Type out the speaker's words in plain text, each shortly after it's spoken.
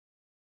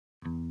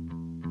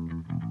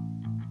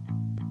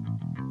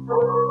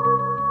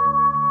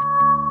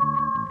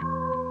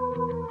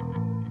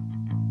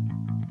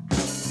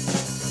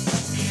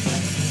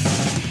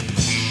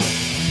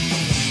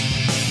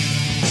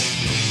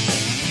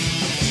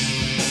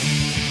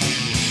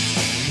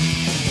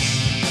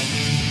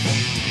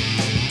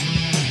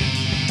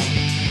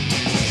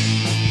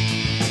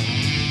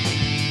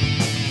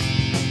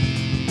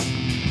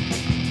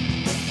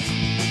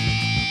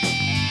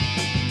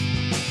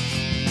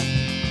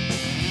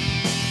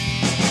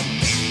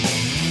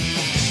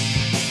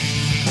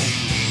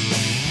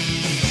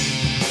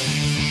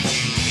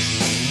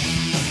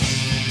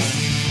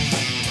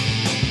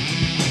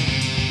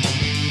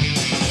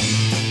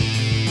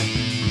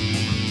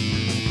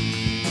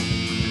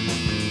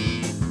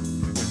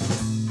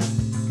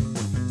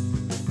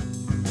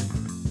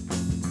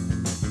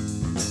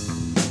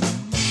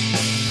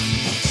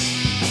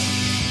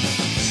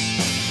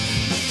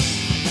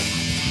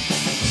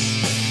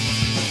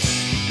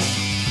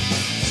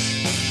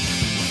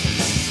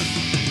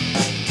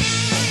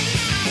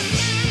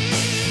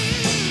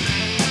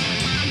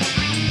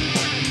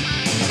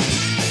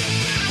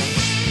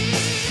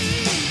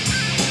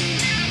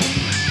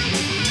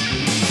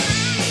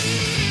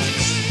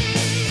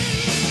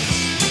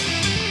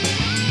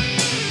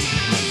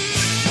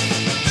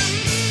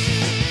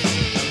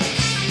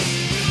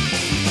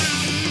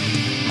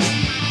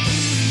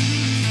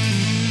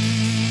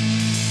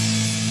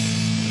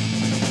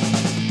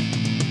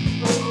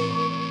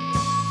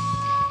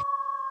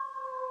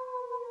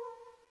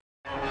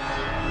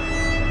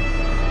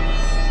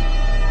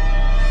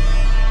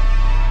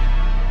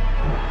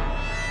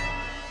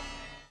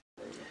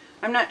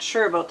I'm not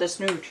sure about this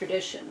new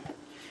tradition.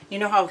 You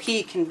know how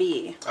he can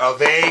be. How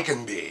they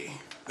can be.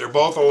 They're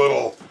both a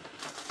little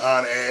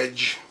on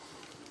edge.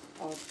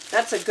 Well,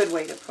 that's a good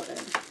way to put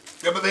it.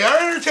 Yeah, but they are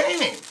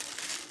entertaining.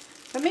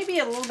 But maybe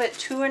a little bit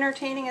too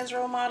entertaining as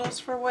role models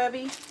for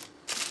Webby.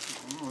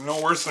 No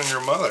worse than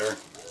your mother.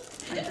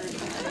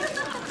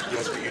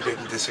 Yes, but you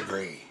didn't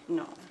disagree.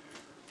 No.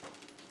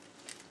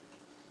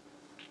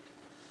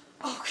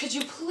 Oh, could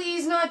you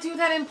please not do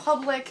that in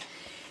public?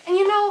 And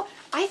you know,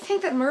 I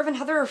think that Merv and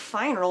Heather are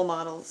fine role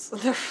models.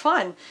 They're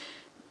fun.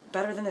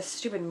 Better than this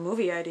stupid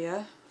movie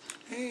idea.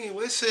 Hey,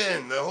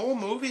 listen, the whole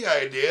movie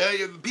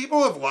idea,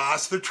 people have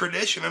lost the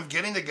tradition of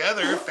getting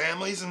together,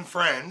 families and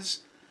friends,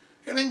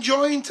 and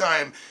enjoying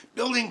time,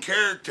 building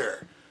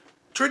character.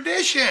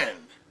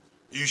 Tradition.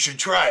 You should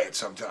try it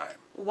sometime.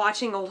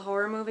 Watching old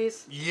horror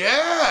movies?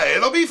 Yeah,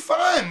 it'll be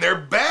fun. They're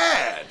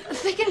bad.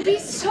 They can be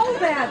so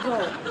bad,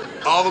 though.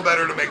 All the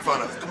better to make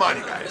fun of. Come on,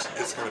 you guys.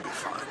 It's going to be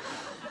fun.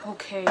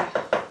 Okay.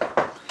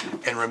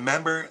 And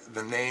remember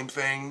the name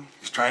thing?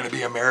 He's trying to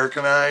be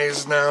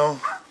Americanized now.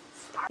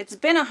 It's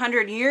been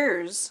 100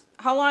 years.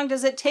 How long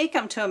does it take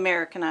him to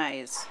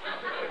Americanize?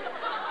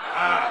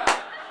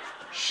 Ah,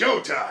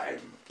 showtime.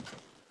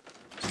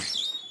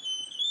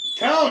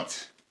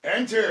 Count,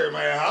 enter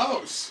my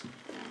house.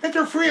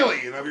 Enter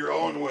freely and of your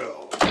own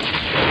will. You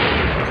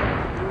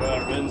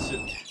are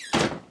Vincent.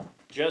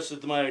 Just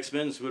that my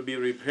expense will be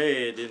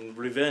repaid in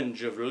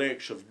revenge of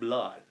lakes of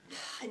blood.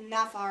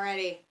 Enough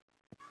already.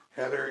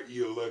 Heather,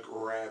 you look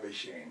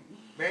ravishing.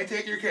 May I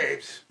take your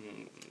capes?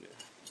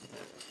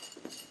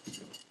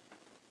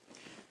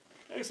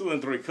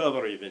 Excellent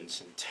recovery,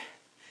 Vincent.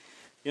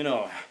 You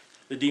know,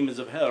 the demons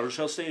of hell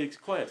shall stay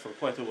quiet for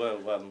quite a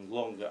while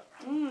longer.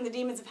 The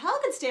demons of hell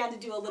could stand to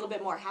do a little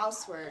bit more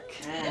housework.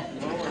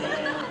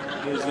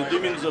 Yes, the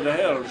demons of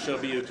hell shall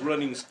be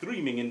running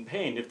screaming in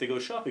pain if they go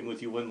shopping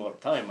with you one more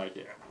time, my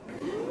dear.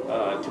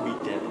 To be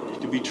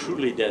dead, to be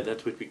truly dead,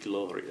 that would be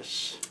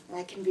glorious.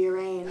 That can be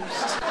arranged.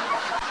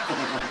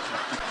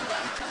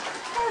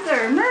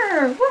 Heather,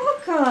 Merv,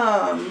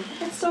 welcome.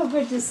 It's so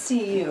good to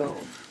see you.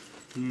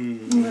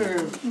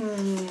 Merv.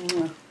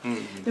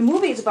 The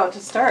movie's about to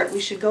start. We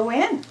should go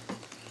in.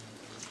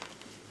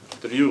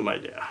 To you, my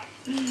dear.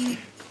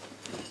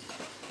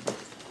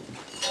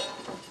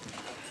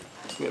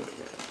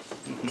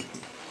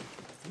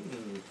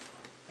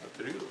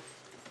 After you.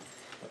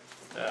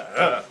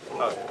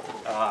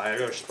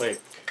 Here's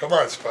Spike. Come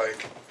on,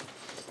 Spike.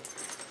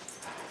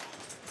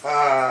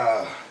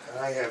 I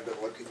have been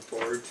looking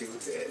forward to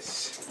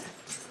this.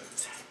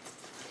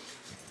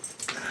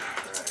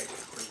 Alright,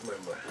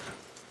 where's my...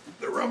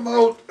 The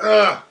remote!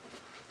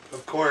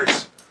 Of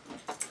course.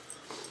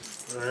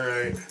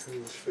 Alright,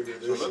 let's figure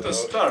this out. So let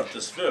us start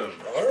this film.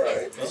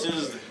 Alright. This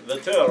is The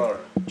Terror,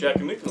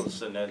 Jack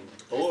Nicholson and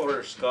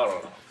Boris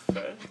Karloff.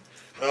 Eh?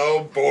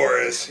 Oh,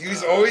 Boris.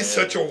 He's always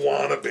such a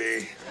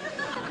wannabe.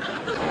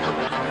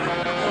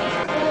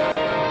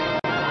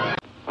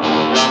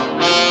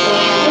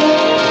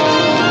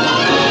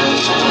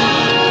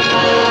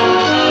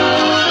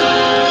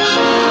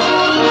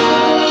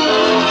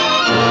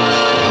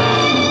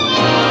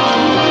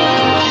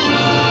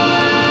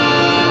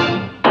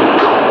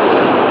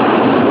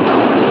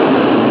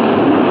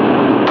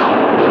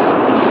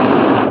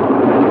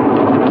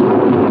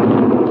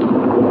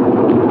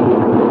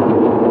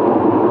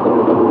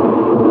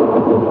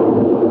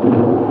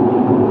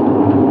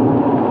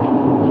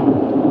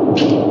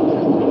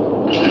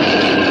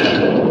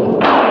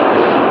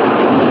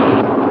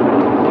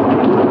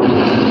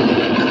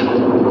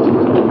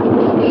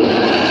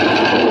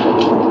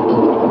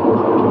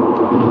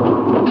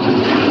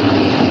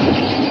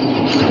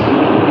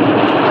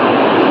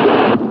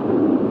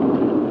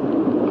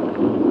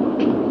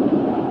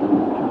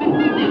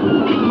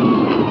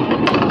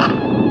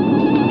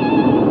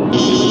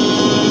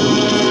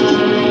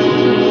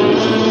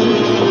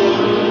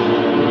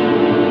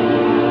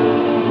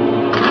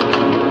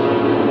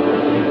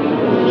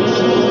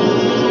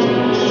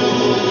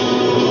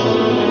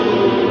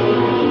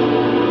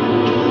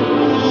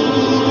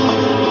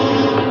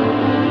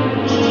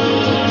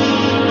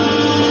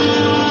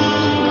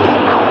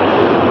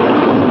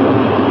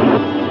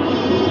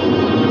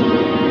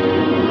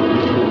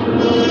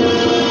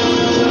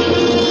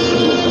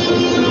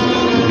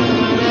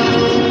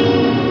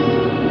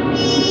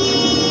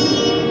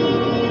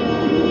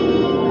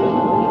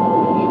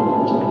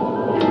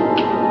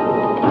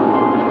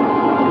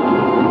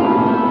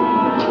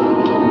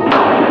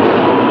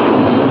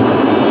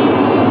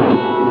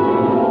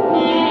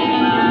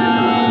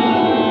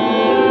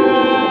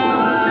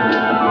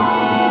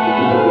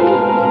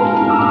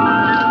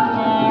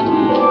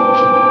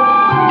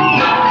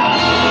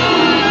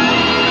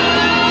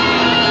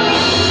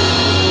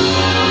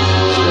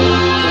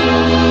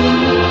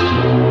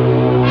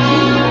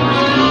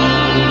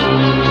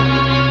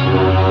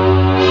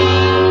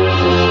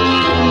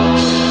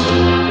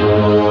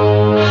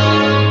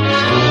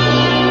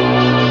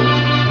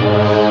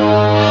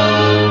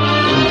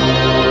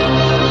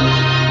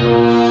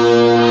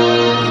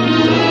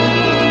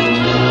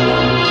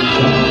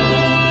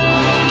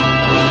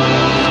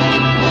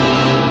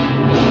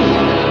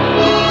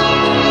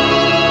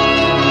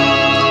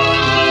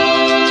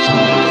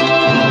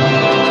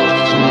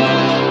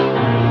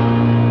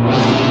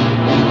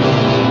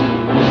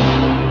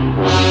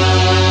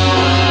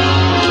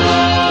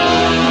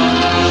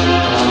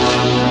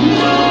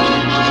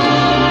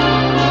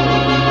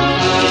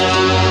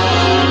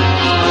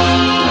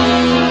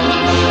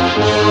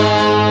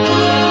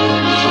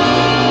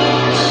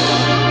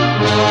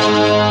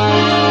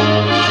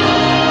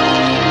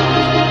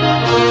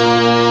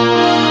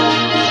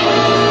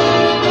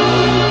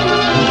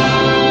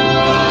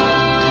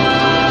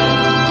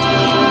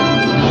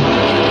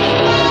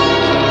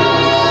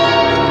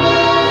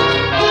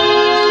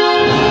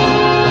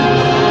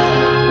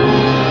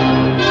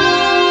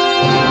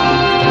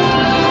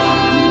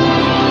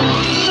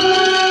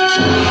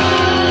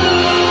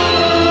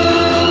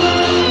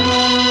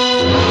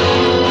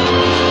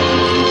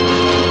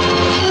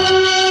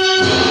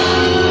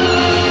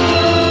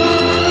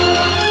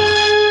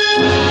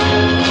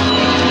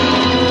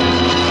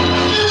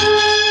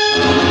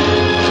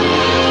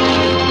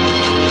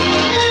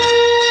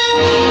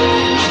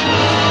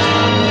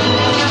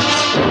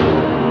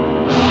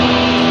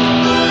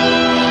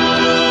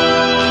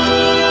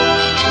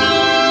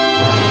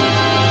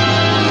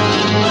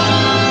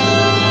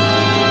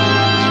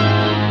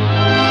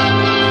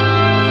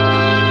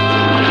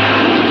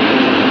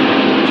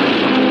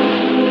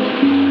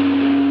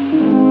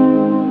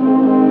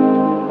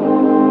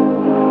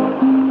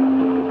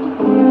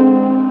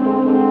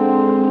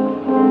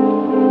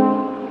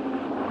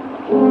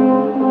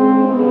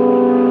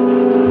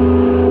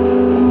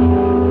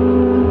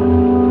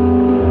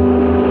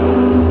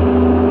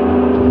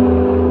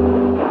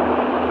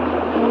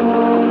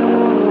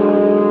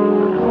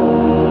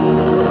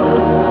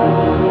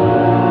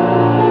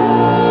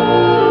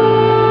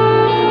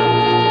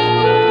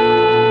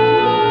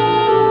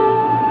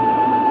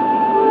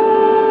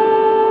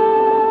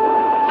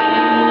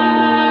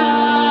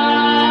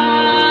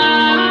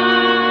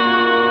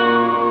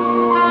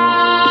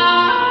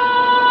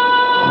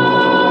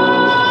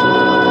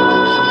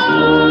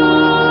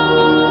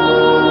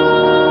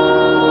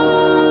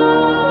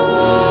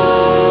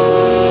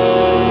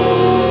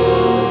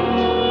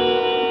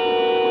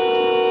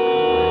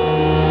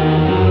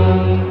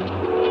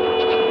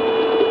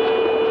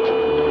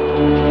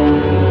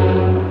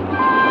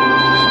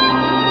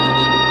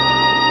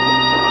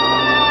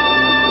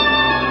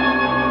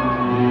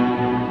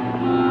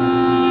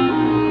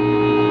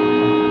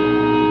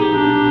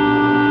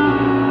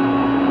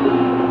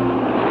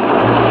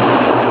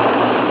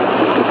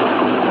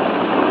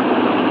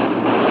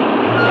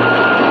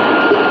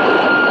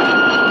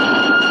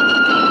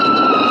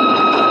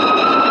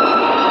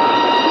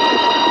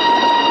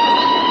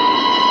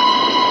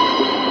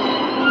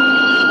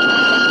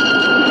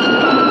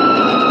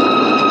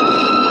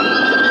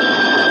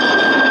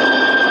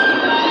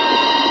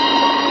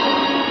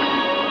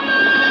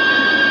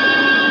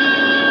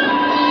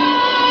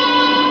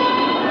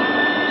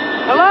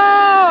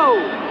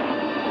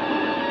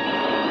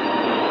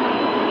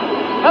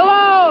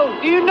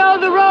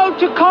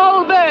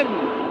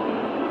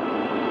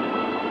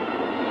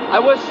 I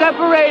was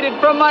separated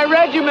from my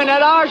regiment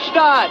at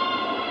Arstadt.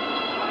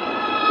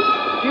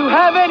 Do you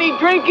have any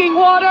drinking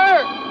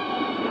water?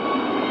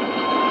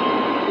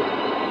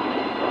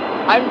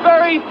 I'm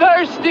very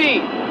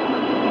thirsty.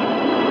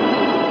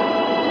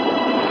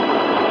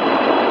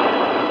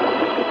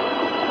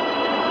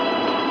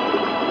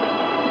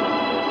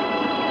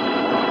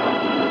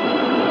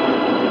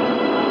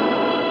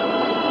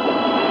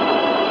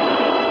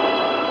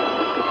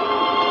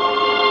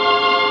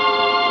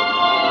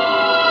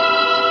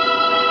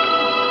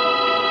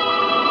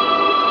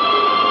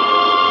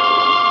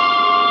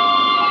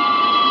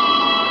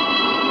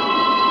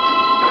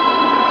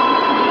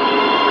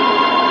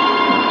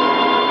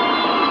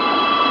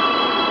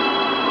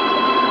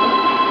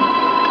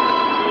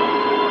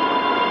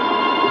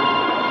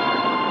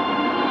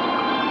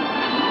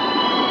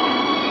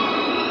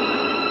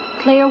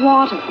 Clear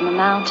water from the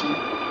mountain.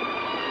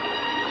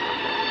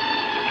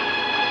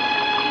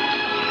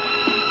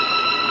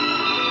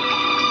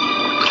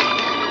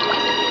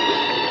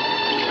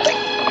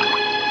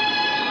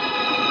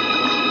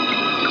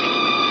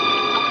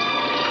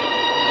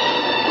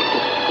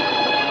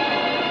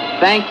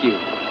 Thank you.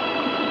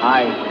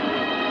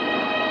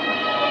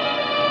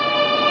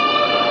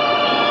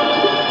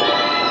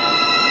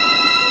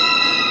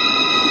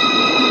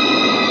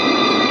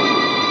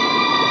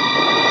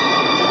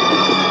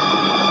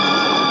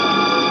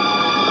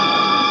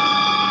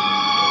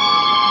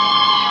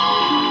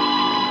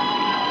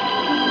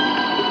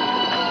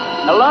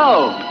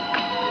 Hello.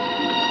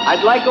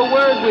 I'd like a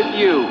word with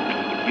you.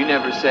 You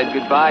never said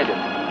goodbye to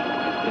me.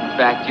 In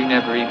fact, you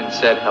never even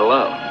said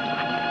hello.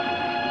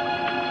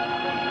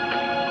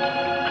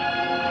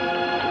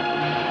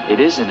 It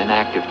isn't an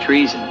act of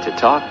treason to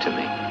talk to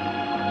me.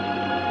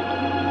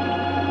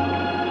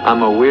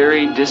 I'm a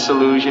weary,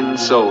 disillusioned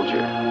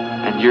soldier,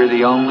 and you're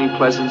the only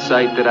pleasant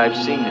sight that I've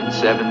seen in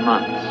 7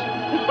 months.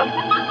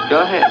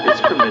 Go ahead, it's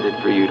permitted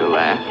for you to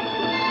laugh.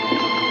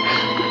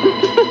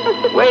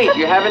 Wait,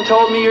 you haven't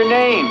told me your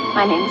name.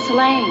 My name's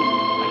Elaine.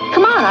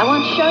 Come on, I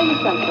want to show you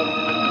something.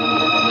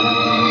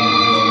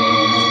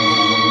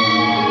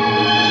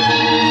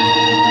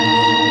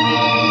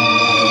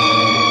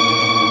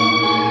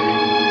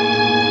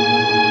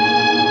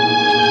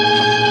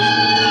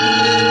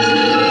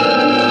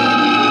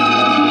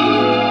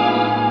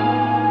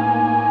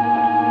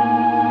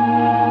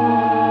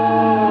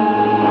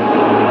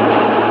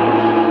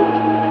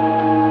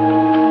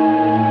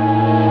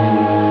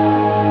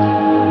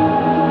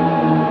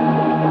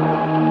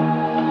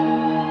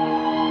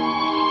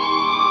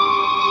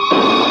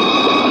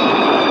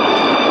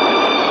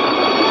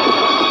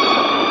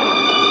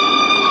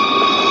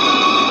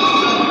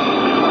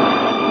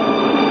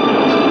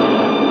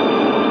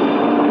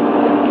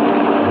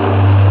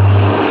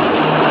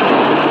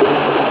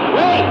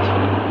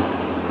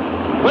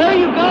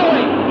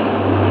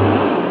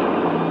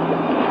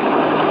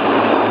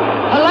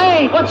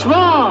 What's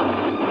wrong?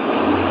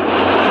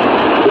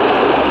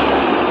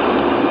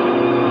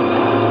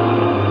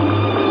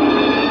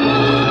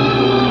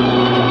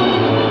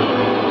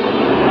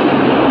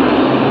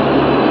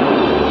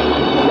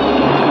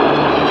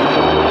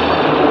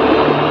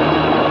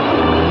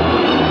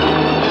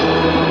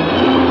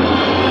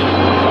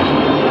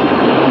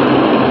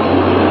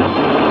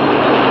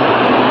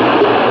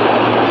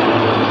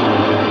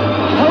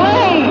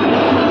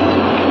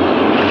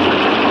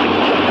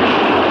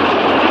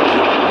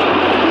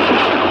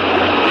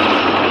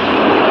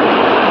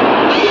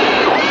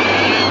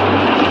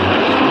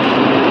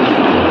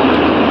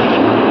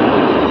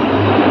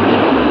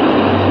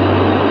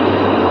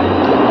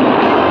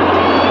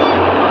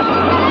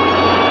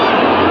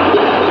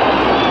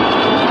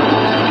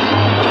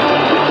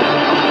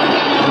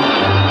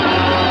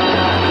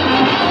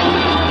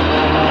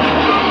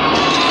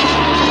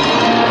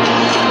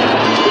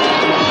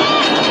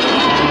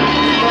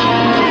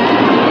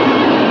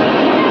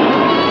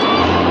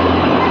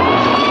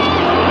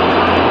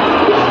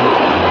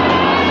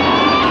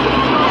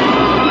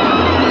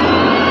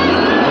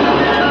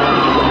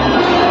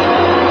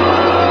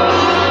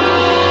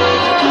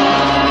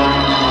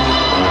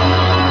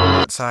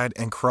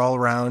 And crawl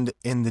around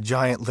in the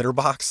giant litter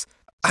box.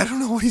 I don't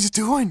know what he's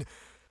doing.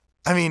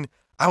 I mean,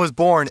 I was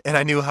born and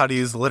I knew how to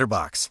use the litter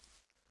box.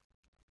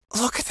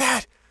 Look at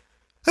that.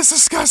 That's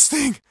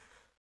disgusting.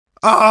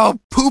 Oh,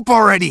 poop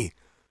already.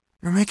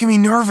 You're making me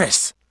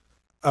nervous.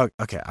 Oh,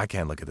 okay, I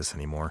can't look at this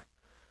anymore.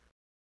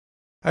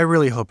 I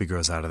really hope he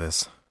grows out of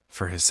this,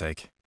 for his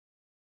sake.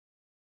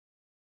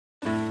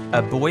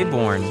 A boy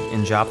born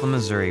in Joplin,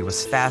 Missouri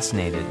was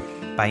fascinated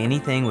by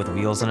anything with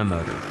wheels and a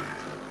motor.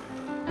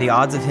 The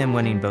odds of him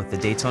winning both the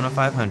Daytona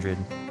 500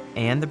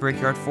 and the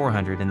Brickyard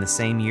 400 in the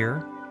same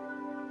year?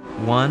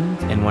 1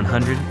 in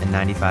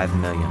 195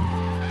 million.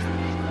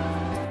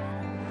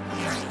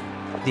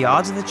 The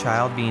odds of the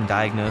child being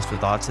diagnosed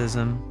with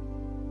autism?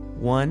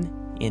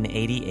 1 in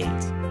 88.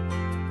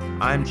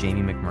 I'm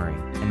Jamie McMurray,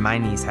 and my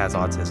niece has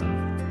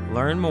autism.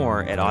 Learn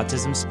more at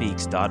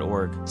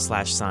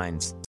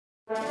autismspeaks.org/signs.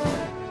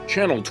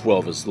 Channel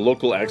 12 is the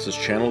local access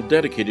channel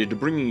dedicated to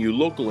bringing you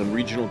local and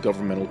regional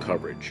governmental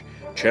coverage.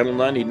 Channel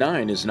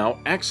 99 is now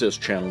Access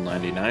Channel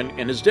 99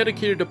 and is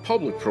dedicated to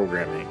public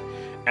programming.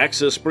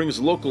 Access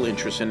brings local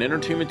interest and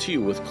entertainment to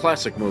you with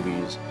classic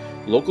movies,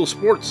 local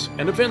sports,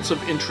 and events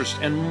of interest,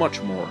 and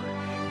much more.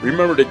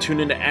 Remember to tune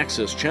into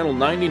Access Channel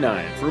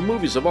 99 for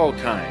movies of all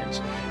kinds,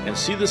 and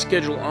see the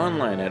schedule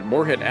online at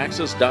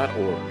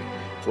moorheadaccess.org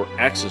for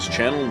Access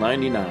Channel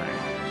 99.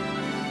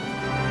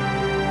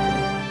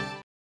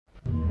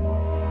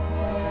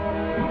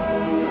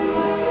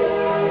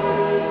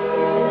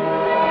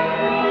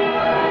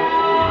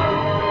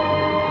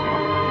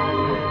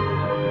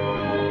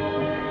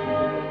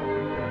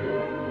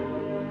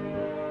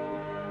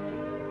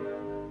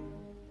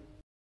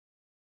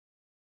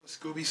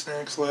 Scooby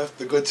snacks left,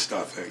 the good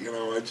stuff. You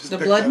know, I just The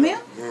picked blood that meal?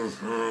 up.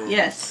 Mm-hmm.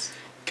 Yes.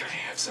 Can I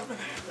have some of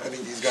that? I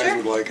think these guys Sure.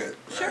 would like it.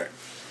 Sure. All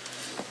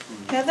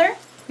right. Heather,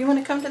 you want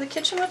to come to the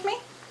kitchen with me?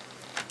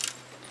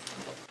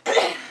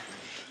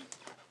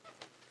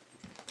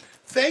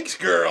 Thanks,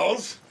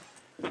 girls.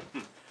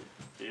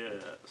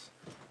 Yes.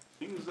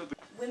 Things that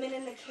Women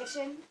in the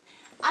kitchen?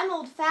 I'm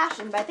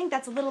old-fashioned, but I think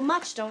that's a little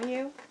much, don't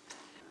you?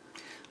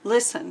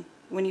 Listen,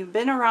 when you've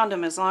been around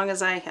them as long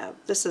as I have,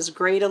 this is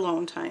great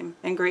alone time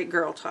and great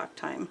girl talk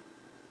time.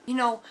 You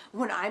know,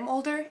 when I'm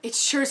older, it's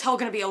sure as hell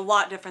gonna be a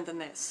lot different than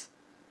this.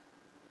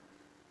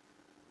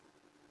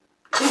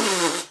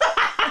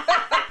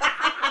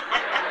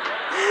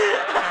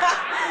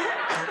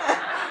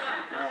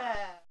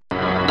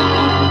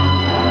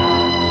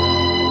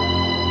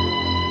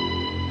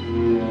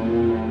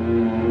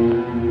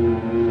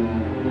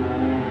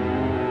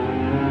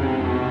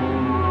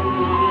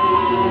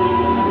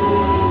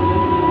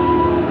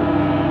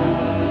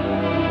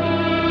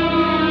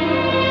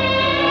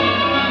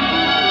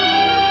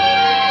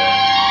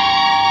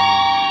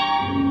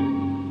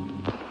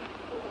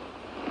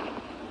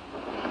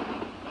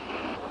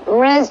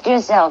 Rest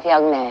yourself,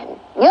 young man.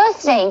 You're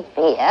safe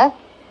here.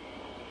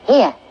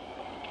 Here,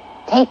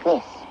 take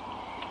this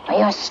for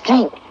your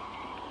strength.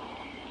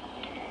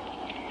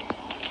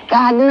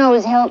 God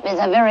knows help is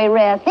a very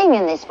rare thing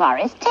in this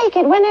forest. Take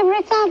it whenever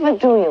it's offered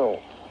to you.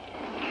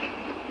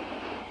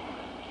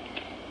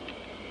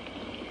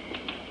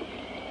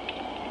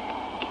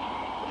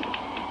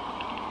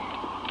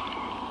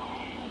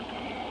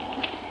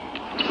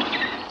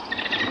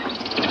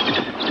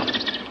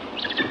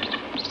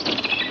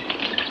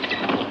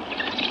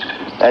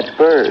 That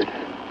bird,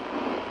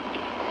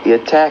 he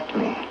attacked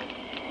me.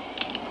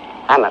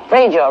 I'm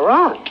afraid you're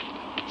wrong.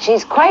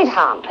 She's quite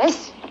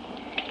harmless.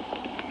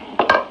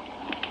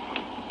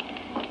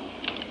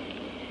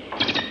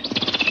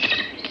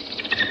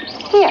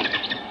 Here.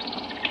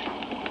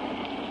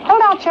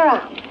 Hold out your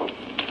arm.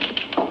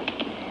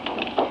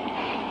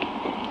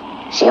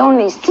 She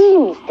only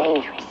seems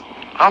dangerous.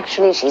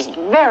 Actually, she's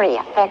very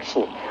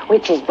affectionate,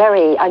 which is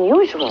very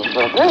unusual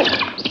for a bird.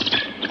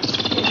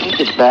 Take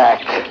it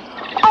back.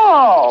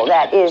 Oh,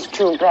 that is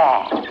too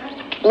bad.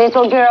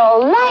 Little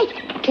girl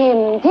liked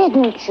him,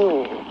 didn't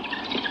you?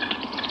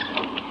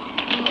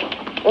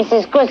 This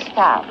is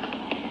Gustav.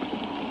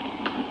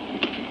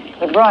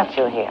 He brought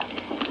you here.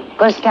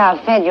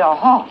 Gustav fed your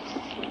horse.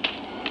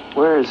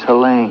 Where's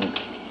Helene?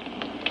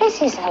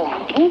 This is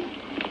Helene.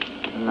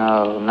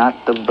 No,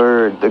 not the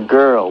bird. The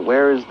girl.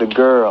 Where is the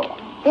girl?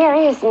 There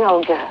is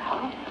no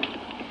girl.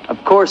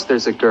 Of course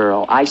there's a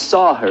girl. I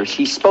saw her.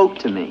 She spoke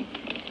to me.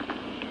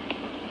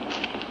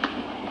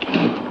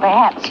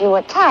 Perhaps you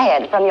were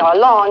tired from your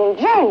long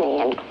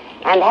journey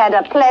and had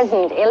a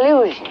pleasant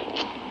illusion.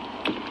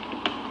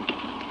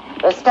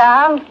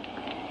 Gustav,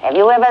 have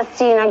you ever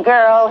seen a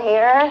girl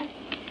here?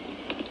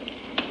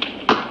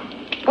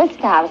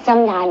 Gustav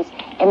sometimes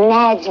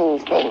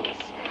imagines things.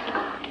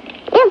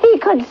 If he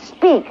could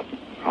speak,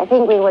 I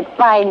think we would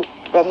find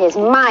that his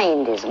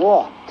mind is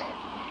warped.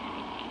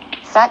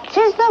 Such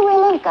is the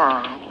will of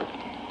God,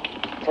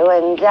 to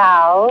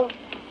endow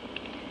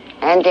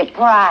and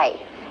deprive.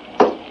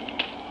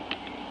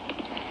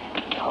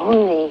 The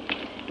only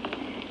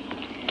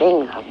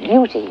thing of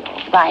beauty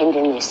you'll find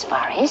in this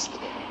forest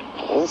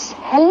is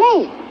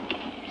Helene.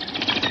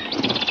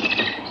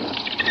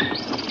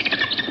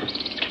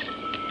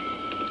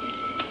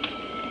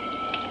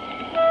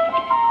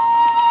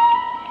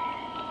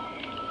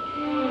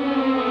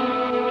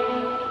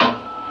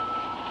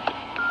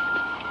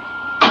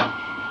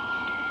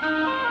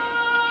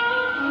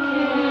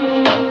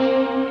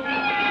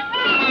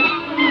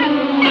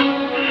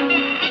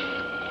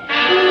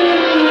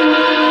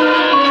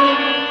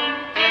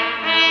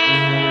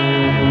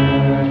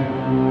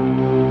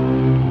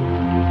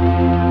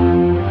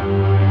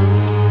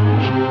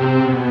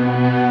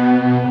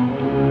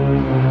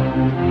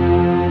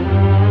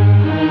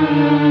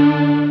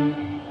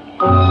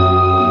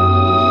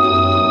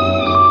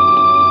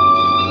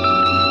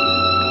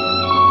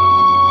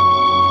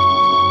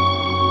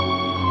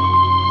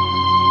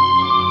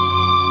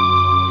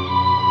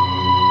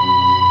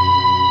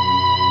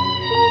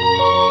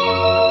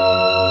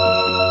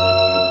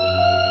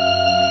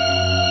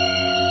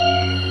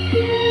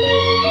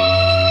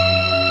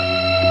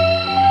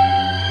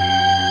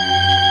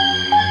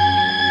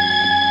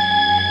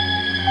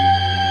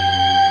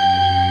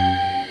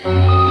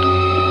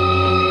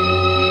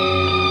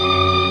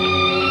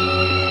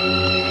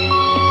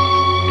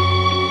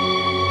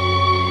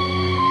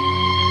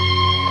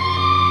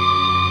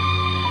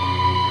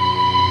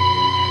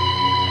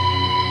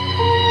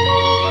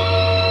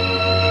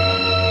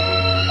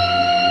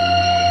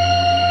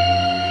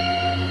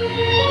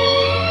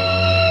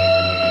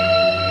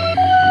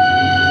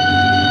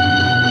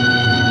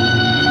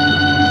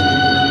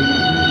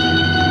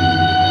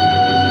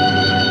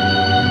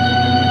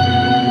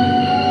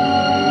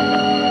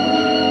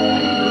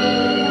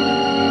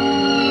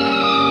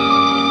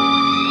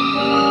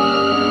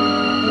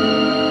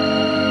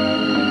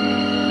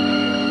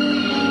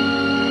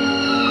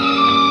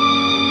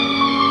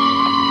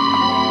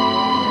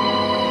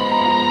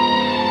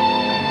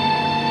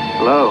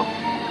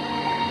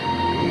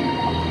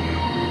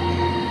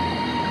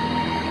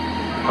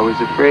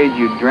 afraid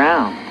you'd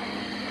drown.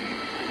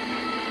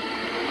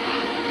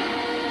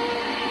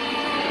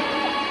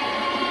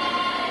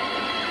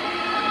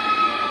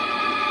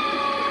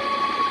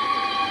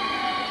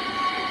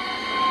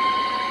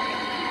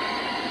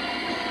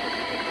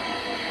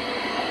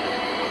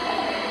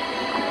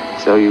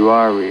 So you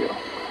are real.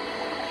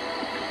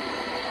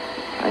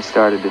 I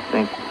started to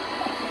think.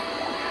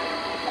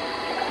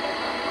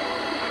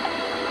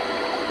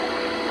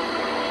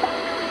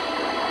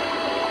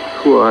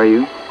 Who are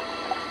you?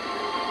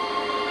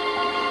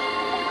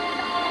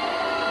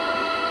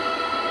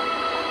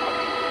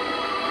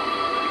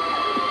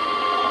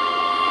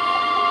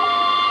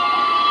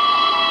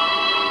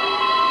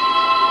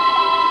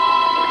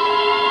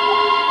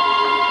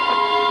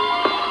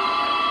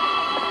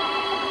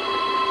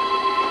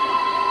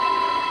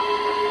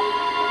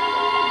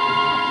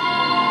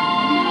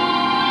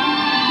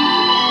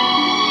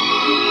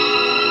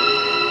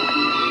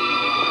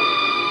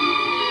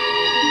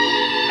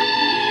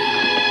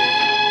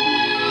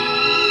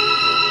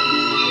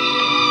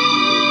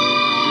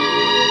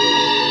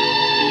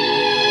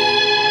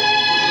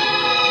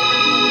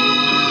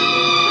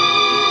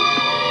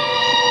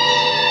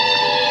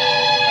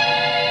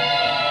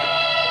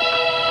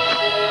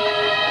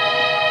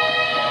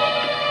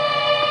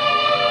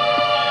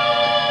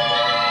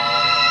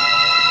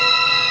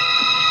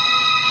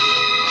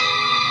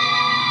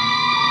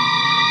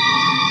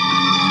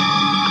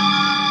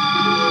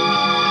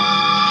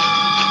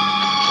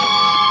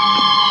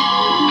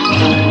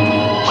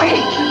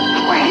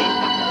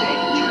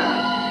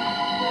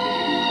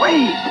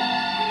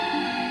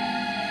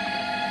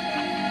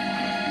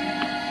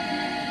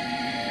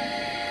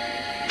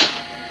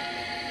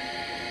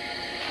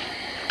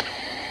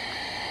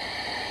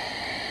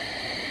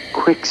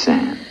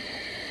 Quicksand.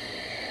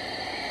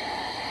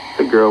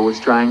 The girl was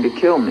trying to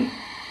kill me.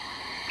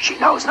 She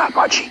knows not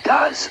what she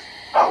does.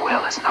 Her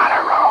will is not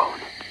her own.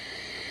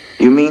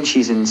 You mean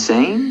she's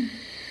insane?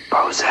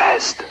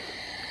 Possessed.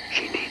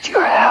 She needs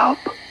your help.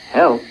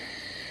 Help?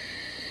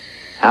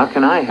 How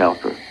can I help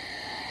her?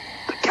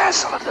 The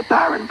castle of the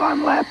Baron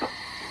von Lepp.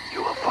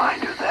 You will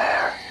find her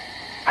there.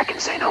 I can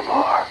say no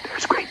more.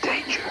 There's great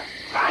danger.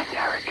 Find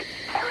Eric.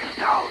 Eric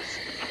knows.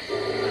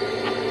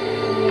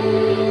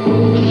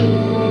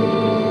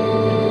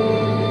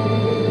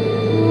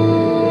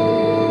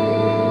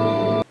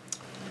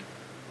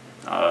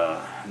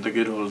 The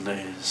good old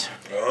days.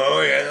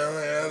 Oh,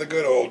 yeah, the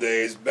good old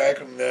days. Back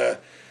when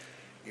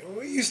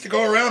we used to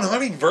go around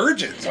hunting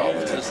virgins all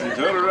the time. And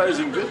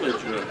terrorizing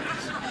villagers.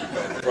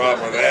 Well, the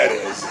problem with that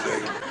is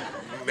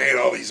they made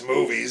all these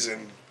movies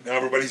and now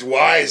everybody's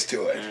wise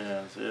to it.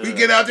 Yes. We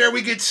get out there,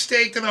 we get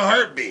staked in a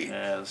heartbeat.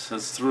 Yes,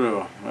 that's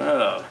true.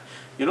 Well,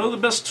 you know, the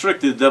best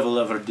trick the devil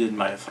ever did,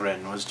 my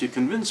friend, was to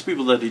convince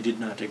people that he did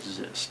not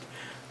exist.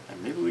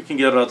 And maybe we can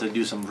get out and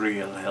do some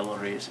real hell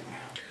raising.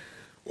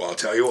 Well, I'll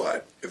tell you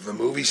what, if the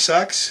movie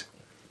sucks,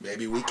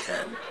 maybe we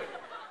can.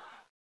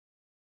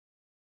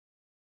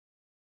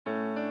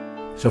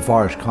 So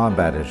far as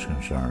combat is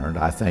concerned,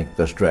 I think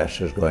the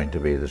stress is going to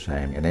be the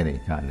same in any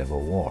kind of a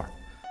war.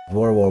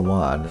 World War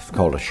I is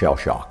called a shell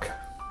shock.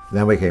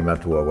 Then we came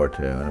up to World War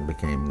II and it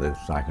became the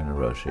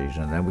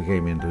psychoneuroses, and then we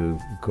came into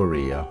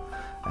Korea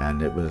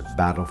and it was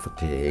battle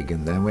fatigue,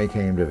 and then we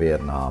came to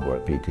Vietnam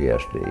where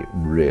PTSD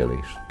really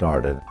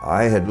started.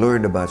 I had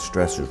learned about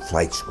stress in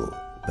flight school.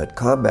 But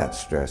combat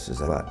stress is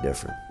a lot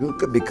different. You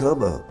can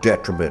become a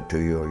detriment to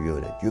your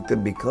unit. You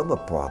can become a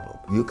problem.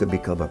 You can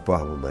become a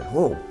problem at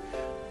home.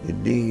 You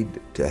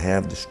need to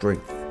have the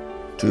strength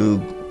to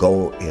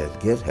go and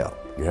get help.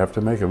 You have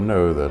to make them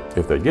know that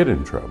if they get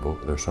in trouble,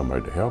 there's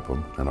somebody to help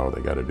them, and all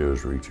they got to do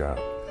is reach out.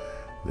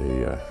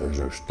 There's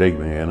no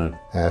stigma in it.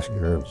 Ask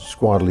your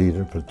squad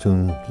leader,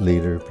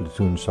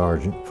 platoon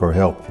sergeant for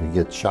help. If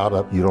you get shot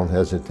up, you don't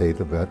hesitate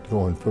about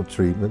going for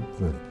treatment,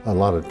 but a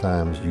lot of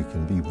times you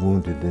can be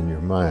wounded in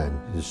your mind.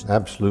 There's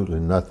absolutely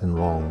nothing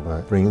wrong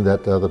by bringing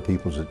that to other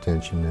people's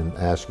attention and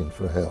asking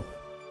for help.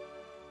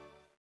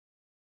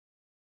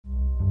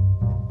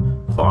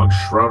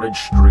 Fog-shrouded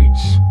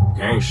streets,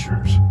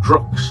 gangsters,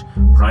 crooks,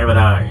 private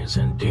eyes,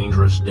 and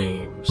dangerous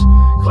dames.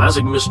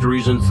 Classic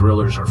mysteries and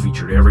thrillers are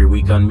featured every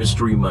week on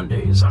Mystery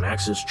Mondays on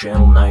Access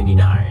Channel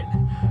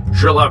 99.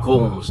 Sherlock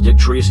Holmes, Dick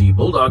Tracy,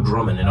 Bulldog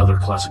Drummond, and other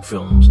classic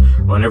films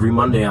run every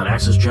Monday on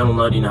Access Channel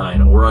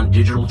 99 or on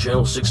Digital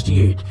Channel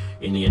 68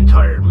 in the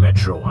entire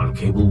Metro on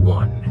Cable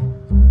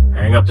 1.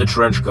 Hang up the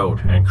trench coat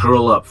and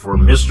curl up for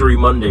Mystery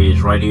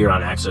Mondays right here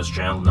on Access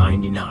Channel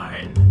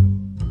 99.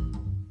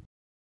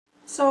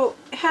 So,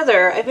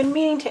 Heather, I've been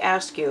meaning to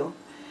ask you,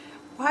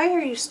 why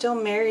are you still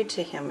married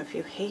to him if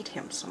you hate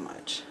him so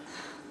much?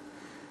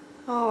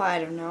 Oh, I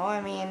don't know.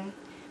 I mean,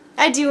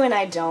 I do and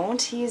I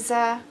don't. He is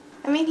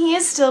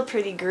still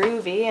pretty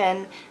groovy,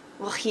 and,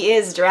 well, he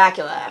is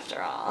Dracula after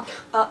all.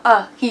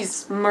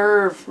 He's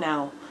Merv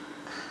now.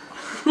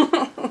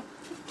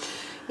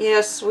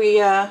 Yes,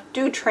 we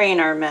do train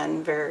our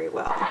men very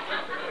well.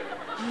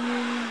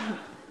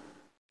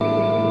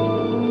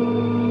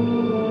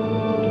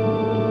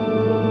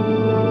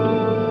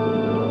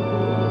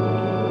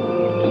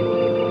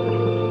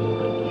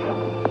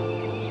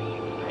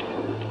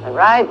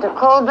 Ride to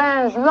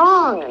Colburn's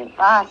long and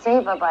far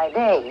safer by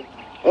day.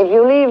 If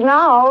you leave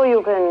now,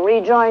 you can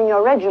rejoin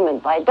your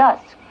regiment by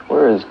dusk.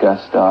 Where is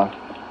Gustav?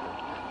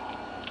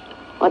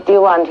 What do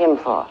you want him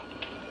for?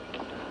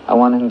 I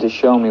want him to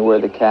show me where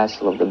the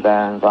castle of the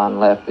Baron von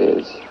Lepp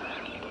is.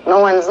 No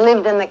one's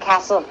lived in the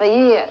castle for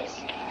years.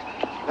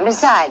 And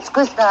besides,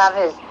 Gustav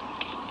has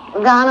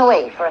gone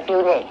away for a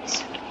few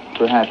days.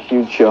 Perhaps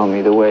you'd show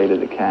me the way to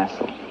the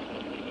castle.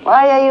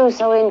 Why are you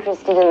so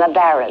interested in the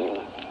Baron?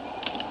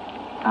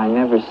 I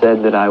never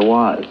said that I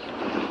was.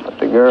 But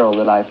the girl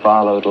that I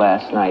followed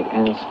last night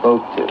and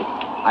spoke to,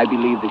 I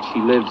believe that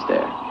she lives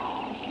there.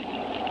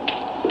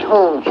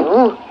 Told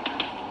you.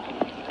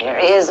 There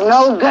is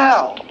no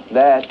girl.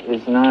 That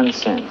is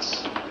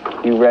nonsense.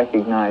 You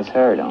recognize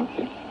her, don't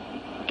you?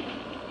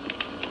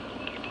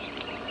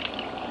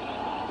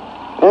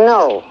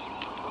 No.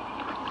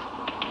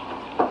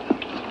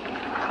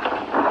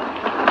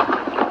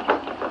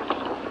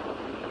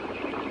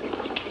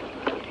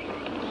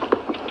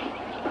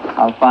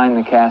 I'll find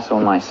the castle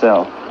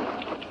myself.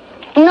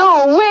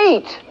 No,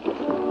 wait!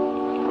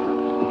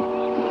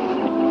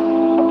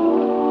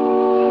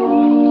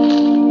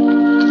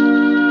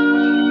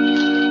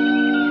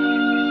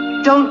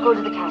 Don't go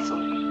to the castle.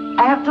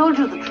 I have told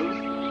you the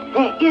truth.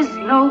 There is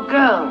no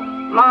girl.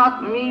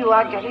 Mark me, you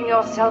are getting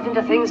yourself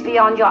into things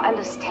beyond your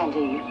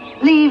understanding.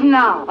 Leave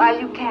now, while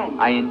you can.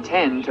 I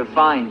intend to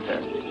find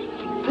her.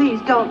 Please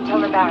don't tell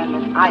the Baron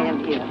that I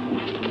am here.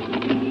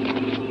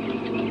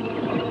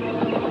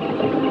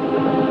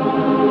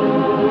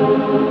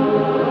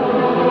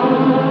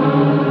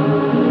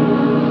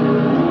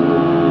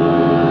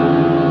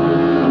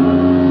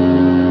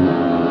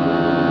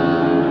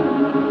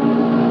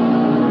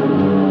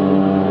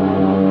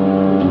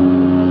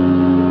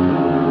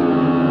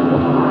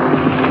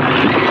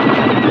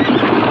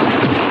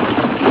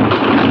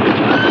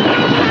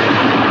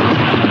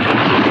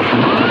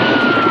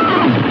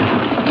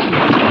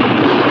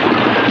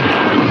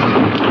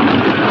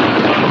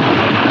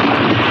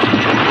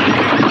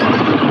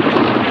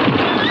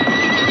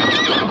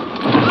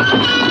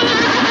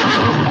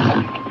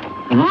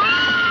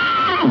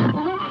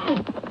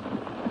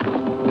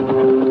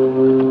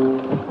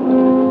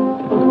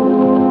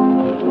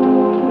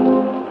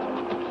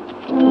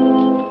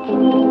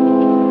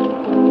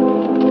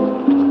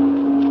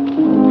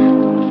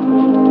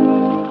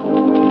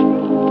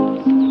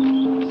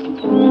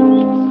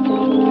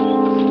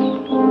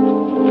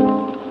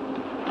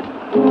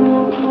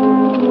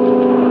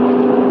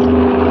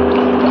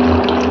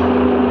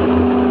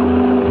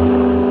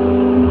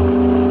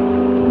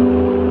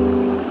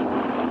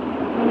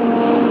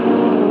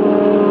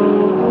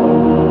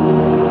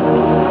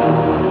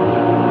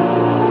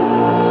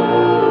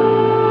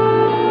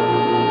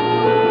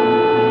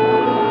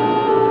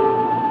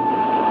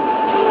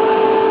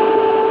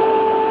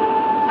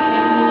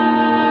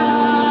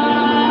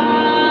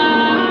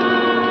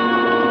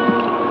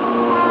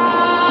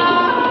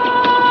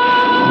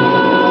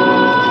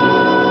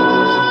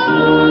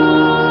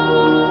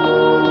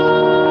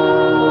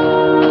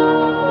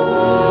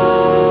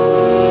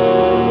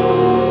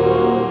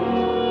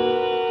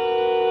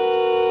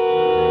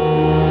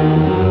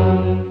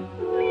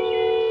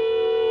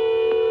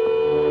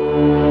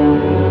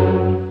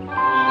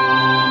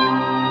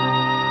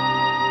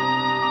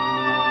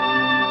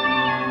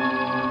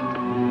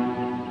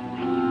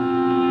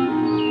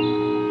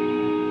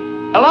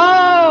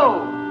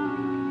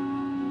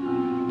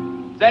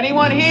 Is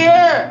anyone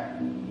here?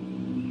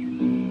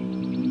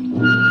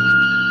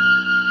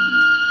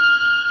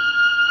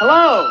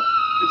 Hello,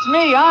 it's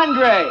me,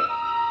 Andre.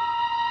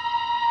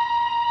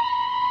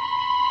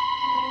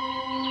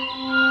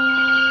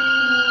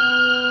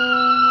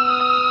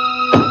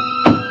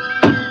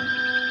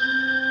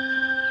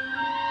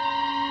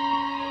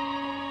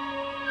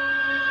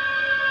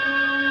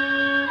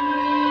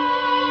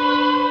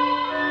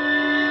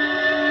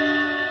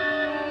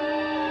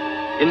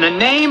 In the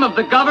name of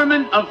the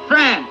government of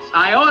France,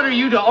 I order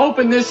you to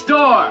open this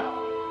door.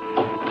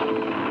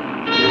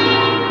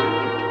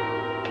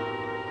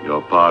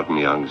 Your pardon,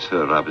 young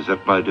sir. I was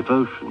at my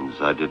devotions.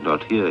 I did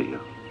not hear you.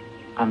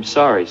 I'm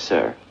sorry,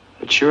 sir,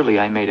 but surely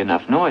I made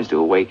enough noise to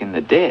awaken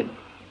the dead.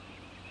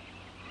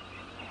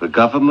 The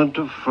government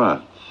of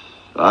France.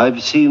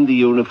 I've seen the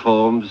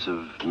uniforms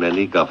of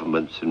many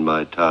governments in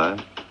my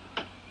time.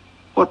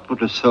 What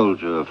would a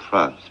soldier of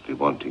France be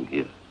wanting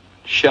here?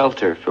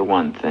 Shelter, for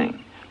one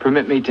thing.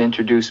 Permit me to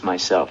introduce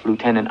myself,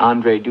 Lieutenant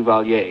André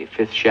Duvalier,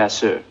 5th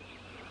Chasseur.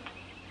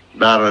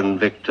 Baron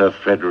Victor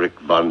Frederick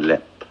von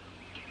Lepp.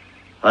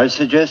 I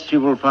suggest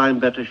you will find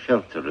better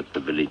shelter at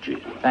the village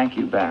inn. Thank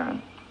you,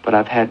 Baron, but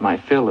I've had my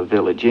fill of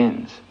village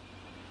inns.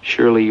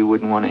 Surely you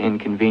wouldn't want to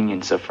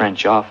inconvenience a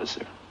French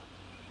officer.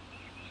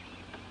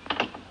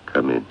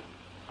 Come in.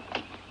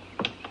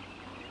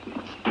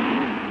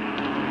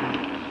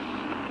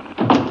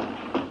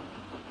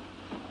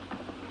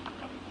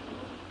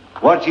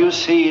 What you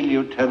see,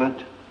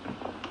 Lieutenant,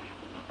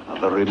 are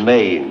the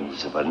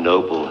remains of a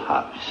noble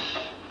house.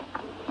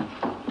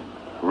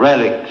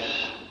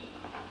 Relics,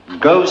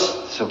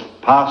 ghosts of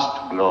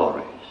past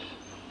glories.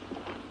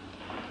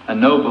 A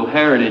noble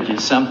heritage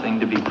is something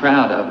to be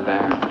proud of,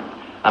 Baron.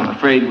 I'm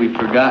afraid we've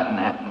forgotten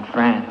that in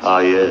France. Ah,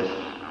 yes.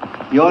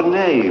 Your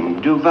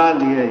name,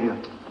 Duvalier,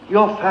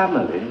 your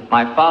family.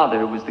 My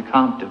father was the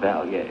Comte de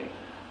Valier.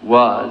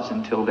 Was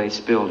until they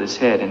spilled his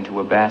head into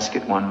a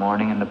basket one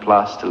morning in the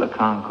Place de la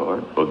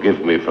Concorde.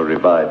 Forgive me for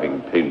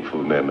reviving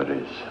painful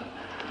memories.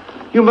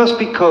 You must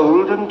be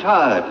cold and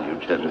tired,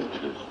 Lieutenant.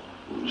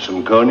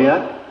 Some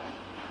cognac?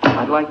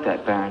 I'd like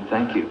that, Baron.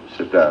 Thank you.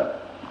 Sit down.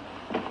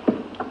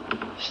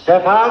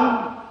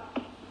 Stefan?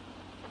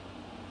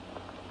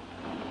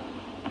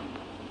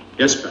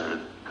 Yes,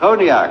 Baron.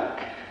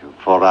 Cognac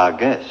for our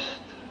guest.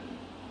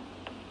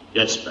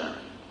 Yes, Baron.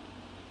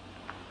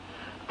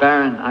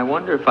 Baron, I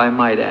wonder if I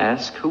might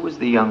ask, who was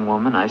the young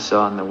woman I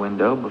saw in the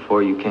window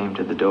before you came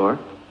to the door?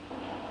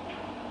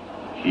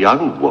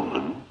 Young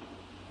woman?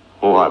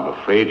 Oh, I'm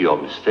afraid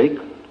you're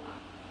mistaken.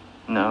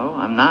 No,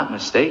 I'm not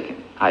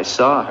mistaken. I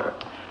saw her.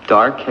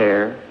 Dark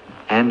hair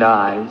and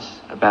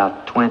eyes,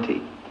 about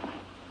 20.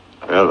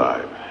 Well,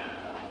 I'm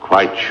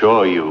quite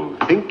sure you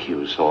think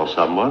you saw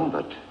someone,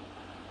 but...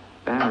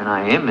 Baron,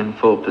 I am in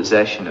full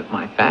possession of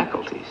my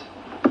faculties.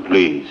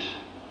 Please,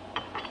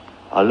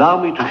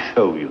 allow me to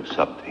show you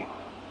something.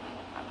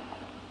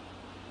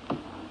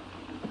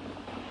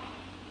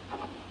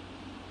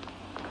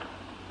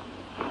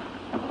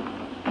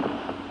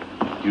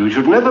 You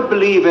should never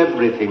believe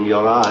everything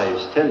your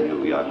eyes tell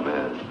you, young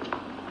man.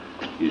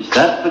 Is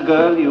that the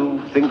girl you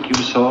think you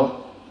saw?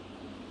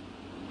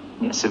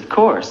 Yes, of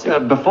course.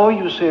 Before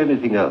you say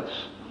anything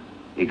else,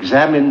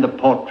 examine the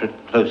portrait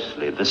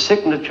closely, the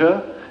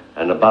signature,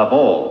 and above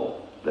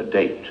all, the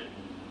date.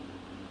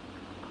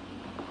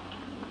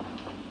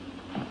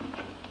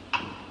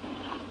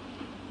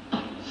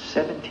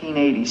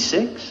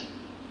 $1786?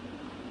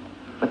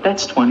 But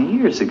that's 20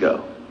 years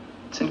ago.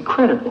 It's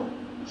incredible.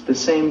 It's the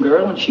same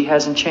girl and she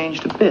hasn't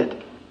changed a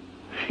bit.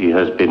 She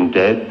has been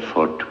dead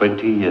for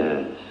 20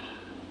 years.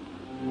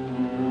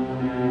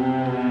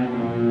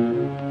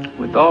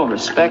 With all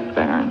respect,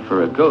 Baron,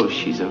 for a ghost,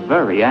 she's a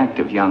very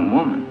active young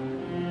woman.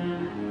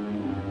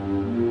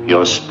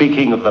 You're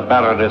speaking of the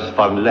Baroness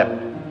von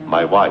Lepp,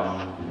 my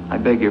wife. I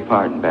beg your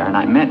pardon, Baron.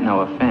 I meant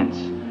no offense.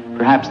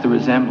 Perhaps the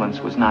resemblance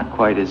was not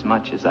quite as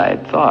much as I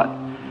had thought.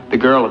 The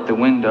girl at the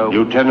window...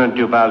 Lieutenant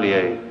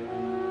Duvalier,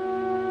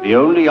 the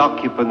only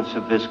occupants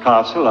of this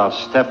castle are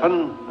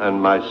Stefan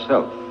and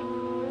myself.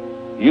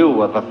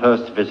 You are the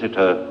first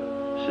visitor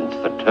since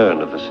the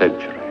turn of the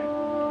century.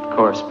 Of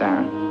course,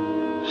 Baron.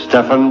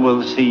 Stefan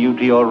will see you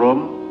to your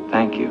room.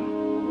 Thank you.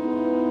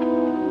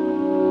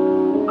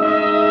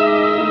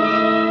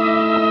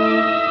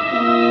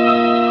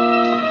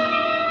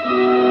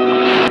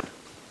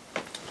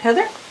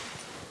 Heather?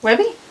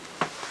 Webby?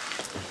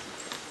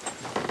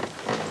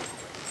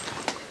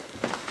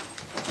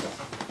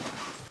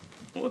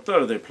 What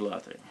are they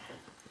plotting?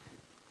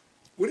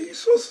 What are you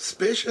so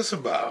suspicious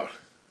about?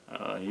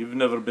 You've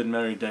never been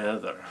married to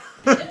Heather.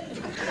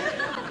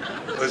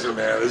 Listen,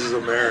 man, this is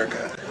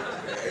America.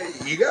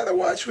 You gotta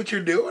watch what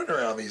you're doing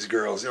around these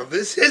girls. You know,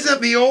 this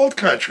isn't the old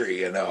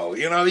country, you know.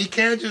 You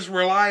can't just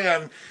rely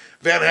on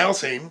Van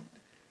Helsing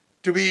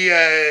to be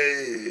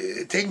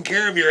taking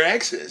care of your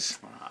exes.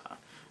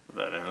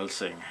 Van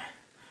Helsing.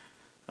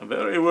 A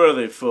very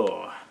worthy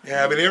foe.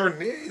 Yeah, but he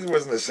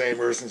wasn't the same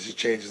ever since he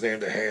changed his name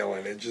to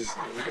Halen.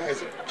 The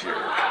guy's a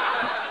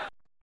jerk.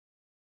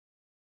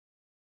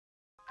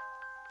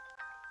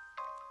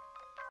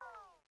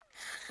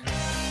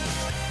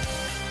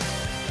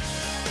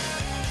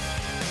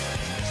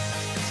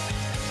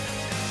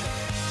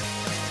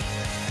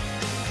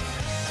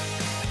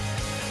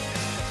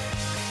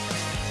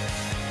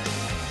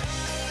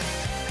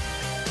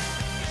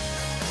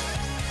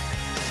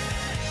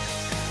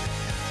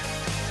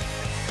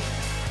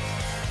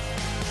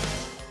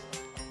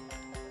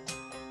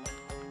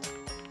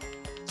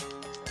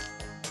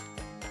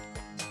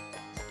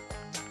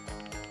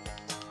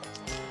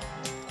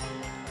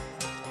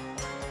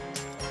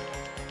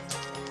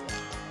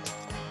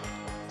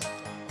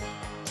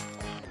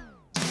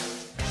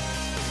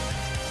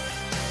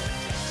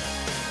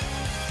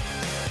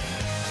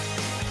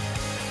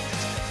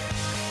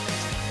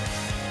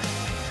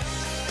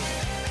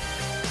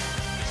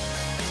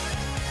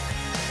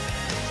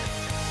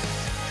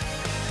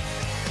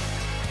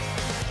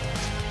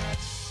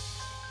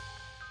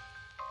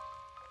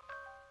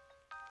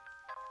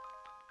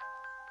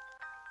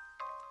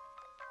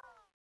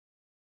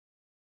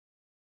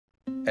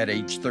 At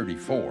age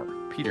 34,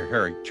 Peter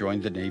Herrick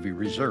joined the Navy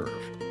Reserve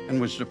and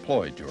was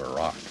deployed to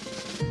Iraq.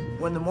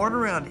 When the mortar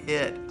round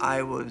hit,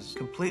 I was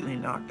completely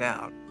knocked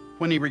out.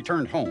 When he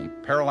returned home,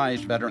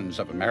 Paralyzed Veterans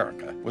of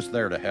America was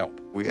there to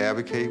help. We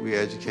advocate, we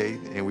educate,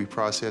 and we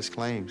process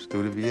claims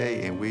through the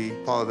VA, and we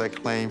follow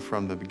that claim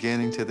from the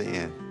beginning to the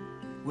end.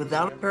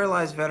 Without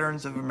Paralyzed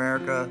Veterans of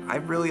America, I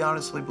really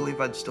honestly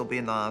believe I'd still be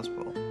in the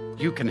hospital.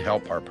 You can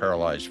help our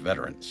paralyzed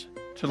veterans.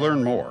 To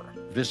learn more,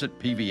 visit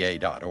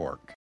pva.org.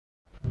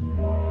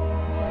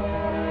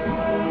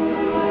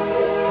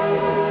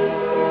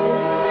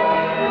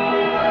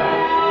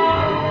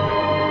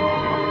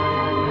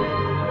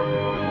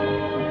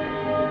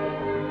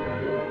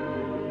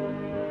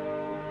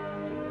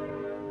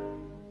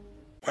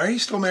 Why are you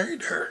still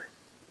married to her?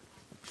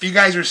 If you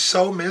guys are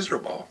so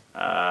miserable.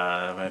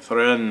 My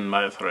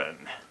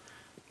friend.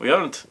 We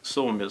aren't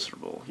so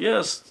miserable.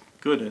 Yes,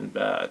 good and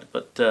bad,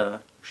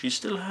 but she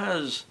still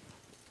has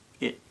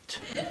it.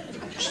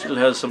 She still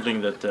has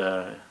something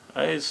that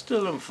I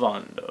still am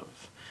fond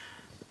of.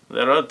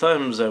 There are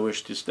times I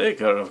wish to stake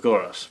her, of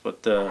course,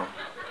 but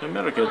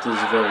America, it is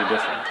very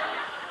different.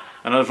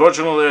 And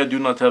unfortunately, I do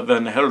not have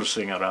Van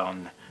Helsing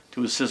around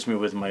to assist me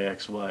with my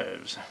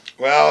ex-wives.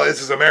 Well, this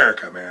is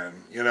America,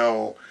 man. You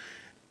know,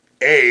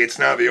 A, it's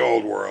not the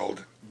old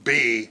world.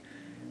 B,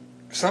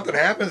 if something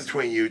happens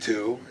between you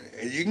two,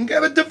 you can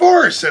get a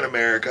divorce in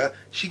America.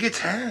 She gets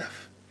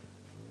half.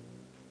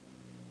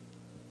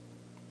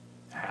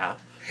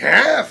 Half?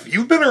 Half?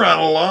 You've been around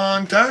a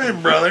long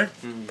time, brother.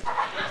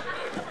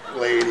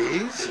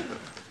 Ladies.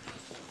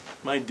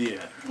 My dear.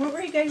 What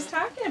were you guys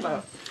talking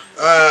about?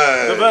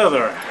 The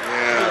weather.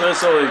 Yeah.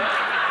 It's always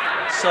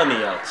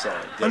sunny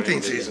outside.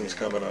 Hunting season's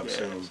coming up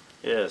soon.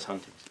 Yes,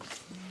 hunting season.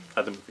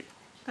 At the movie.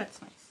 That's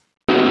nice.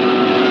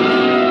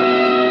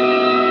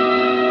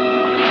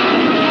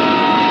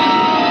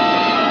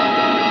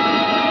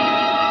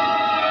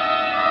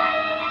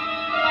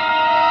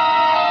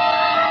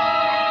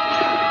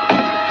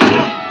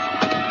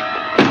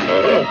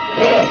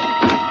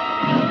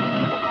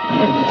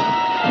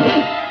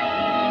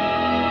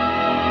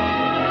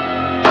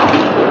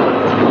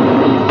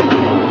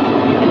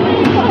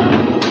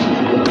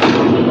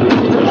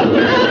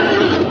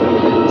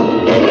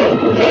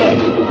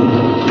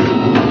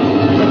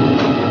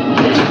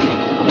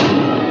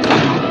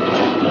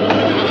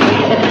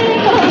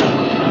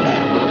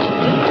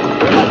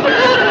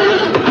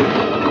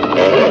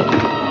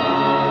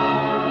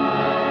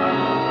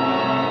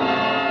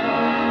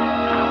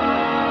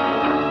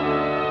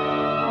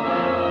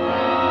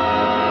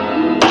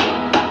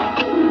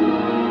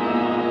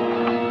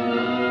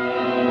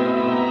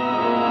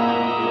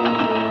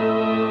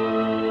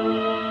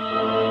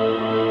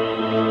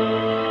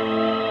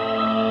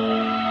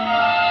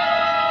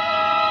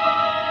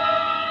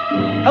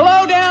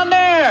 Hello down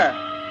there!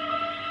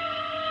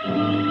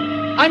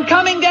 I'm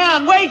coming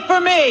down. Wait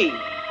for me!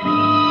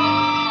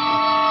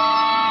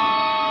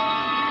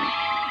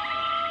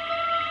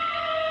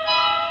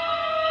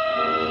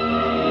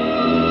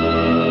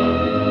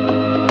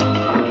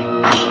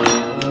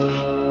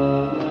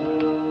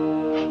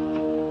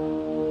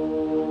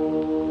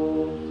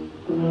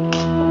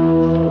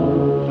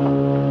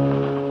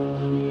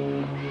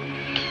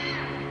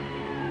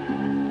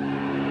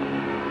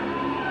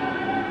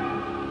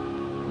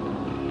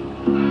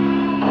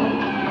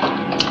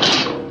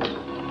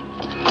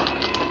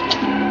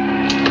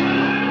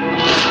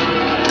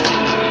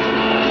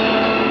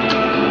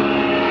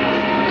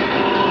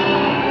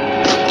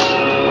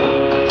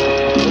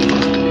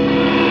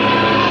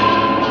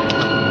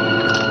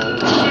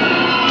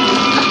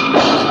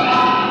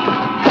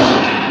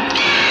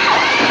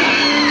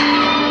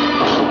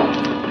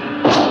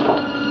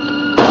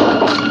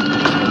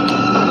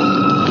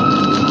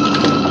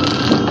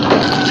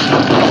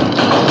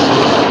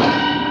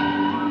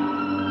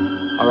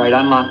 All right,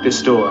 unlock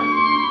this door.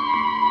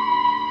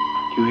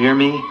 Do you hear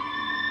me?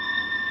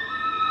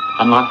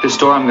 Unlock this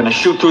door, I'm gonna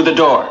shoot through the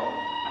door.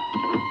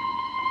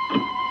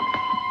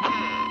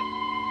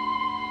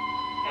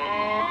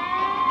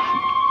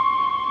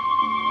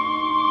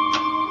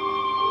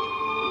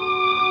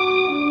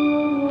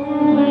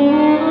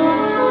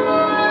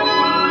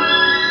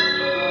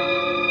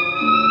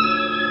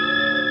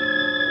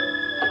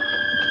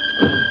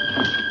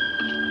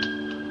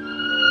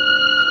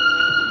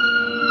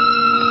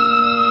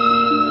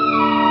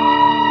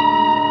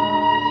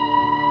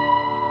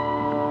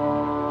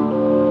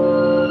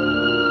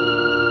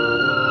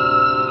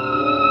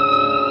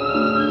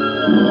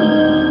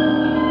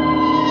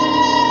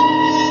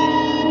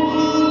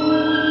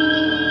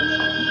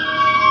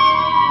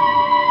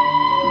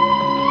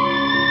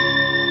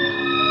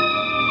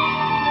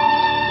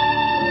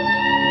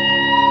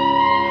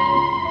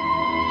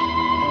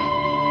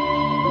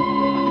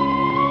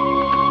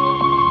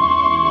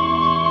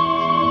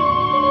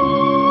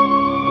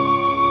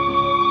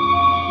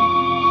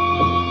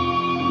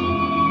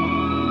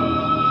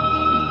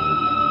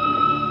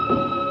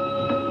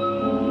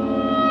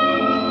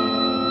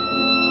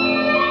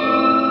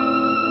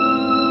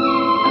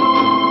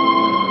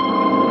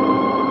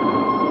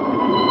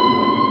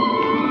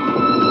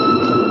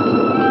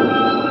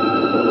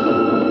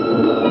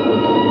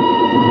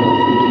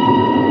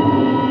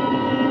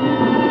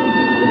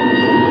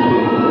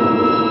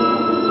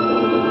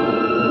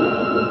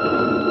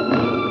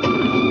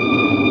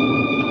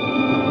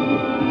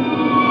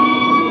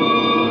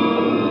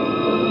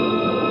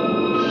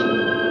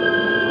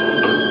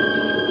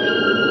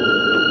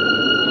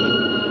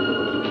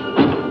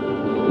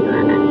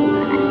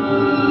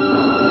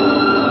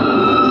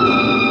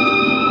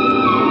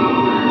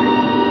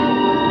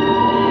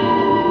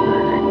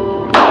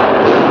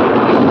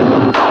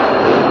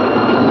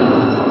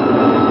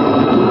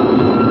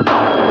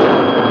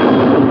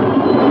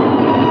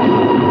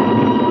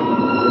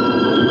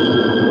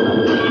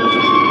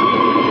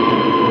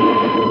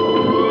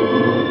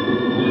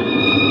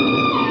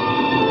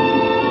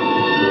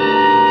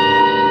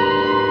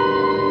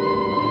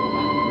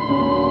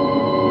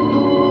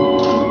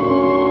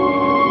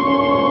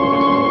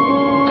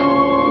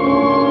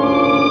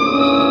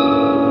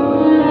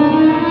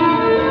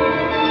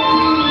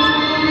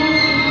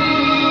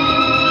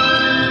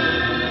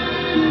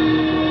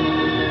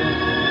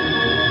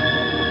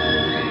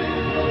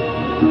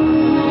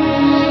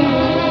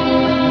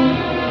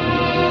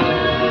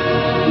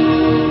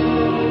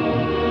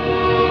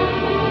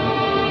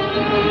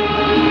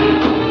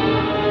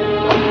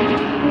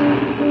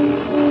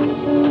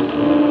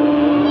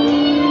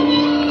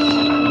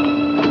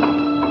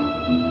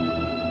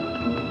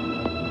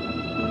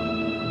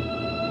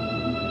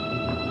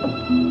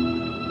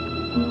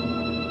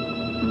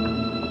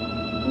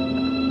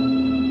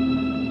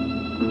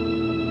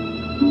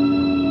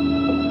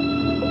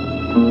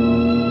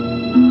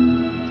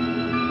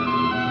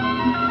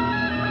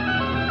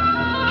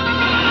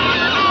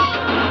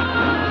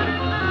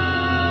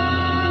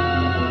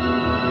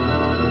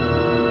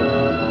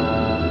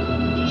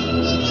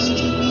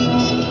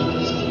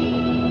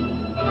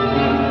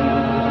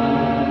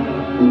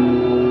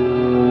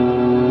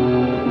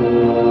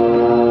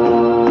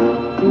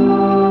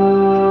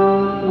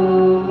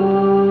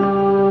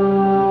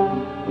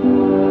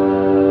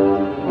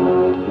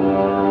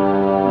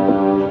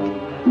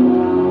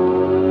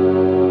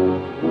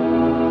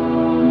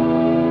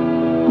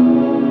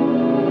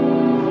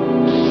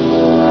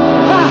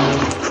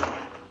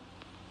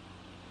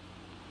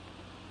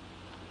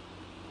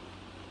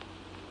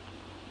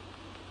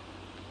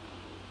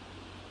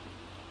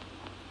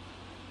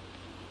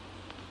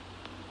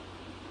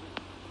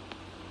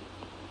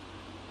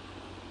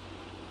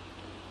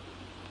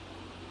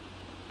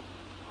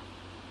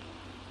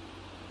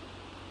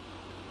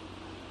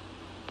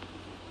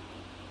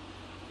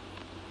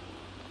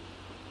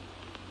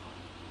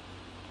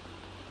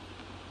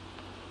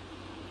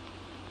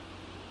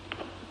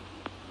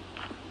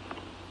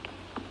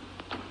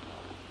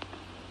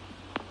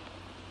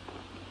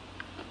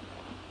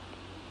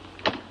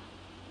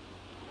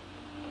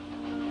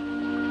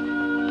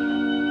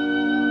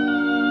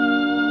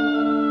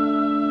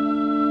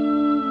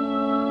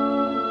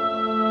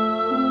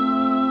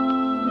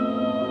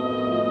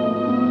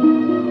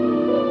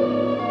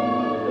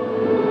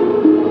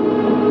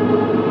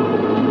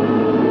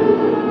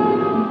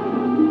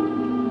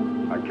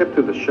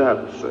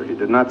 shadow, sir. He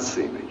did not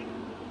see me.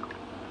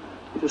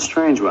 He's a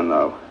strange one,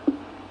 though.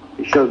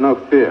 He showed no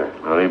fear.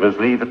 Well, he must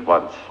leave at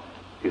once.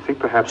 You think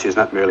perhaps he's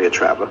not merely a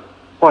traveler?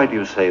 Why do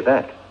you say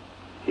that?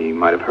 He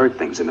might have heard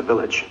things in the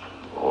village.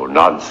 Oh,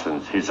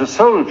 nonsense. He's a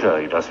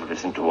soldier. He doesn't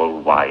listen to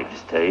old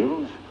wives'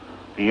 tales.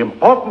 The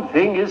important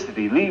thing is that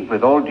he leave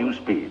with all due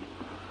speed.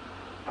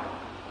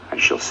 I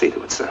shall see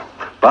to it, sir.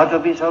 But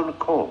of his own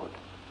accord.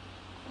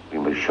 We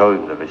must show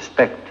him the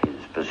respect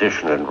his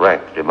position and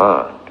rank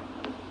demand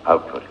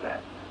outwardly.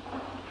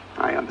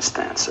 I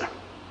understand, sir.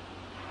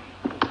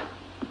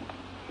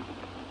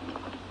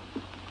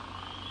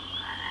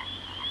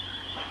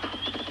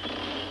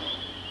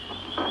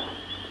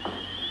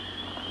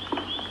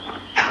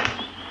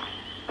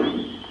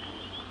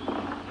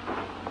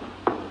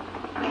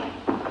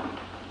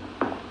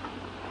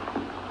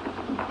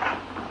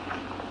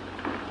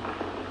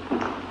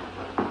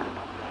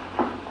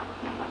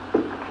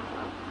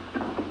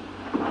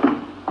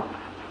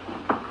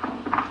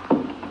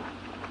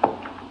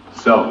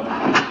 So,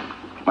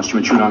 must you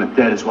intrude on a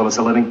dead as well as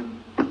a living?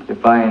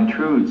 If I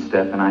intrude,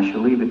 Stefan, I shall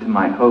leave it to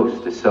my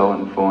host to so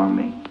inform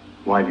me.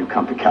 Why have you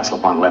come to Castle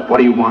von Lepp? What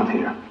do you want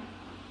here?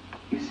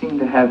 You seem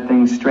to have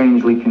things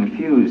strangely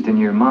confused in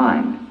your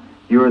mind.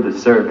 You're the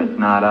servant,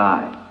 not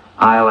I.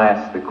 I'll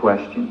ask the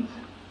questions.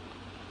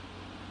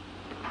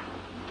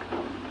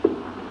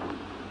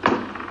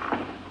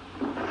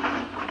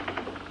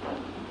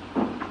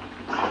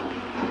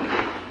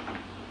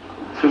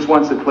 This was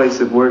once a place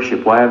of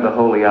worship. Why have the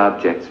holy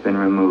objects been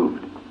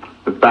removed?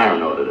 The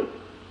Baron ordered it.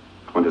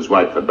 When his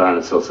wife, the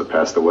Baroness Ilsa,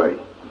 passed away.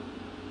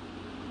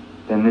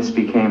 Then this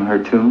became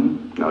her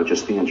tomb? No,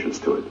 just the entrance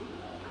to it.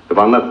 The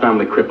von Lepp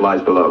family crypt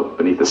lies below,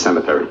 beneath the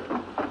cemetery.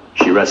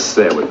 She rests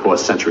there with 4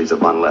 centuries of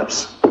von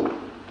Lepps.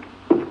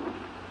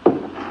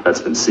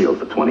 That's been sealed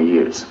for 20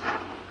 years.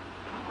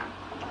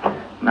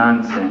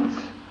 Nonsense.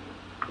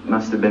 It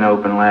must have been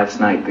open last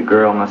night. The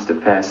girl must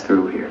have passed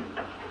through here.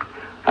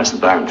 As the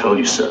Baron told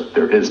you, sir,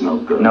 there is no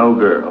girl. No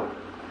girl.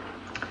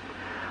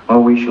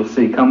 Well, we shall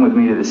see. Come with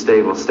me to the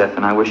stable,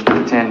 Stefan. I wish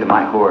to attend to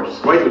my horse.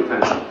 Wait,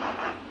 Lieutenant.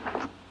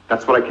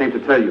 That's what I came to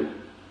tell you.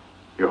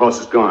 Your horse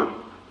is gone.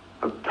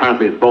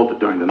 Apparently it bolted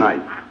during the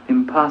night.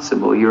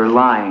 Impossible. You're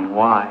lying.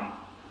 Why?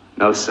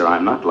 No, sir,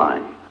 I'm not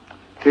lying.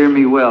 Hear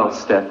me well,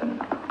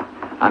 Stefan.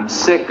 I'm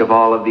sick of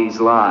all of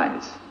these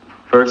lies.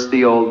 First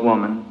the old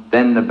woman,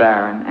 then the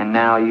Baron, and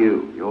now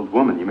you. The old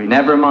woman, you mean?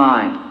 Never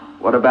mind.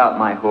 What about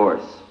my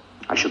horse?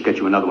 I shall get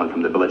you another one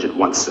from the village at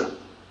once, sir.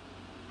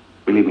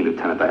 Believe me,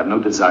 Lieutenant, I have no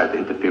desire to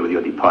interfere with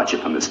your departure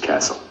from this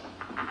castle.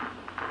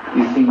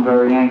 You seem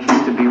very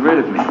anxious to be rid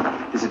of me.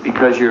 Is it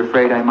because you're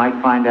afraid I might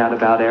find out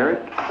about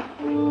Eric?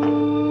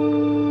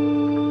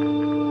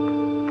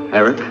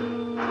 Eric?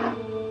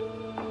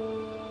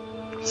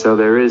 So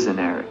there is an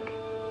Eric.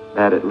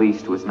 That at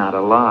least was not a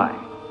lie.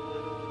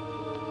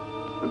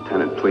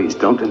 Lieutenant, please,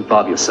 don't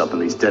involve yourself in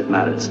these dead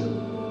matters.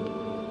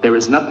 There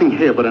is nothing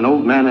here but an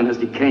old man and his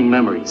decaying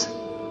memories.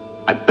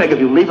 I beg of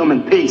you, leave him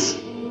in peace.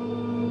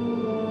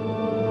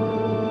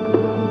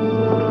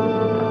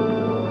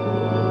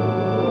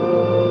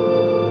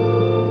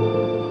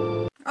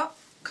 Oh,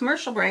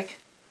 commercial break.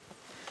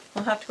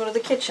 We'll have to go to the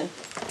kitchen.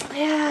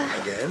 Yeah.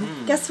 Again?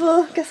 Guess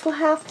we'll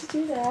have to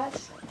do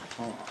that.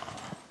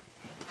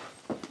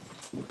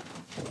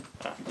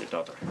 Your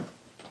daughter.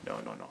 No.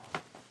 No.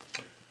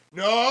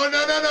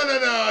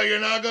 You're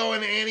not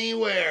going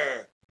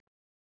anywhere.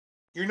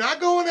 You're not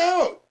going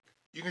out.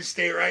 You can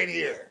stay right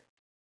here.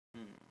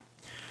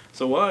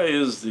 So why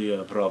is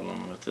the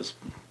problem with this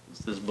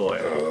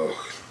boy? Oh,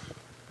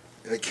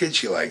 the kid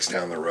she likes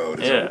down the road.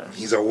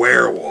 He's a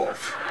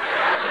werewolf.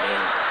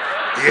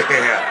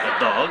 Yeah. A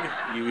dog?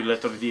 You will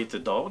let her eat a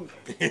dog?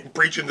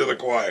 Preaching to the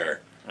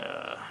choir.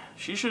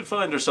 She should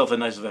find herself a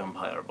nice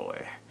vampire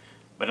boy.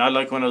 But not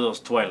like one of those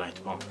Twilight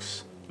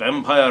monks.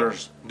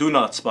 Vampires do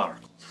not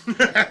sparkle.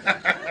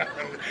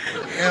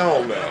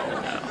 Hell no.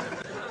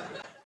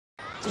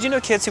 Did you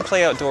know kids who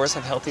play outdoors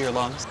have healthier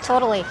lungs?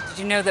 Totally. Did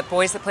you know that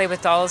boys that play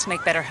with dolls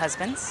make better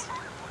husbands?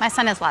 My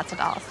son has lots of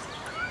dolls.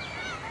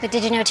 But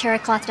did you know terry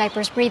cloth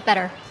diapers breathe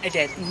better? I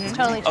did. It's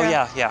totally true. Oh,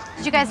 yeah.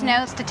 Did you guys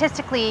know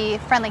statistically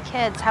friendly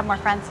kids have more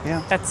friends?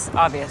 Yeah. That's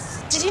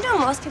obvious. Did you know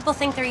most people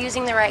think they're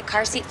using the right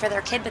car seat for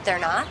their kid, but they're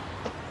not?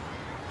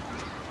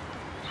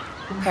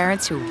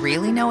 Parents who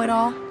really know it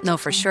all know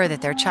for sure that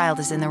their child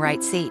is in the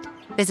right seat.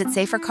 Visit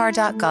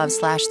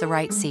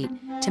safercar.gov/the-right-seat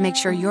to make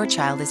sure your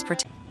child is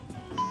protected.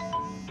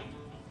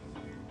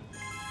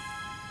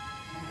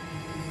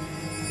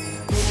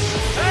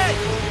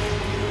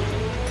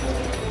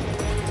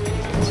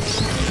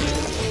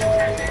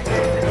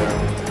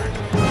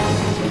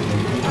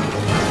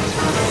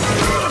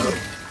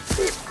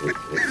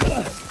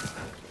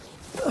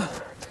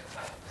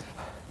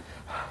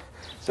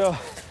 So,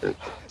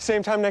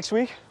 same time next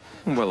week?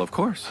 Well, of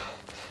course.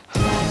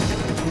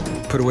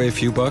 Put away a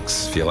few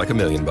bucks, feel like $1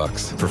 million.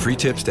 For free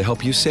tips to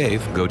help you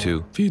save, go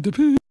to Feed the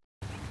Pig.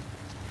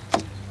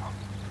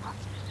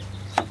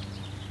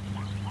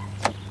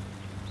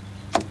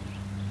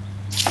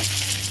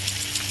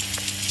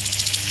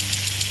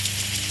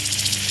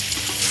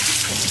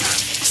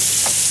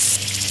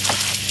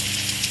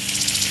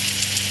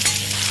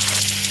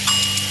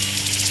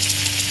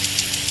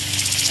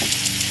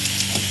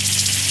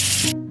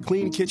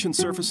 clean kitchen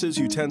surfaces,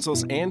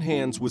 utensils, and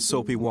hands with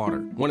soapy water.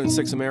 1 in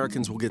 6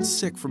 Americans will get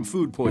sick from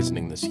food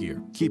poisoning this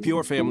year. Keep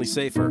your family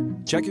safer.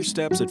 Check your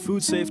steps at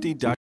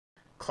foodsafety.com.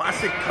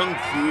 Classic Kung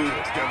Fu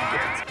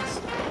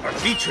extravaganzas are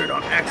featured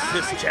on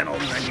Access Channel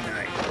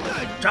 99.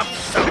 Top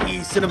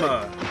Saki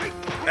Cinema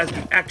as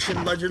the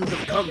action legends of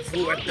Kung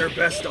Fu at their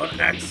best on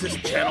Access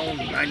Channel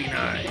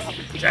 99.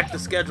 Check the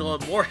schedule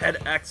at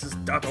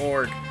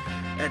moorheadaccess.org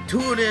and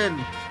tune in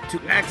to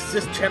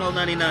Access Channel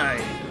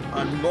 99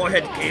 on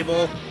Moorhead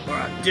Cable or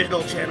on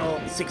Digital Channel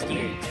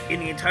 68 in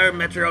the entire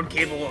Metro on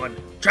Cable on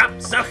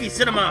Top Saki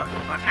Cinema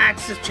on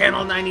Access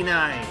Channel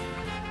 99.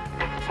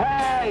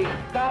 Hey,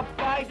 stop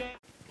fighting!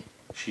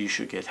 She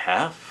should get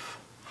half.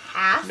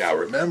 Half? Now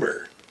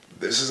remember,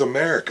 this is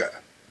America.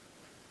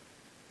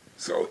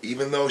 So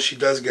even though she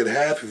does get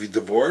half if you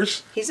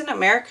divorce, He's in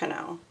America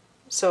now,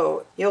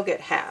 so you'll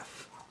get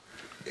half.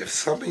 if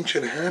something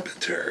should happen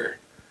to her,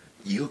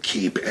 you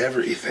keep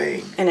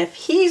everything. And if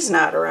he's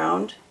not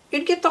around,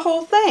 you'd get the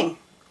whole thing.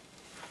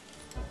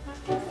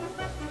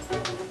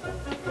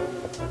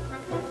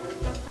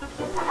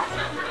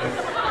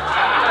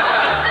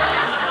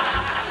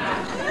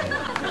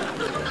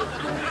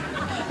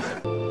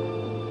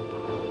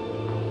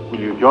 Will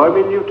you join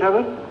me,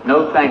 Lieutenant?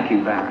 No, thank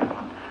you, Baron.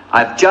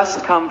 I've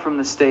just come from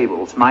the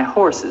stables. My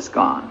horse is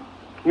gone.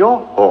 Your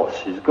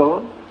horse is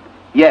gone?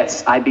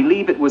 Yes, I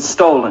believe it was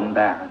stolen,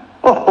 Baron.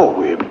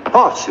 Oh,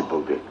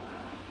 impossible, Dick.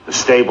 The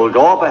stable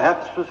door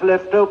perhaps was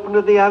left open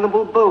and the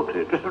animal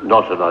bolted.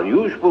 Not an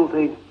unusual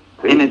thing.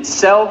 In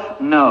itself,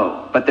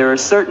 no. But there are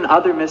certain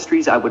other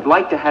mysteries I would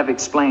like to have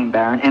explained,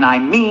 Baron, and I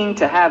mean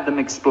to have them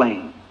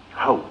explained.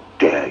 How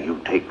dare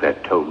you take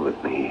that tone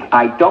with me?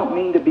 I don't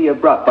mean to be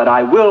abrupt, but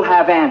I will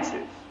have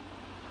answers.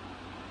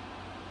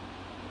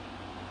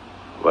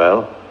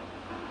 Well?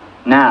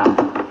 Now,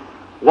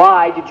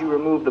 why did you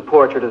remove the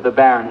portrait of the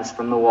Baroness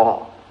from the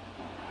wall?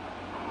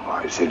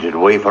 I sent it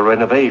away for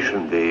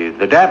renovation.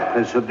 The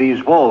dampness of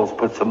these walls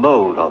puts a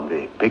mold on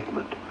the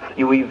pigment.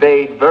 You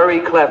evade very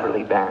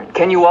cleverly, Baron.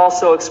 Can you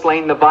also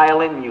explain the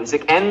violin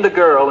music and the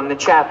girl in the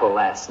chapel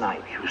last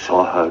night? You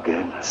saw her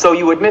again. So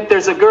you admit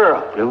there's a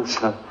girl?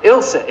 Ilsa.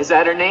 Ilsa, is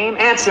that her name?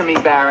 Answer me,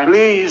 Baron.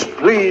 Please,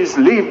 please,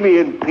 leave me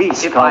in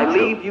peace, If I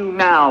leave you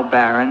now,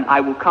 Baron,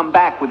 I will come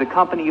back with a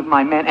company of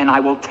my men and I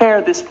will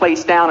tear this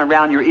place down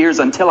around your ears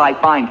until I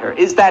find her.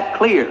 Is that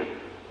clear?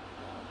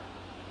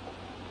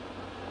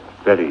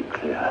 Very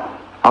clear.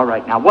 All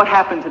right, now what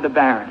happened to the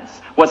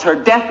Baroness? Was her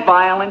death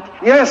violent?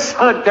 Yes,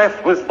 her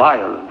death was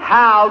violent.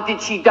 How did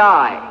she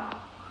die?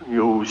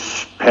 You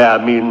spare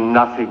me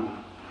nothing.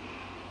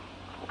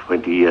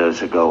 20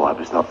 years ago, I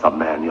was not the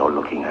man you're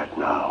looking at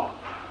now.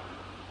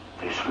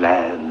 This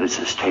land, this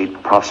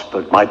estate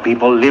prospered. My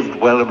people lived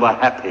well and were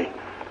happy.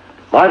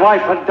 My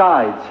wife had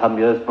died some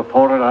years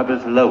before, and I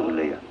was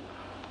lonely.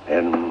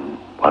 Then,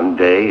 one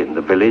day in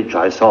the village,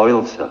 I saw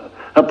Ilsa,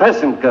 a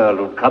peasant girl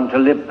who'd come to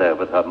live there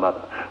with her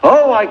mother.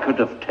 Oh, I could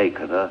have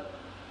taken her.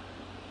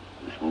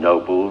 As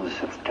nobles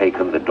have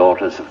taken the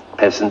daughters of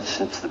peasants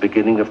since the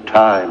beginning of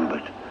time,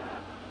 but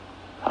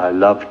I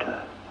loved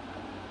her.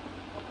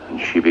 And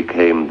she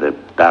became the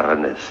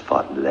Baroness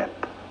von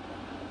Lepp.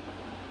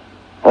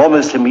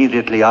 Almost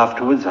immediately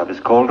afterwards, I was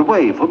called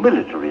away for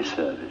military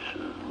service,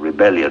 a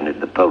rebellion in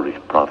the Polish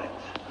province.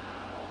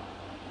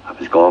 I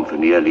was gone for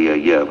nearly a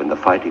year. When the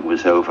fighting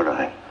was over,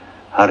 I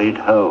hurried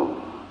home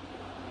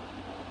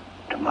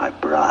to my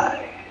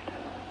bride.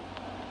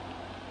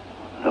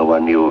 No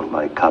one knew of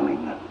my coming,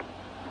 and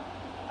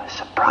I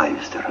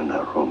surprised her in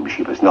her room.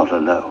 She was not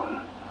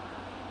alone.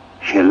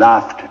 She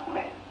laughed at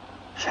me,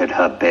 said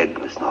her bed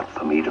was not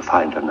for me to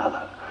find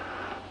another.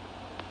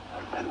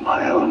 And with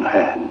my own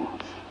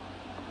hands,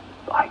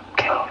 I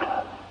killed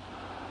her.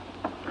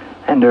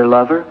 And her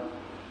lover?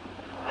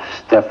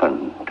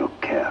 Stefan took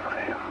care of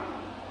him.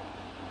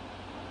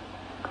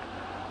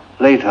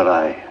 Later,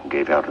 I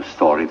gave out a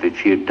story that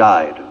she had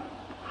died of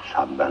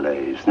some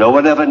malaise. No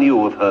one ever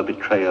knew of her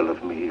betrayal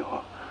of me,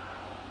 or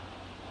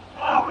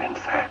how, in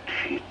fact,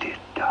 she did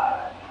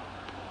die.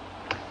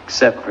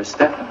 Except for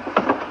Stefan.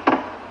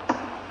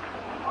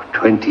 For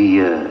 20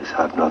 years,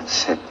 I've not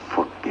set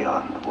foot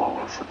beyond the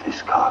walls of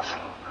this castle.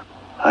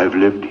 I've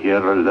lived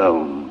here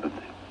alone with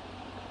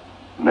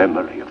the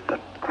memory of the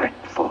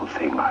dreadful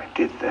thing I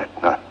did that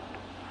night.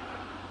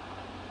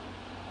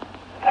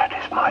 That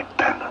is my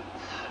penance.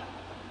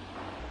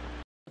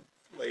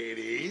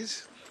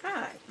 Ladies.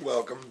 Hi.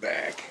 Welcome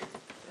back.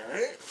 All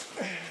right.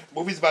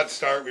 Movie's about to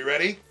start. We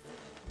ready?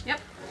 Yep.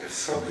 If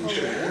something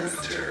should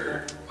happen to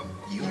her,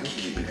 you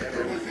keep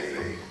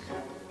everything.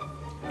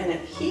 And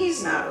if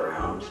he's not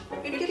around,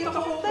 you'd get the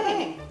whole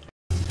thing.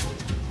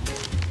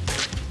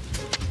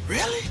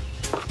 Really?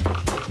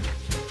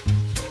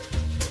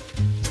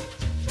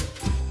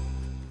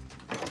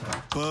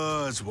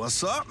 Buzz,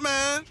 what's up,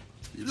 man?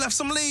 You left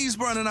some leaves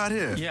burning out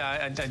here.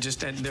 Yeah, I just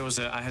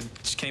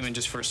came in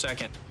just for a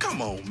second.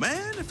 Come on,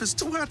 man. If it's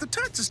too hot to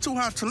touch, it's too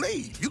hot to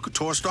leave. You could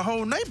torch the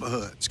whole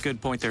neighborhood. It's a good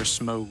point there,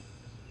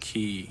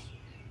 Smoky.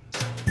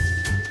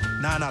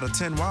 9 out of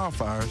 10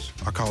 wildfires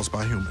are caused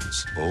by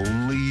humans.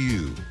 Only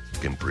you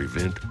can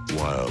prevent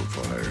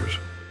wildfires.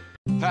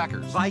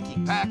 Packers.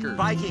 Viking. Packers.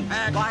 Viking.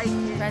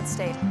 Viking. Red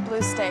state.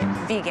 Blue state.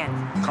 Vegan.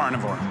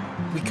 Carnivore.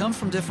 We come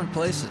from different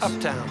places.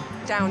 Uptown.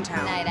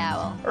 Downtown. Night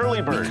owl.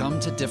 Early bird. We come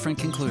to different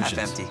conclusions.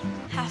 Half empty.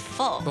 Half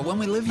full. But when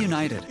we live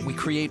united, we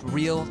create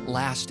real,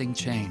 lasting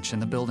change in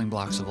the building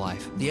blocks of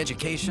life. The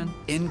education,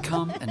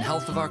 income, and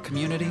health of our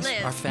communities,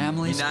 our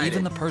families, United.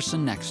 even the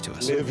person next to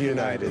us. Live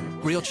united.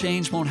 Real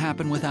change won't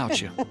happen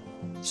without you.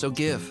 So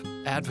give,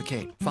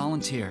 advocate,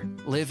 volunteer,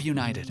 live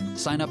united.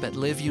 Sign up at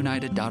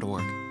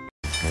liveunited.org.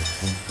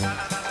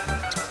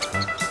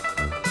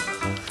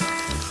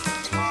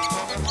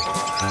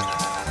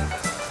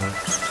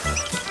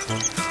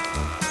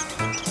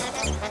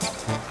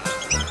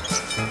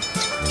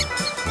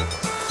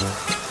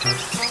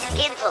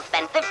 Kids will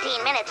spend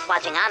 15 minutes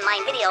watching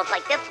online videos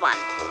like this one.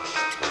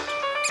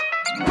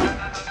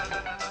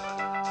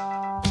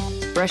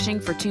 Brushing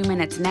for 2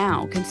 minutes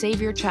now can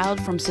save your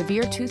child from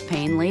severe tooth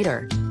pain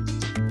later.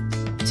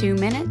 2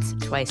 minutes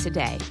twice a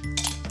day.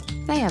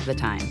 They have the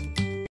time.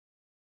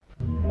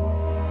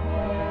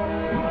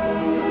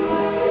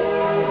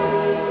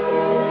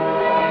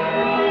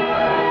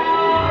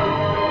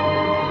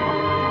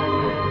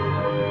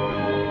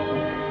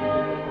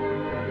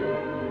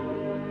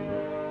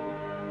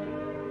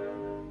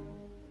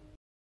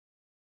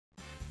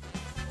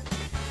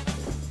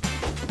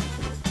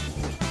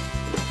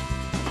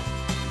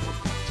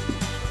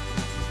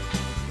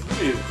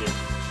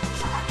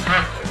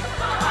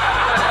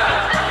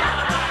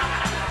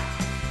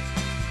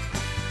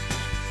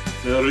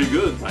 Very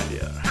good, my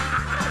dear.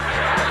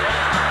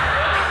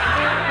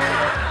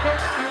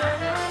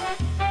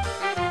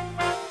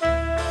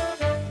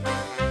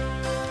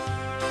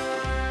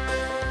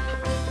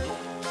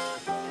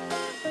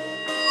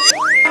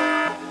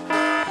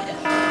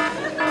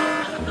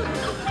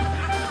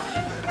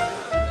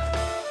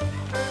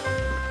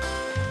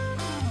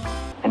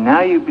 And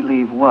now you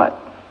believe what?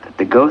 That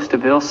the ghost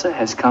of Ilsa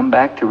has come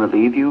back to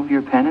relieve you of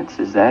your penance?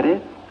 Is that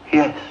it?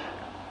 Yes.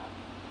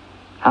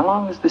 How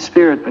long has the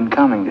spirit been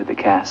coming to the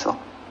castle?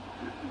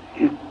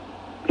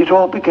 It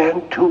all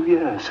began 2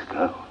 years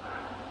ago.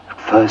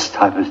 At first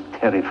I was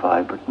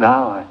terrified, but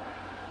now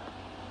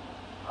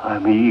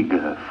I'm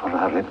eager for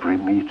our every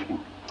meeting.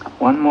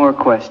 One more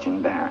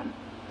question, Baron.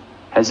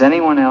 Has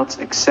anyone else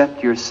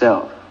except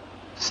yourself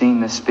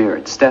seen the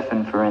spirit?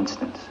 Stefan, for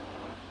instance.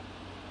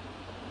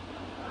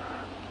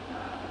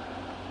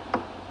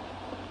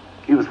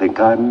 You think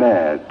I'm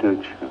mad,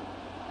 don't you?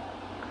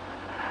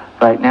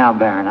 Right now,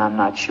 Baron, I'm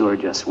not sure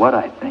just what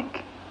I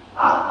think.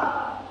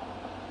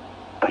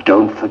 But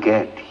don't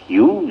forget,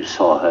 you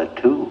saw her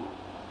too.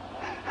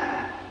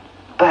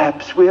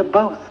 Perhaps we're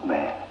both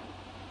mad.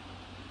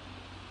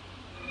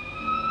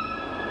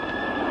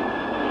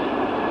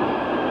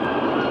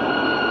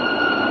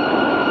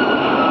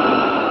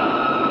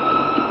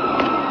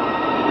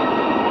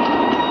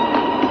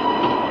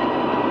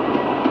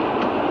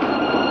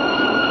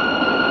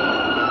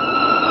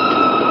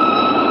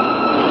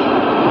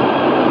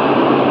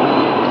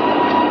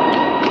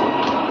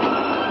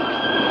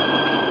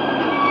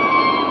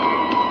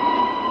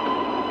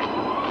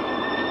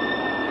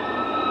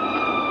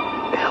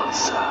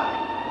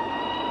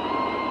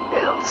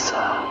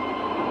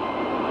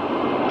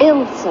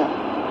 Ilsa.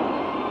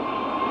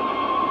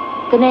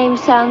 The name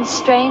sounds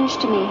strange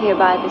to me here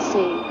by the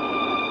sea.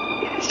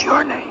 It is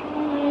your name.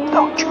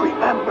 Don't you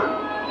remember?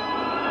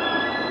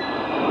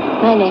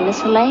 My name is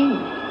Helene.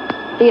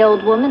 The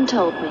old woman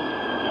told me.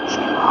 She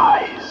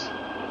lies.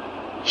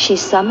 She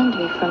summoned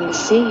me from the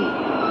sea.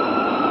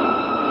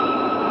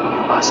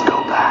 You must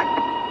go back.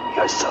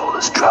 Your soul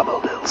is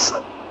troubled,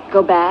 Ilsa.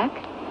 Go back?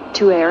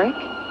 To Eric?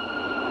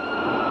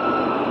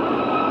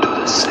 To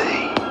the sea.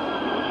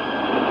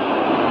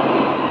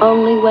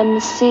 Only when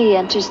the sea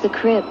enters the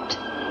crypt.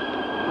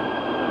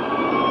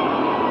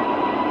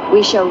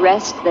 We shall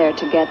rest there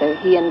together,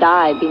 he and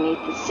I, beneath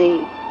the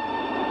sea.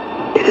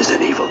 It is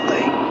an evil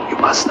thing. You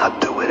must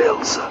not do it,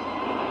 Ilsa.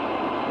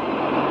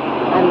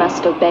 I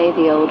must obey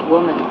the old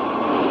woman.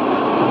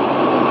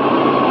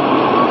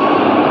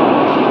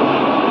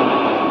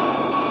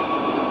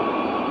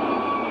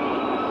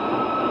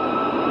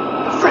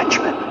 The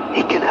Frenchman,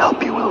 he can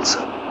help you,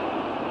 Ilsa.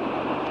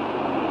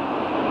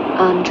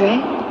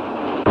 Andre?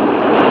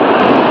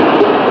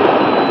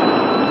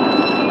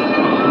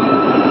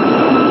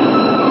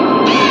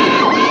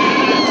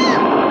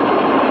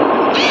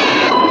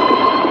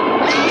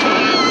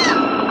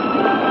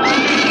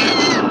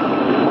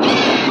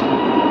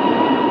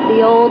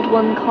 The old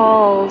one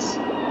calls.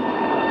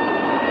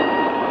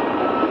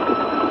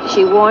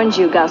 She warns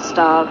you,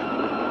 Gustav.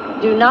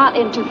 Do not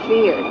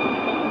interfere.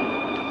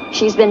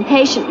 She's been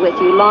patient with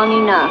you long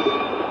enough,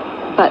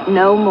 but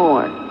no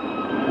more.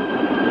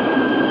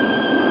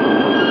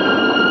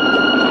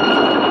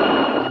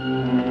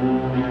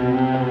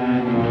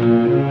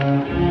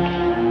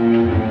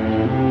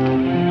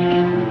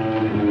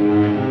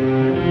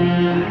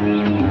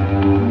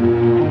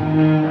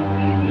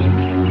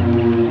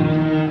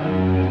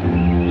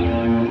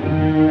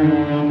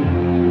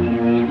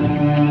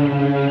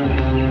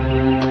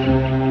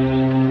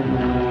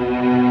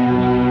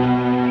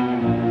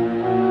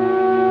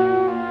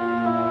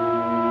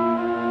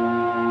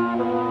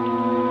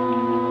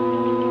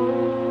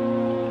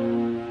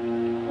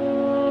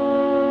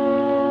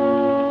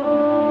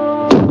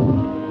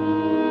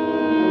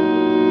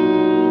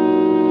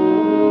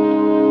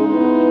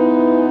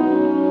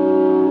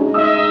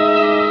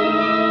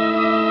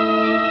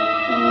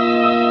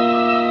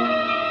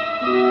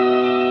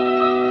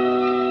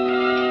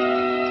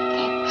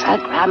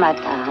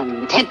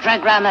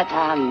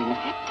 Tetragrammaton.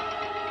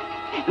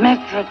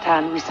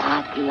 Metroton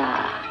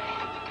Usagla.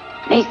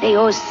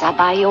 Metheos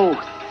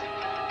Sabaoth.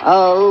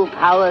 O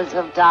powers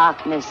of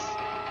darkness,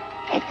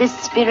 let the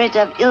spirit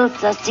of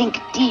Ilsa sink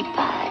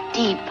deeper,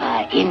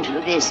 deeper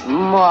into this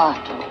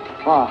mortal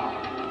form.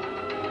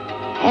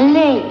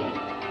 Helene,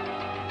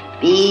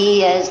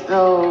 be as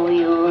though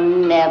you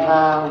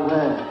never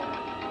were.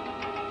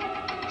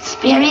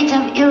 Spirit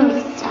of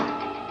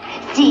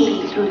Ilsa,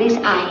 see through these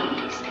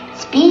eyes,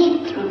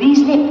 speak through these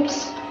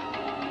lips.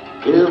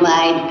 Do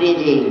my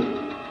bidding,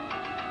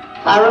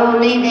 for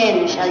only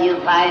then shall you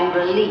find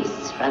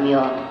release from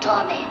your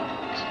torment.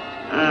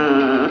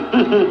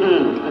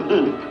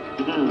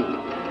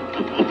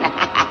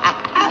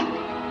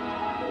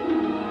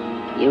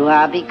 You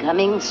are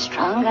becoming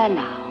stronger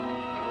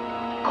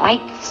now,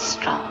 quite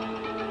strong.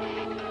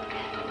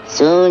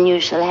 Soon you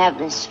shall have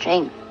the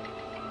strength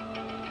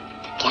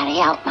to carry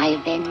out my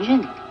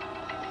vengeance.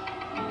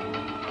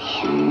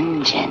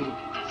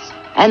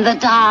 And the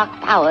dark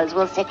powers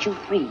will set you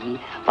free,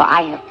 for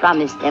I have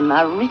promised them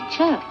a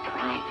richer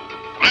prize.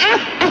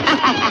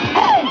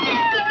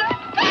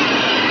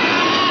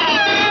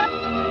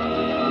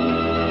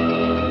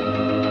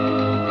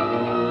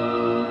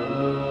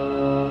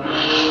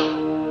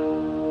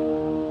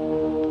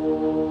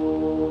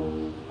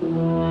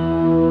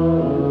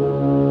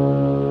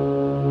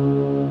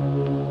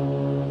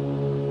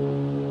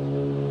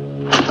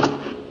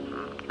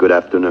 Good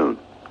afternoon.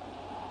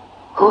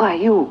 Who are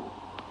you?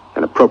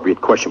 An appropriate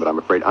question, but I'm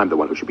afraid I'm the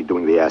one who should be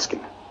doing the asking.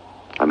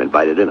 I'm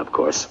invited in, of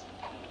course.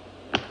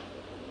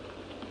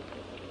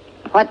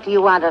 What do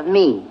you want of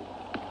me?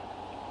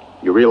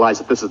 You realize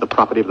that this is the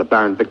property of the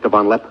Baron Victor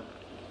von Lepp?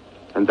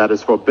 And that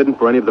is forbidden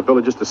for any of the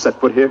villagers to set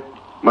foot here,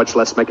 much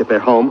less make it their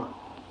home?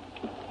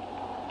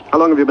 How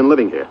long have you been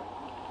living here?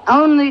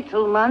 Only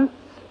 2 months.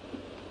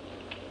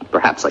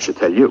 Perhaps I should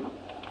tell you.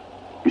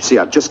 You see,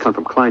 I've just come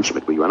from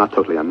Kleinschmidt, where you are not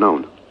totally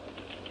unknown.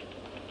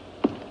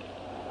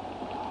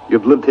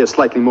 You've lived here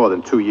slightly more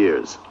than 2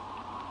 years.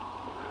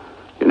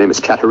 Your name is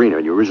Katerina,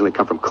 and you originally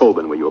come from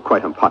Colburn, where you were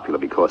quite unpopular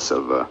because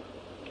of,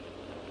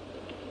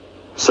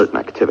 certain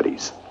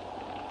activities.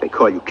 They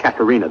call you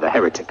Katerina the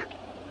heretic,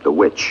 the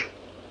witch.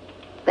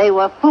 They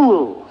were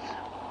fools.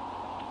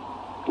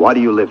 Why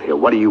do you live here?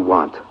 What do you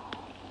want?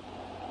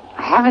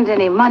 I haven't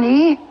any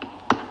money.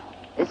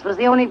 This was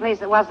the only place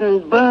that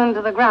wasn't burned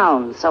to the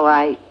ground, so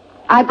I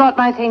brought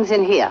my things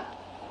in here.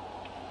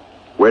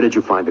 Where did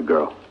you find the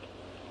girl?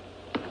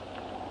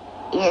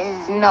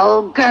 Is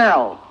no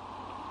girl.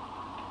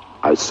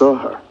 I saw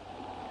her.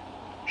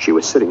 She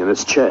was sitting in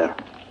this chair.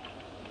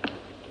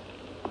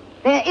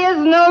 There is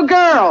no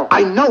girl.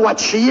 I know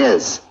what she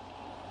is.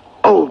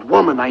 Old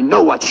woman, I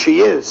know what she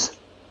is.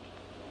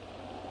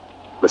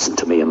 Listen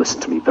to me, and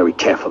listen to me very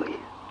carefully.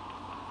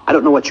 I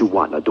don't know what you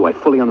want, nor do I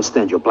fully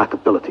understand your black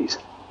abilities.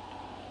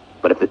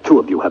 But if the two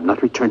of you have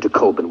not returned to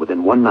Colburn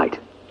within one night,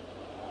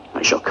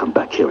 I shall come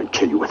back here and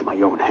kill you with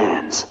my own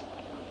hands,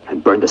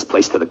 and burn this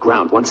place to the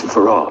ground once and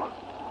for all.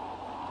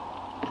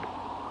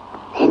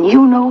 And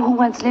you know who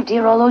once lived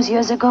here all those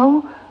years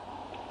ago?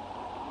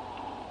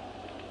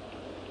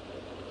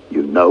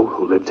 You know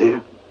who lived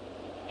here?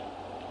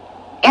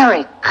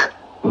 Eric.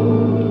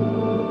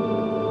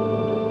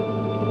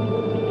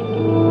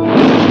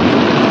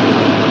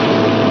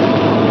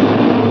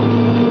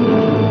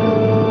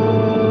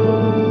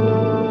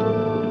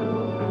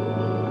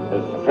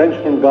 Has the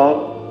Frenchman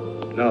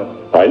gone? No.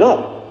 Why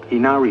not? He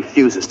now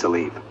refuses to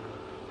leave.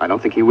 I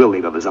don't think he will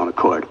leave of his own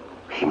accord.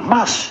 He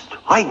must.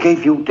 I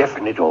gave you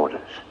definite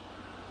orders.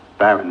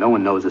 Baron, no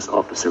one knows this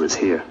officer is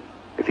here.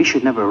 If he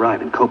should never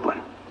arrive in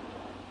Copeland.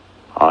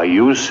 Are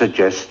you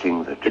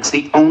suggesting that... It's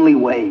the only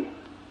way.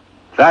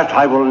 That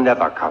I will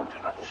never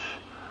countenance.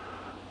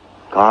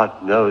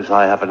 God knows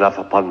I have enough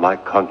upon my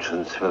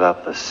conscience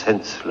without the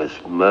senseless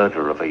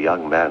murder of a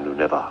young man who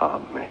never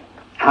harmed me.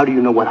 How do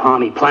you know what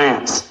harm he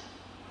plans?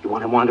 You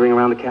want him wandering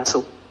around the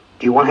castle?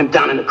 Do you want him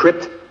down in the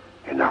crypt?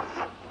 Enough.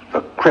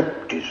 The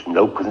crypt is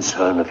no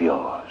concern of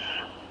yours.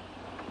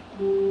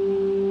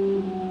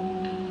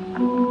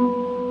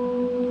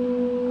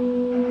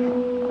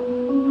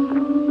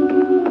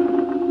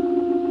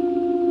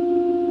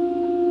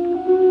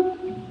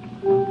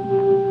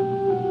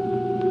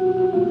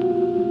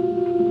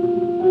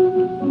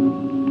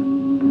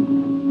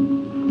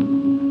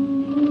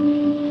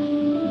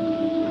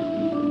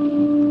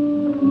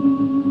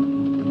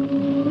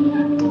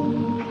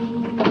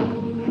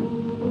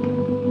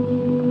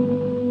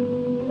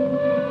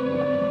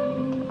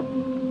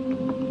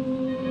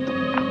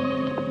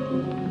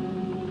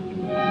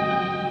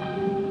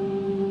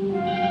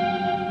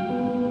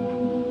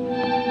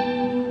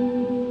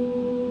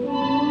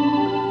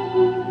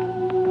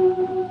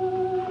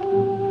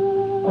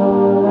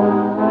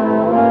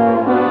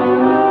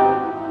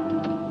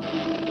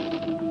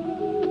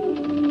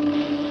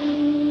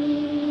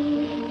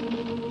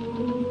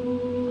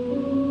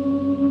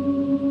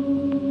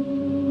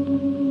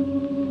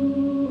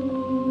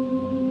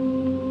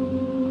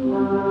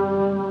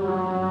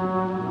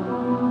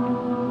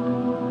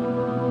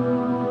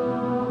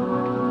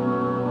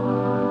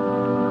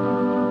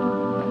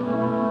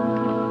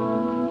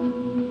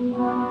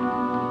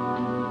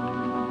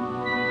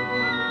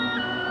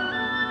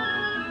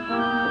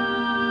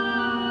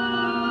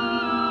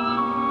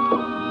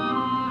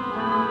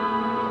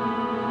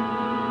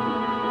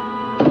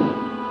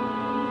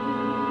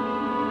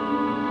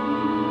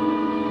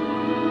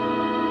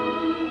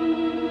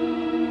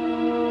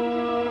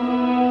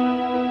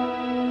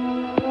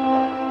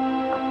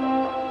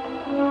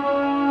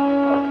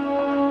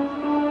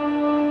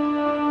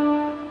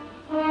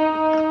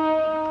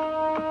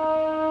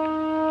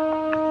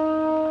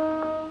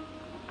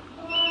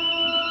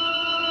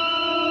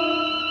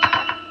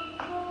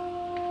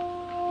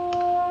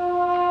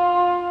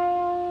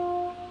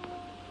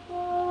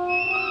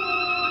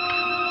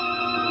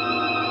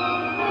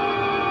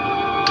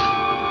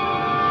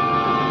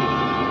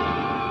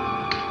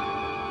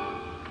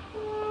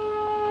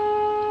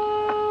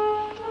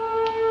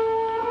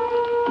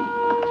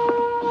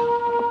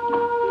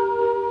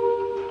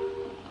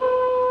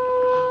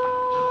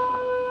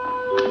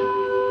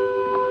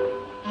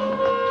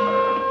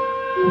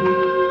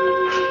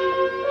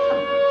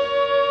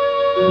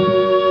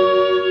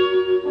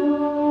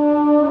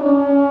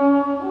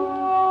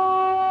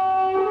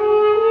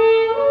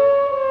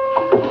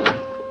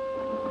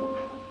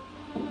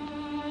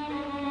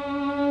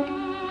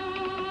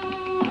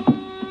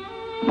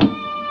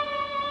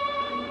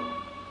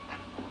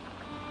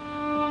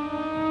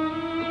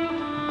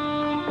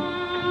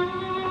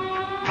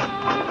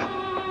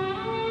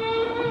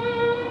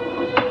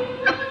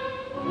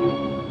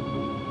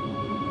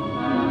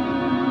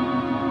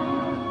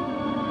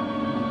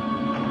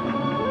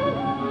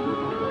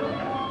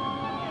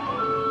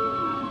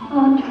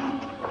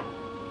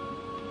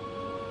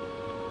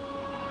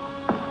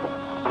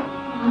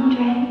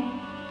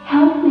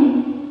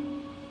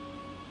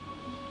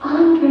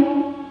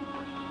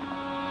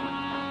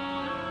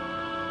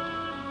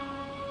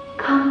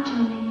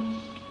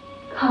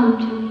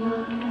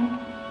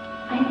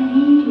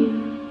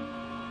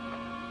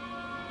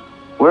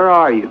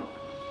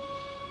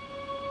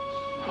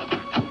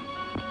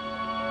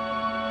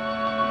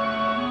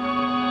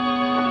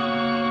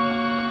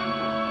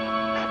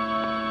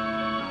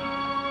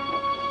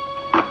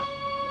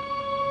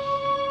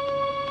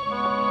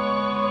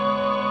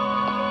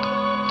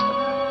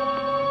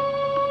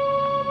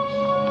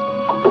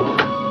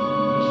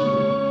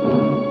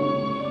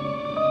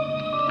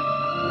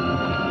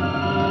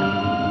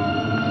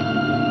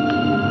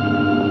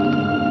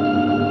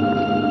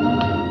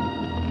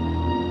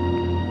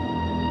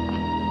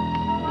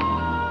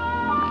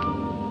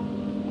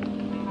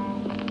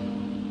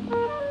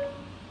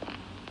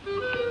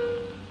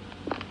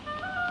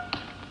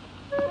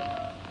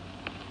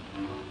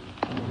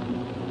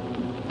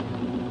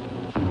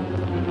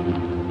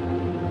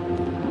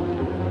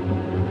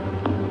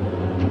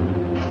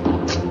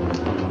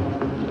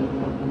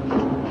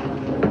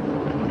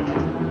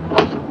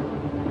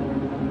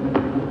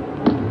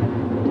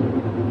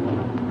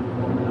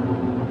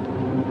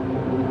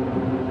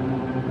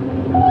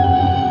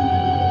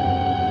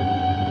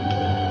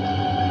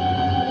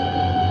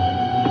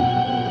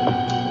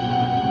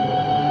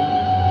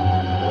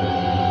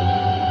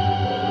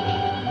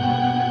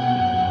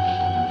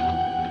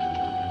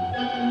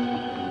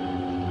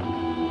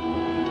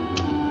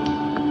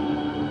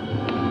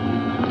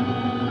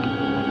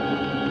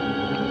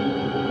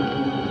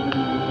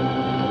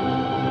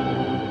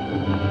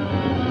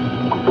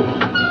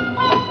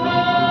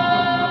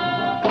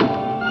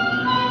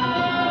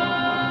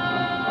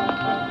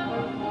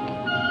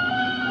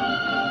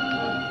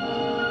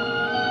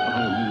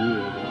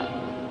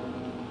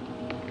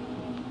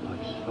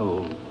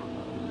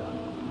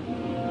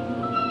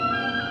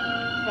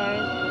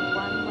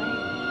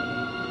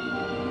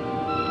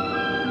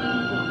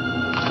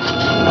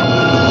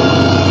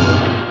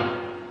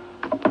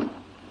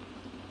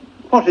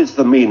 What is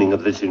the meaning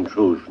of this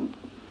intrusion?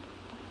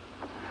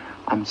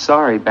 I'm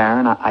sorry,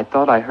 Baron. I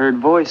thought I heard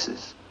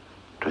voices.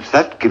 Does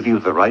that give you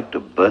the right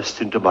to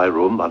burst into my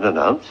room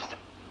unannounced?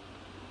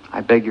 I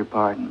beg your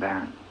pardon,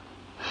 Baron.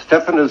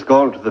 Stefan has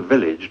gone to the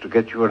village to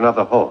get you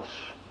another horse.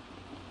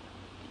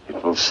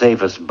 It will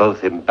save us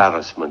both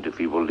embarrassment if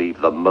he will leave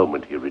the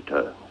moment he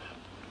returns.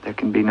 There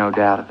can be no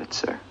doubt of it,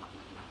 sir.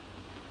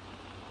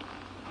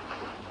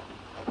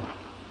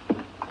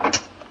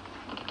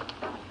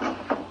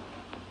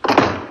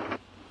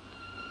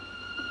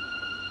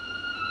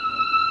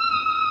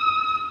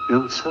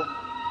 Ilsa?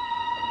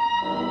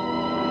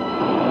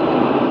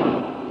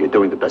 You're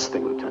doing the best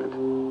thing,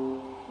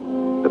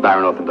 Lieutenant. The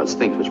Baron often does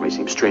things which may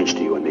seem strange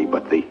to you and me,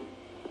 but the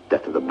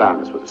death of the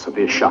Baroness was a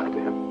severe shock to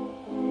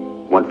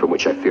him. One from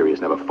which I fear he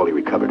has never fully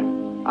recovered.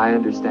 I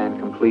understand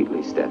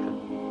completely, Stefan.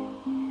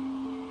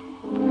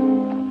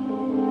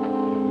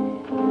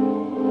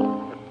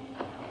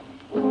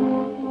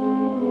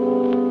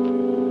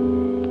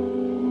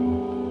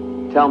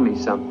 Tell me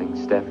something,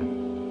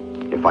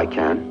 Stefan. If I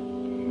can.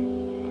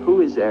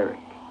 Who is Eric?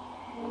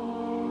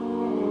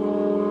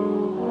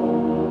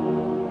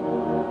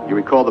 You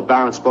recall the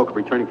Baron spoke of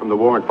returning from the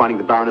war and finding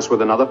the Baroness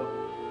with another?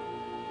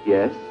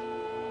 Yes.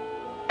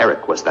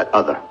 Eric was that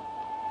other.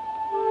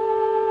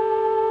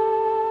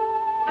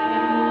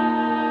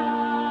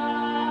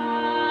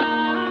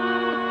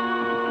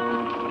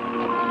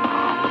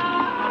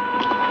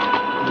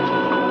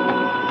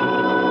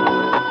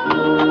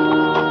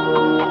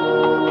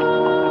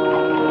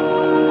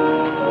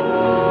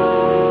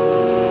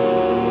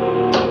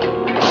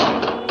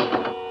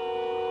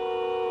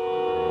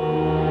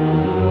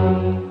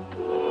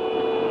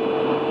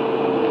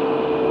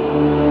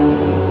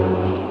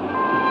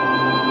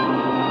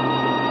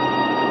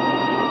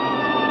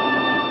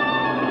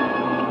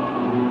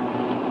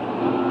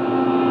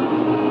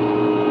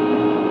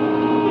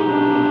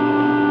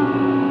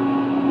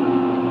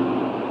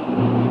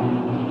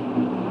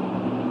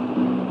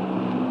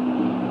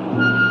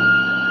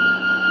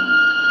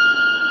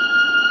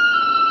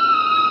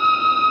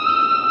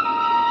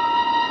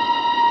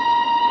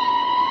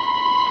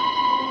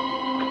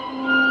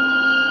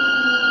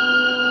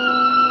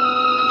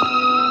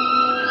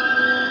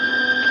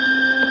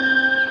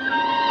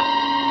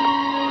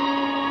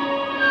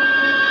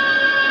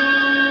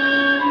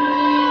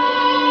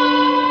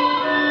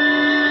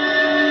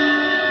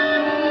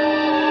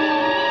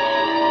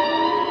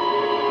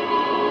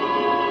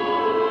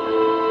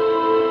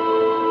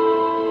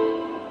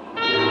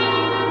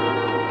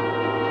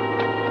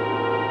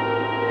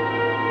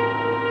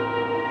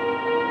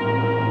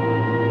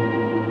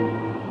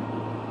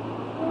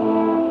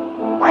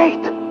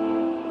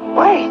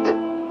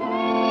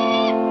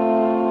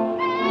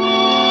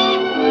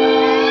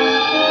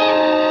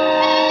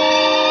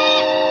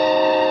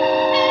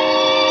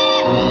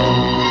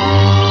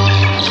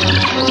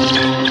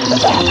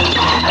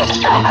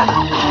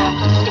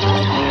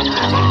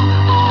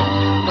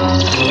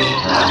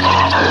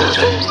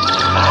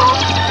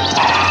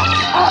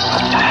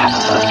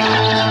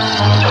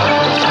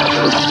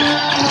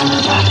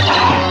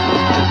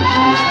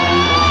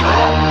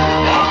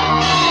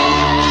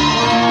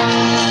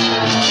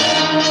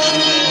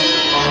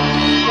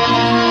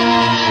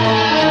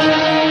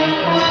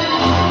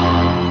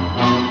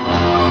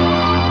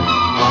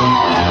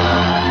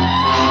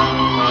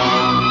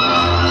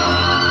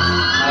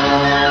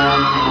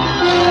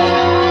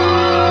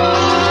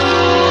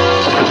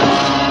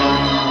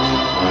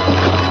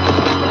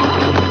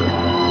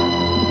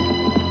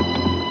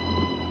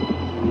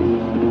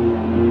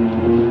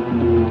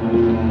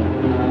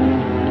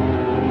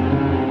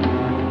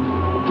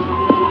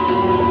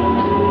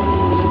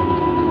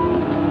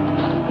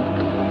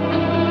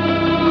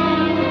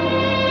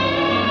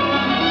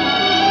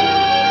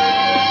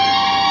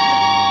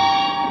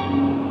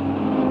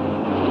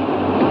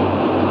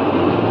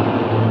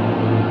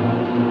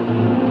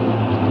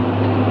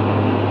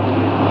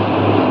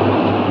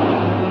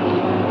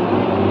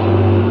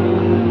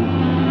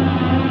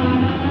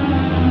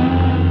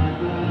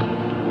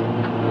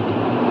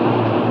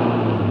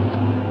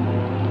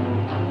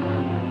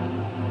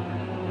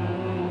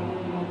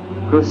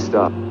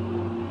 Gustav.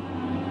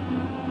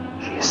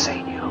 She has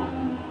seen you.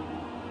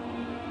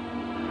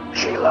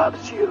 She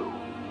loves you.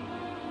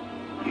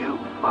 You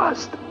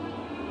must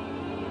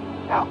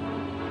help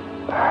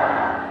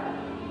her.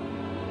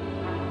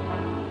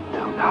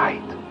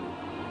 Tonight,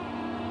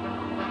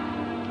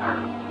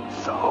 her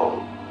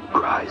soul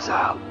cries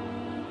out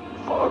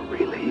for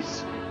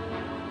release.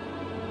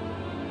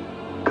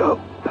 Go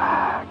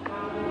back.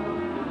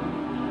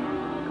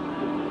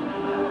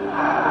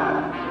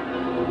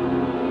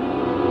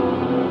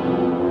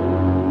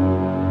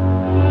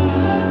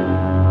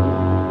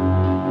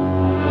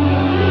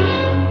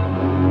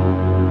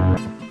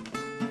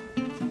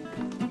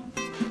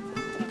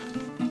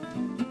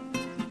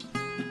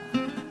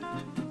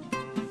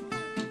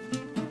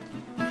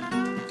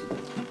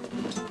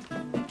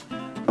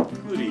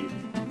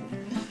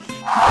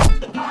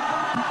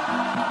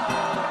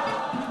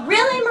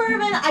 Really,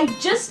 Mervin? I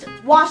just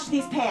washed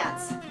these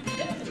pants.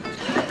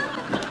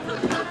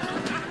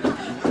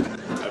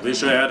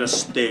 wish I had a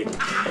steak.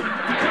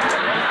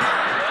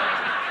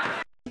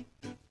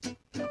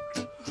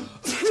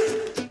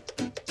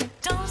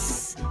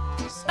 Danse,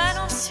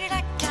 balance sur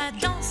la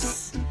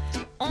cadence,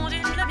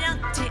 ondule bien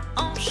tes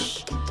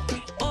hanches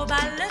au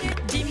bal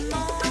du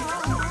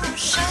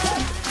dimanche.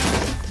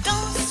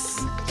 Danse,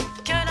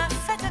 que la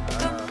fête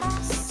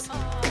commence,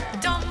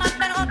 dans ma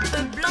belle robe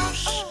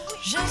blanche,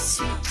 je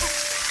suis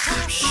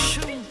ton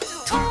chou,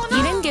 ton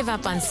You didn't give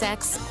up on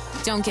sex.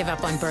 Don't give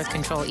up on birth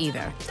control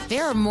either.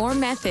 There are more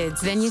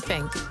methods than you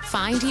think.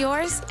 Find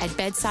yours at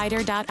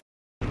bedsider.org.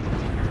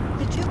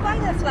 Did you buy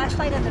the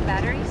flashlight and the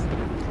batteries?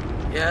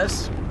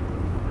 Yes.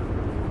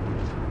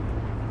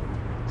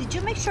 Did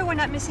you make sure we're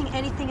not missing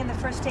anything in the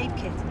first aid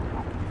kit?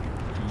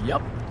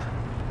 Yup.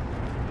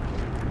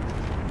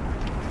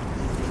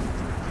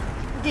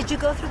 Did you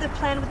go through the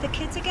plan with the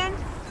kids again?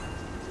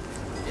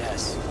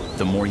 Yes.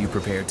 The more you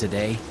prepare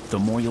today, the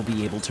more you'll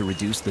be able to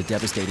reduce the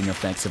devastating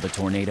effects of a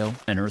tornado,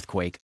 an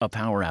earthquake, a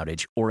power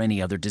outage, or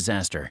any other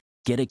disaster.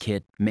 Get a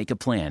kit, make a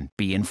plan,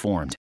 be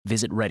informed.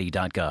 Visit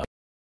ready.gov.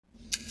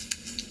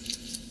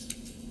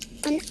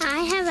 When I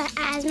have an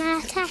asthma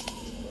attack,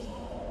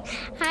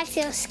 I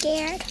feel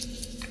scared.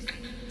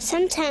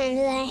 Sometimes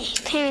my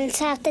parents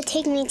have to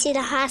take me to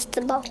the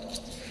hospital.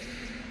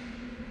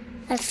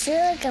 I feel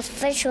like a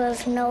fish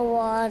with no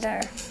water.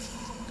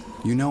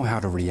 You know how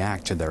to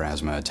react to their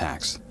asthma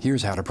attacks.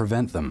 Here's how to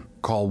prevent them.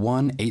 Call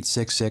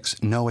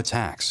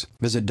 1-866-NO-ATTACKS.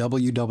 Visit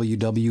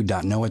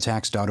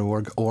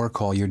www.noattacks.org or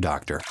call your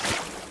doctor.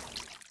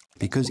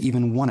 Because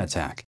even one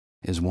attack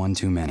is one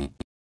too many.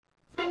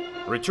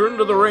 Return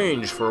to the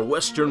range for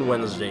Western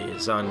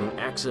Wednesdays on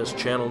Access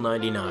Channel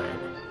 99.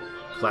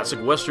 Classic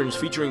westerns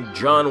featuring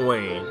John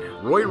Wayne,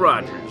 Roy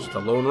Rogers, the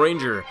Lone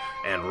Ranger,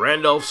 and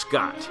Randolph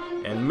Scott,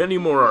 and many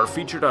more are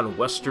featured on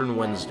Western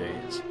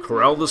Wednesdays.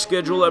 Corral the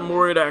schedule at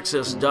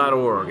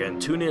MoorheadAccess.org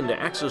and tune in to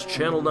Access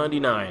Channel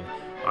 99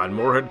 on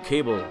Moorhead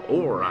Cable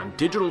or on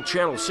Digital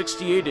Channel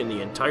 68 in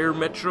the entire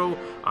metro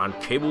on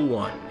Cable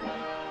 1.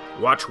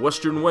 Watch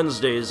Western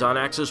Wednesdays on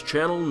Access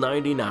Channel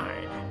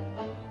 99.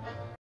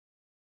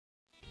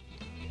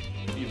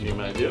 Evening,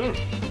 my dear.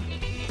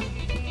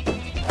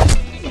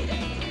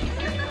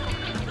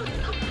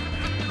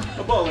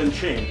 A ball and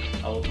chain,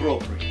 I'll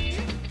appropriate.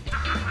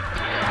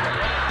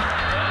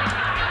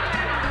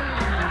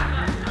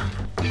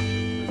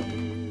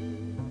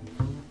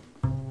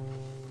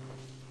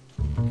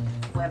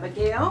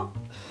 Abigail?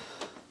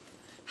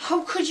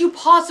 How could you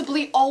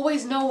possibly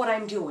always know what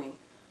I'm doing?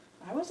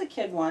 I was a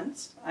kid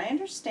once. I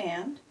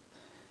understand.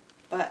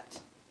 But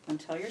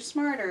until you're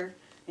smarter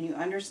and you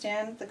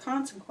understand the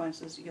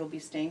consequences, you'll be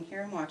staying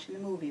here and watching the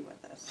movie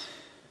with us.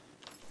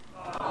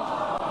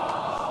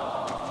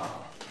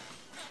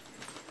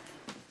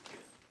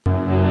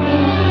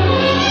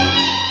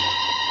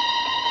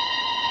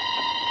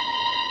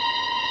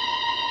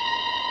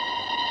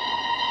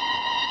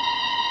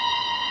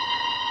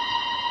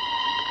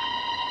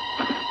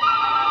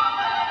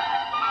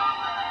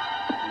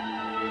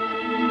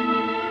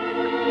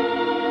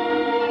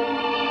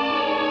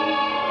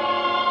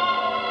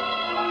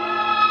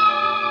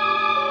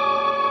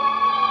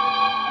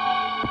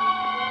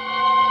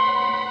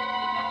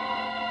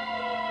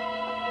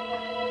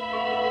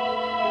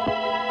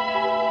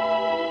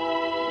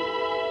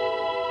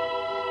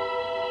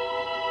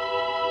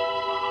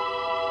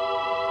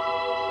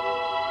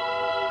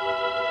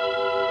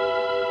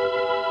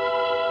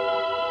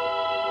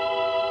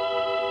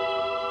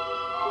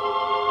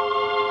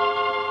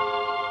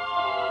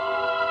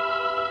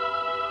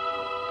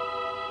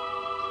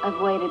 I've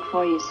waited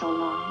for you so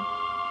long.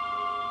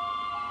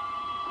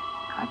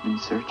 I've been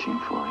searching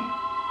for you,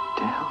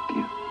 to help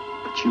you,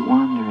 but you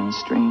wander in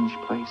strange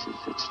places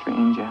at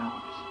strange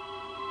hours.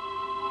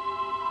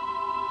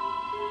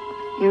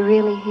 You're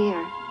really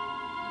here.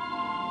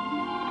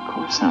 Of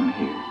course I'm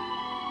here.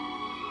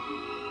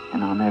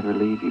 And I'll never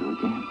leave you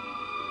again.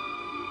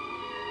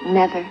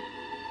 Never.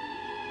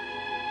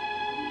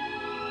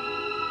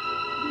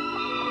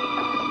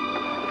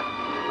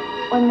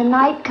 When the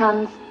night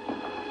comes,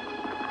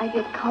 I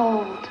get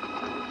cold.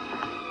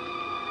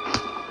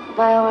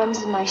 My arms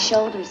and my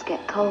shoulders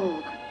get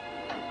cold.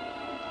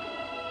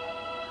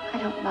 I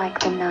don't like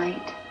the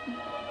night.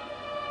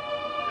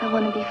 I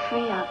want to be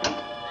free of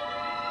it.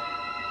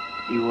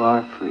 You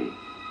are free.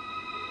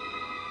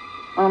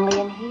 Only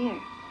in here,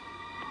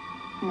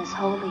 in this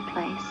holy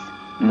place.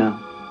 No.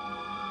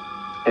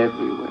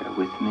 Everywhere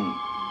with me.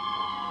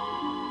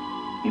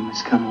 You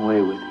must come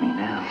away with me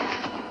now.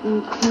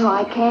 No,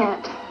 I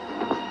can't.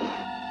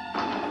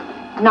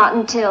 Not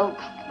until...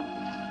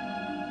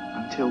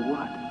 Until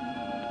what?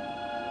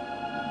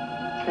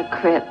 The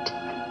crypt.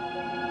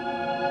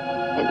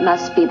 It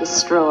must be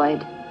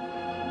destroyed.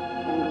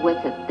 And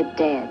with it, the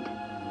dead.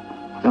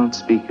 Don't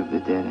speak of the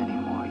dead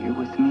anymore. You're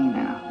with me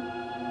now.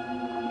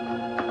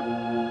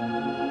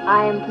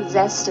 I am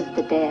possessed of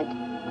the dead.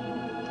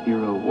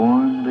 You're a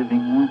warm,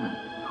 living woman.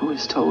 Who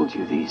has told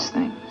you these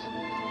things?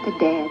 The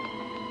dead.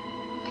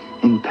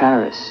 In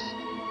Paris,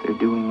 they're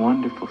doing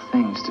wonderful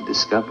things to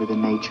discover the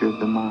nature of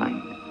the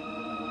mind.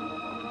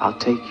 I'll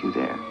take you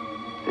there.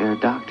 There are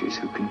doctors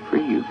who can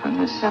free you from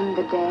this. From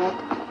the dead.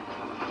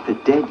 The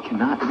dead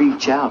cannot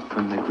reach out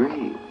from the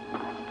grave.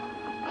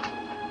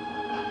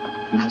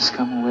 You must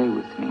come away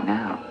with me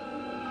now.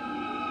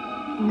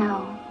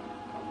 No.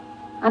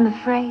 I'm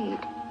afraid.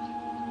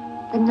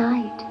 The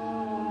night.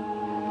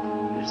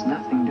 There's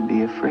nothing to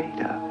be afraid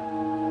of.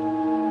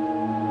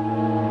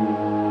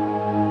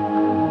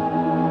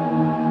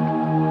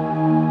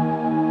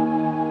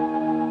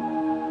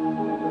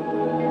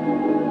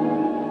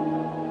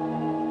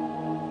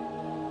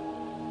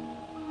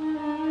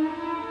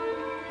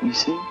 You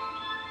see?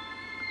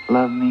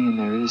 Love me and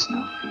there is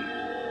no fear.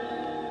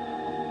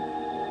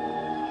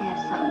 Yes,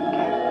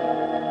 Uncle.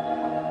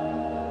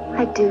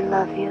 I do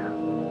love you.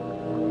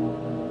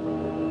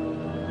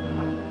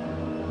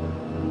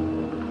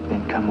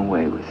 Then come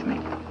away with me.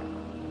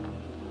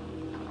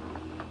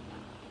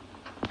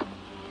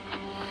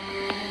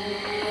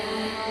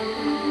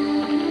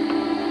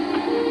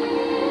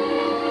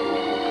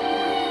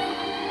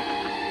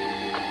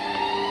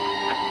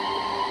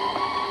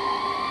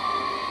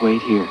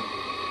 Wait here.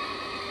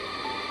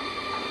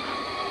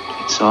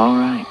 It's all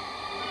right.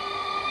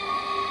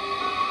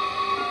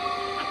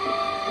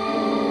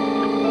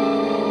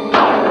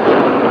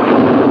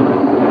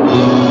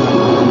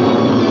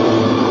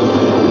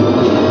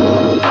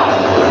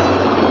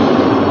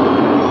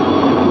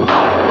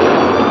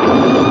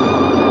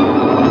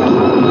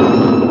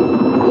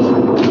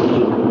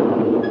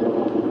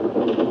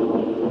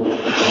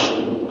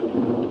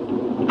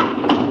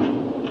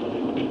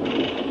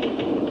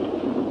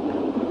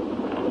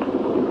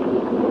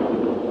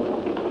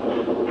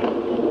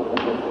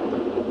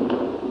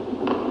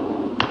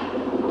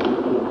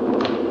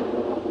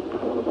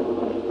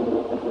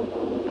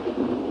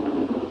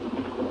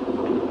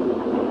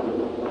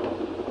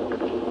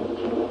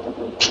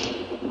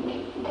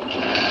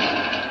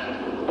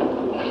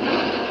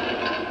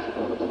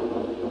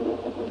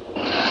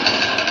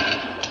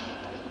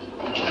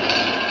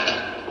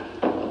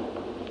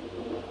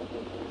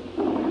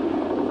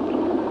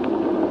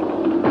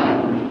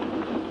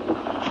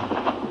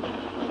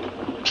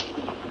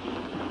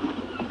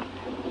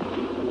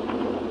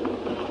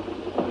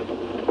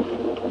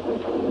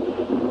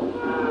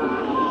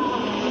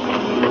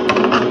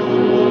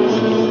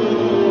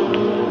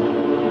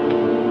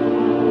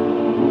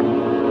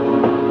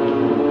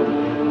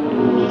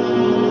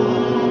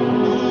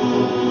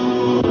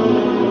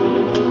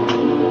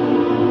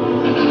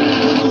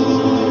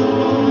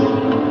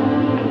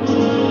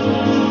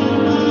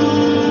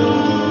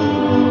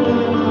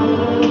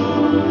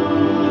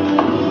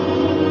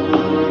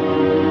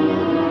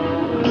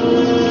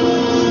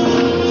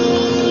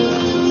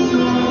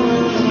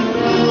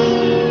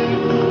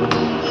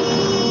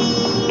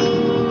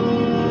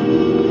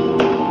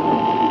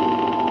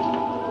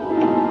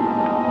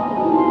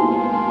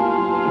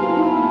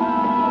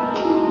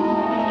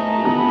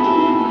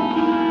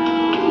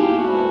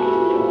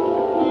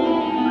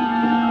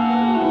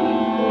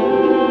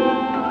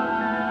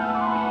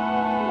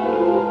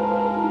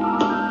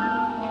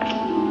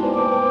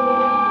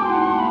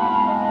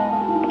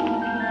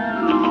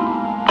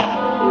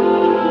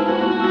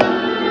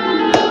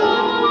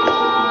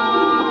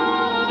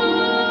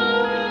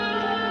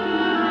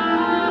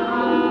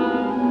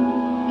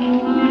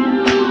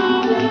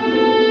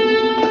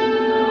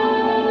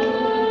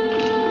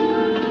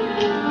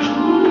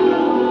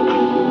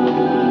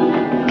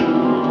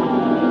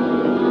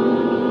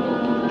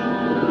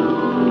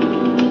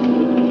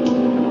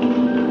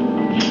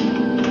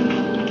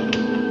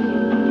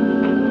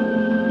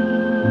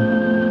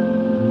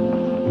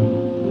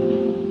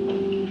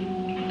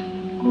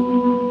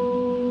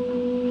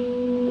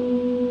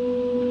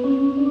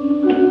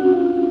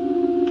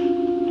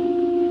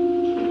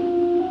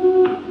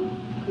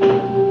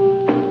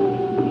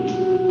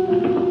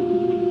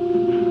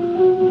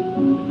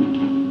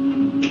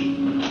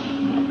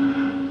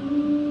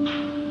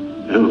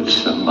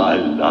 Elsa, my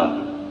love,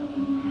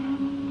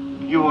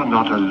 you are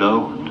not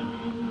alone.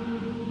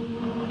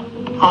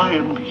 I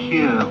am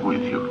here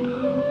with you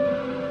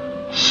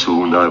now.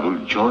 Soon I will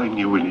join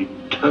you in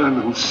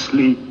eternal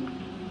sleep.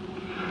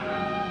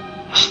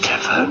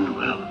 Stefan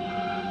will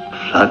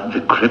flood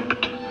the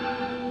crypt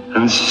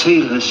and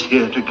seal us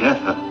here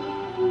together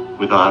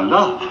with our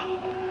love.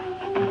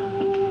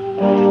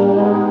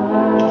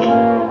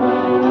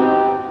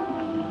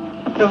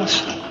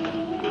 Elsa.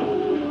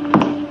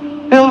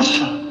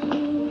 Elsa.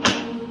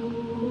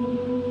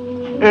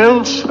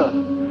 Elsa.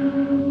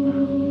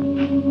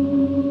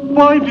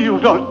 Why do you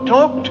not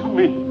talk to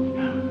me?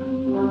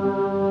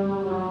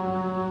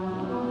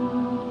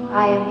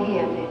 I am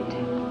here,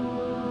 Victor.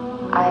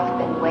 I've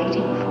been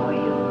waiting for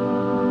you.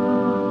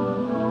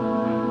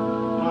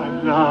 My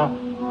love.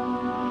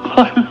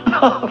 My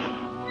love.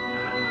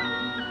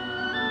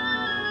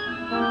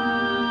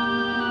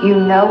 You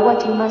know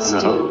what you must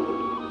do.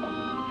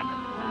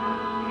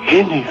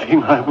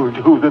 Anything I will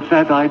do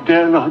that I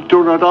dare not.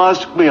 Do not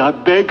ask me, I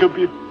beg of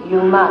you.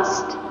 You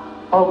must,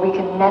 or we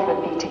can never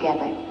be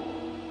together.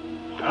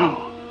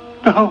 No,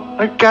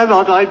 I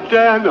cannot, I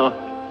dare not.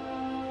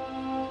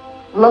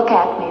 Look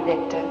at me,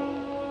 Victor.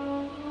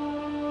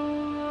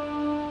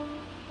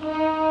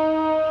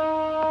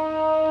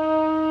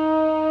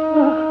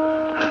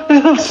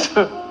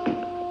 Elsa!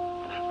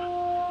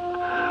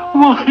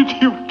 Why do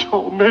you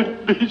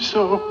torment me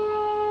so?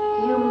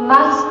 You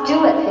must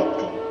do it,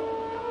 Victor.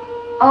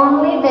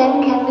 Only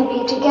then can we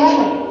be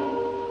together.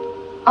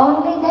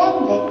 Only then,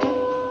 Victor.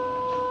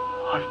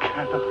 I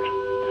cannot.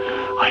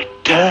 I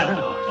dare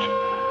not.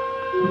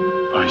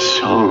 My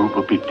soul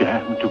will be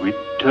damned to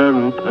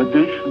eternal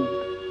perdition.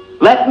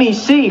 Let me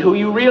see who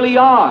you really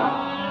are.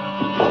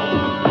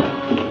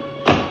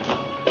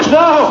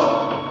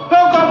 No!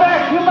 Don't go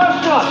back! You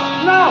must not!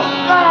 No!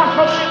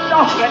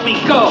 Don't let me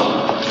go!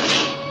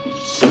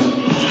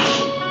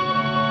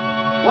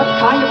 What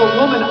kind of a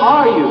woman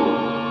are you?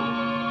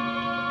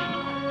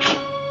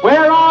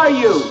 Where are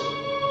you?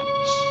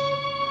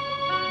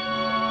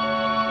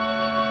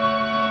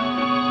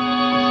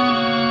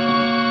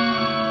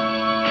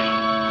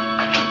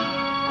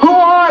 Who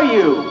are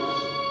you?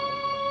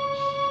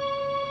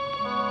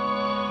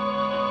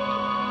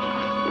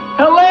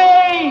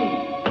 Helene!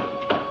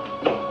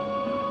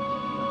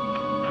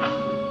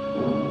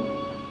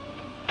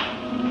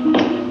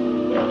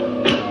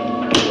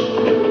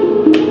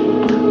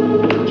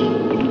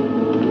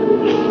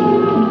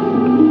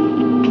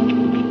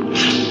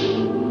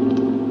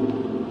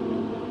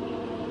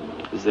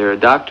 Is there a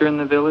doctor in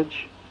the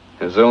village?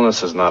 His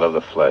illness is not of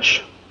the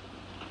flesh.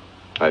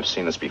 I've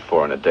seen this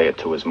before. In a day or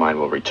two, his mind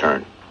will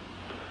return.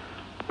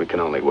 We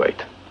can only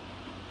wait.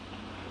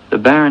 The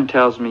Baron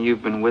tells me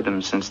you've been with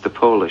him since the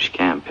Polish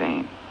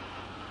campaign.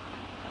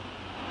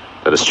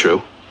 That is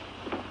true.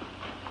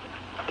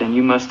 Then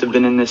you must have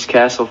been in this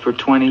castle for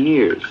 20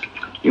 years.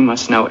 You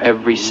must know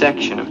every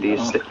section of the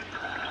estate.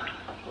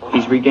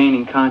 He's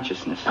regaining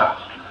consciousness.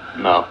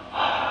 No.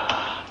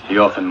 He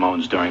often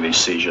moans during these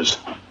seizures.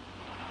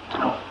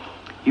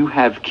 You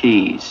have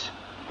keys.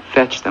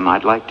 Fetch them.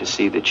 I'd like to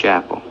see the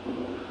chapel.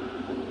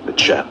 The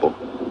chapel?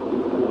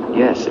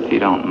 Yes, if you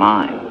don't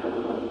mind.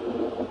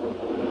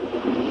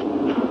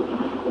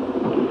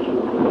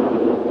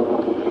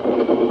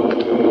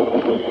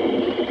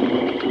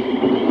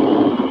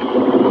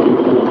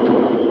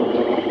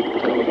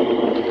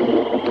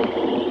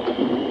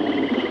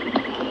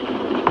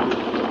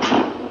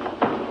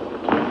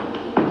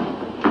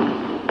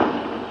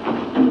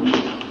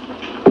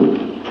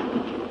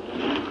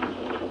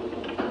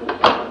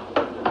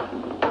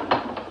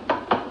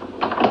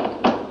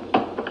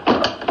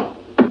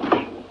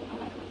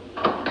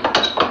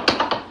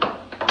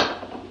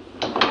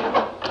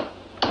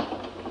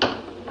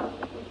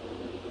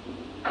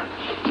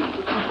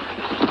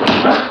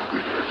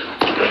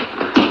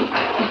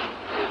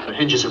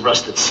 Hinges are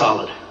rusted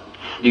solid.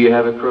 Do you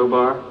have a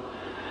crowbar?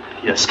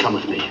 Yes, come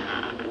with me.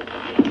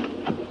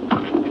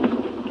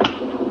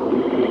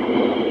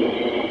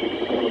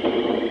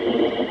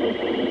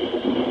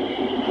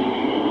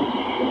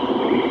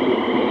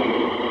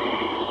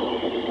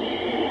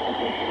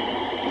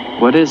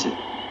 What is it?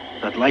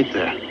 That light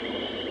there.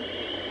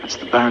 That's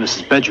the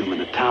Baroness's bedroom in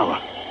the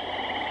tower.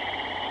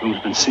 The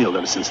room's been sealed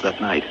ever since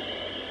that night.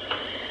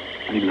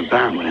 Not even the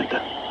Baron would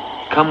enter.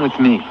 Come with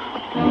me.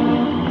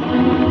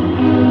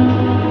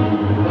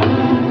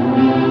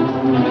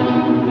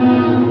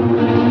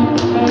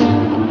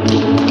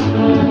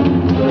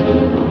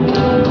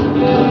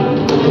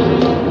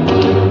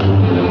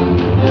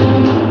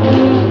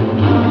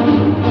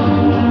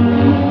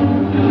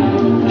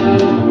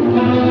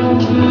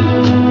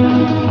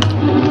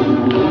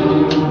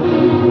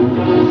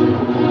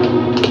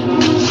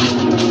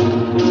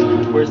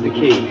 Where's the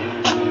key?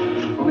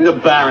 Only the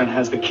Baron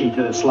has the key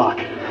to this lock.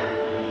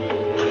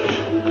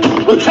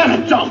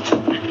 Lieutenant, don't!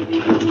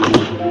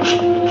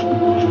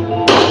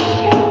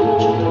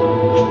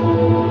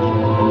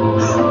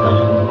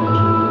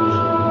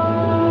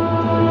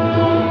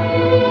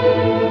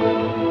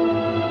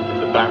 If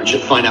the Baron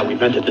should find out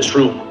we've entered this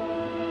room.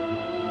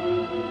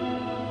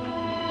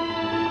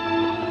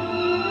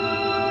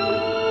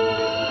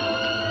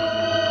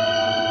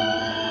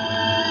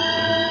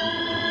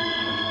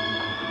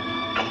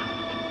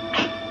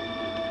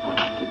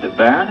 Did the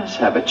Baroness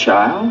have a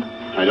child?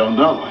 I don't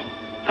know.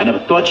 I never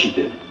thought she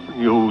did.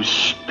 You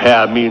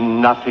spare me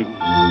nothing.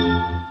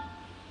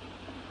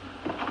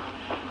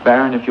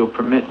 Baron, if you'll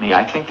permit me,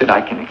 I think that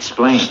I can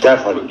explain.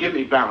 Stefan. Forgive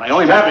me, Baron. I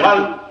only have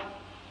Stefan!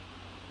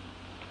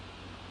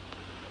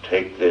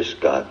 Take this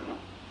gun.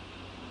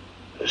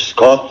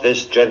 Escort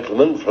this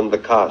gentleman from the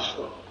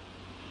castle.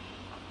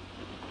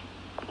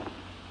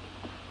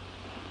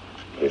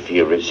 If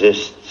he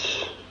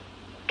resists,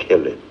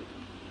 kill him.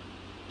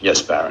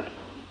 Yes, Baron.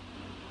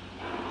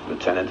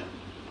 Lieutenant.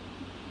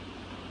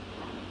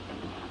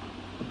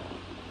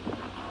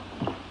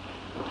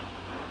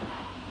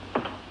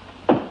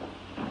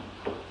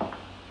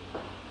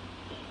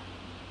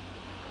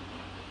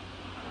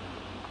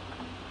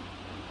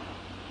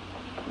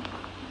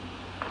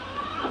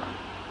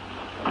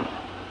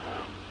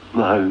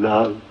 My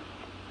love.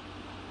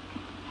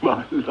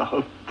 My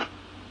love.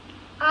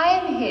 I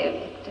am here,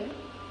 Victor.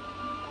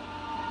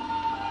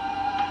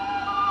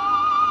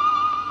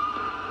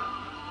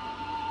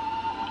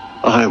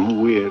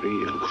 am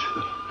weary,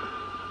 Elsa.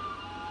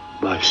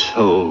 My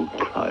soul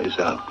cries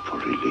out for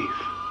relief.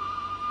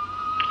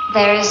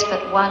 There is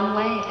but one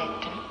way,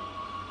 Victor.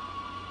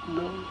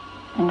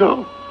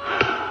 No.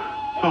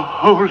 The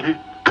holy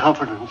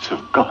covenants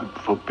of God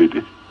forbid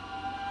it.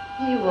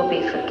 You will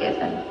be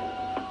forgiven.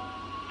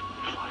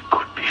 I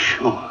could be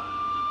sure.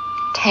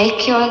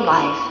 Take your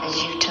life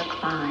as you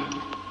took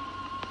mine.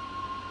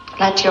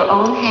 Let your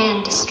own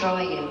hand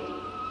destroy you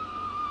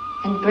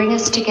and bring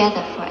us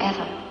together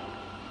forever.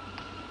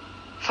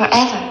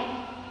 Forever.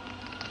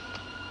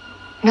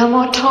 No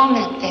more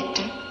torment,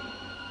 Victor.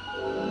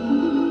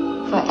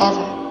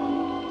 Forever.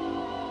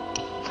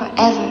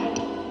 Forever.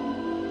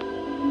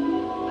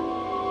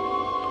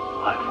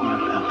 I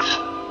will,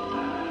 Elsa.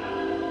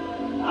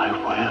 I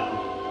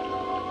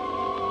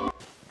will.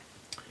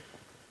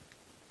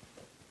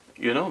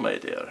 You know, my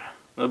dear,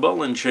 the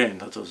ball and chain,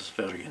 that was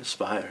very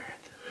inspired.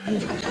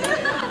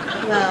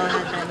 Well,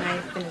 had that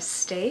knife been a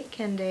steak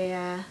and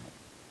a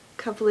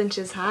couple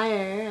inches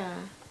higher,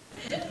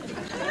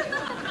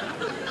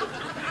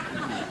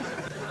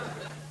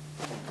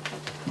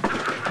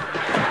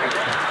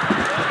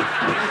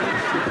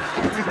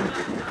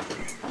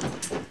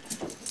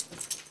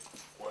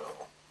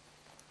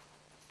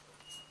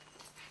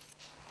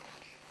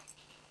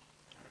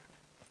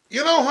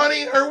 You know,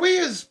 honey, are we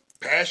as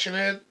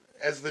passionate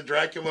as the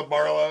Dracula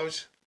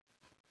Barlows?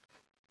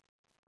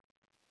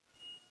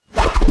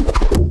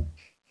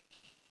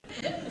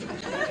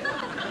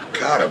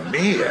 God,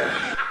 Mia.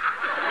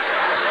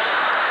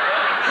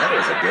 That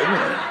was a good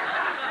one.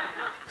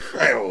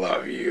 I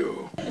love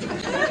you.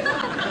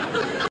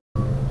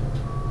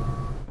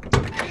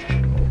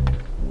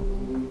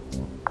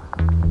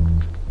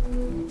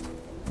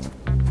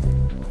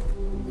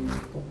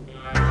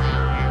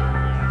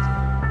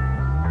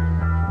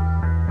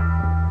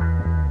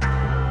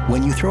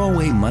 When you throw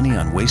away money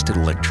on wasted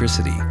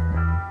electricity,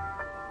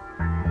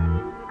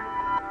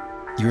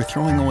 you're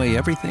throwing away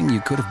everything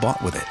you could have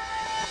bought with it.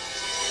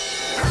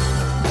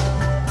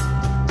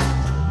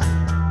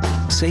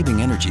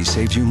 Saving energy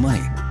saves you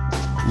money.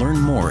 Learn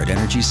more at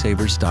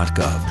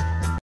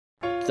EnergySavers.gov.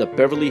 The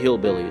Beverly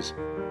Hillbillies,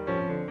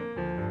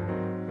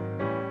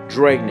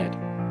 Dragnet,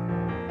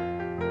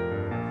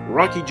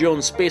 Rocky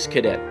Jones Space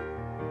Cadet,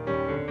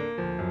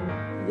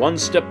 One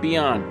Step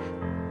Beyond,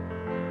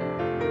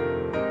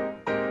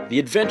 The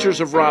Adventures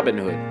of Robin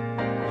Hood.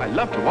 I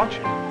love to watch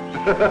it.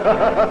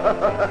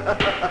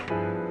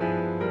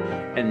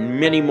 And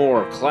many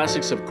more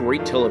classics of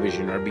great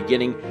television are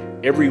beginning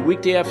every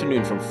weekday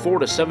afternoon from 4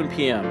 to 7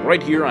 p.m.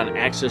 right here on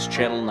Access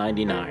Channel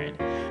 99.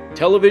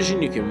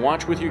 Television you can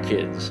watch with your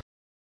kids.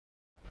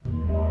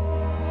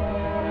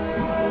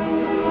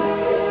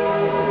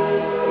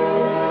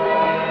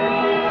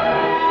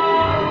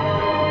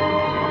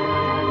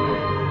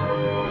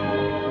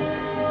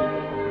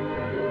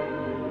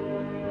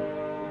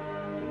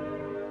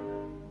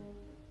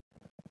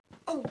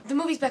 Oh, the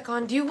movie's back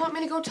on. Do you want me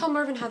to go tell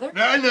Merv and Heather?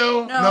 No.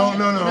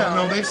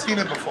 They've seen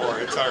it before.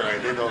 It's all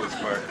right. They know this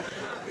part.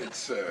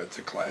 It's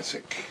a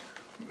classic.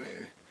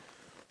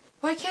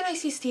 Why can't I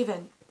see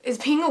Steven? Is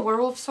being a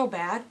werewolf so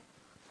bad?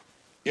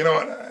 You know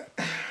what?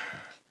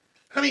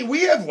 Honey,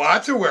 we have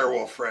lots of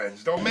werewolf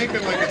friends. Don't make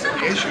it like it's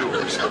an issue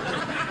or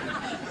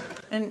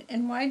something.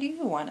 And why do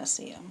you want to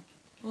see him?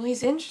 Well,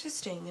 he's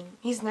interesting and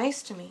he's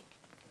nice to me.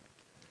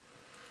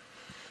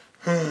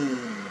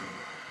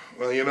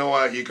 Well, you know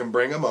what? You can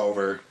bring him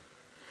over.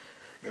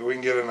 Maybe we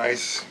can get a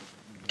nice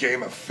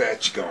game of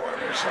fetch going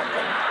or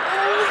something.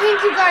 Oh,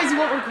 thank you guys. You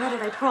won't regret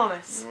it, I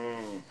promise.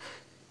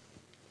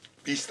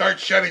 If he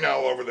starts shedding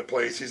all over the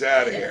place, he's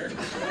out of here.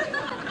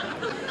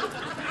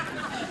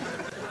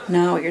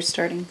 Now you're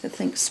starting to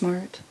think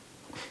smart.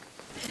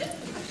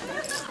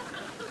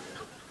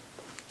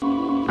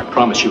 I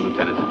promise you,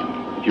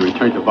 Lieutenant, if you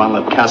return to Von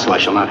Lepp Castle, I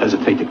shall not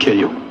hesitate to kill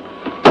you.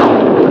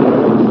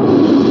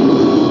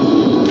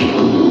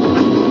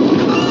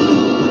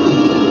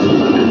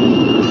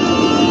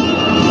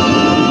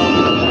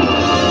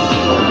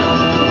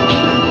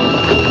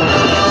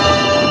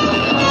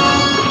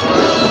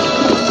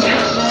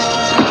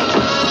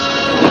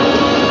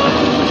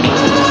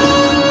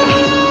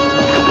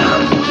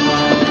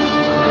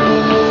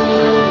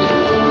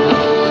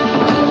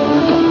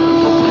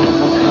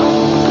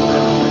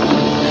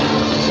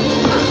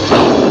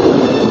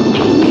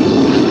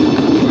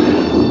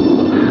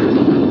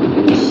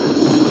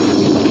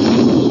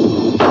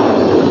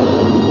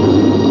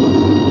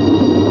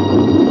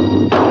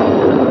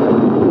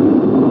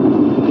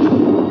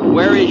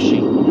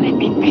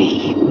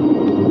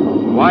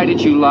 Why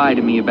did you lie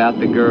to me about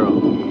the girl?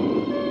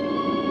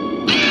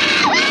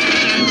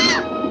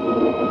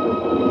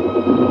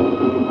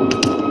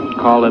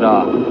 Call it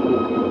off.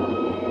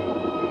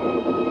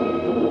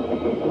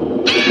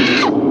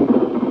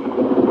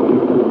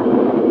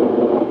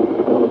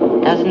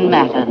 Doesn't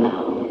matter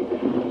now.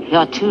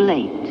 You're too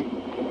late.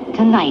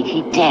 Tonight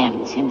he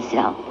damns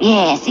himself.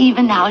 Yes,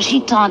 even now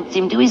she taunts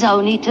him to his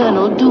own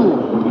eternal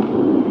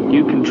doom.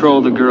 You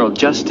control the girl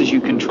just as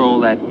you control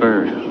that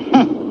bird.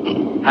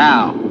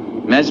 How?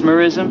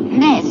 Mesmerism?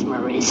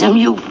 Mesmerism,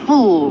 you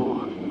fool.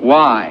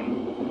 Why?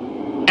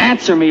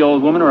 Answer me,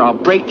 old woman, or I'll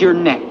break your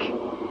neck.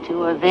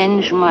 To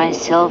avenge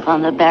myself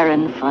on the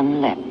Baron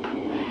von Lepp.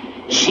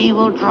 She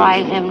will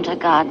drive him to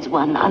God's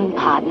one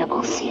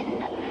unpardonable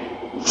sin.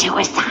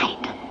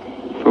 Suicide.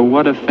 For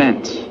what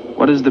offense?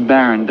 What has the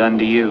Baron done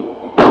to you?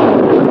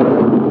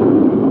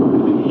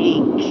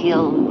 He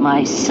killed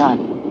my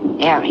son,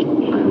 Eric.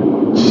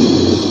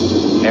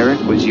 Eric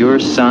was your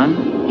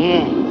son?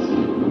 Yes.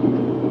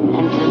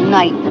 And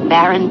tonight the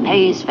Baron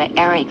pays for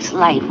Eric's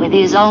life with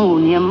his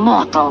own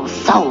immortal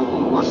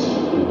soul.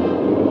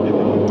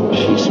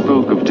 She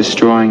spoke of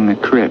destroying the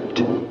crypt.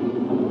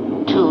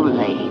 Too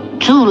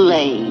late. Too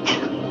late.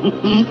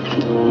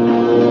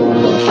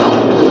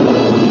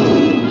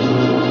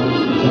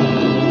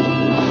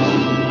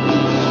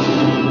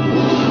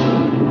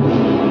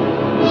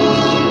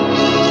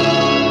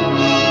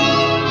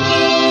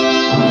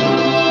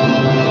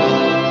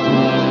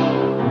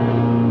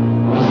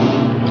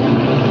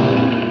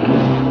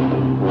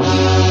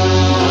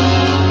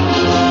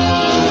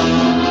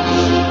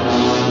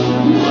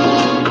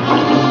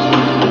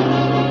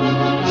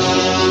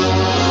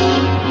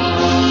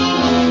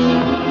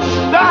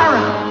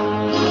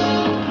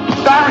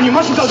 You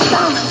mustn't go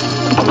down.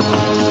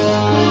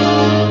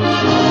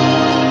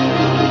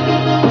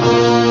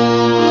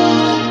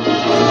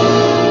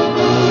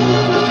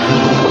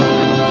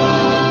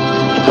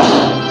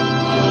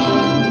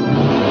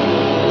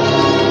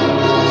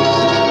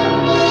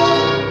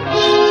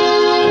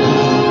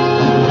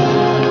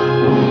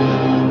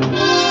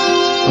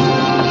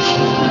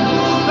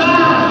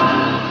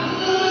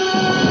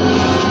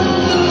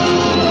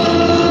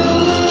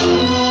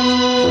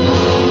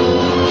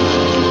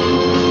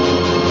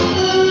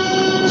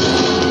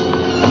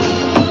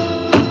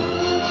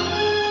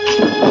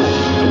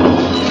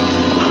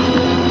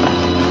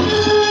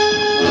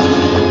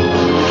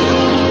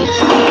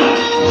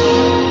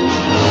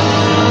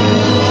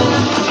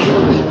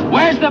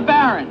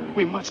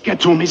 We must get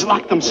to him. He's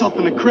locked himself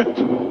in the crypt.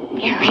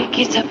 Eric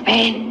is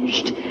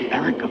avenged.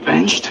 Eric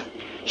avenged?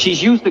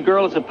 She's used the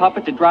girl as a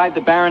puppet to drive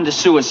the Baron to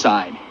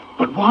suicide.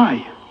 But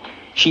why?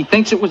 She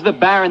thinks it was the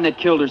Baron that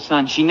killed her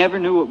son. She never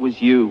knew it was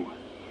you.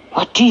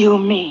 What do you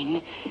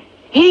mean?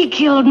 He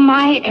killed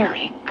my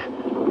Eric.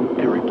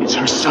 Eric is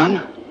her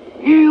son?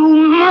 You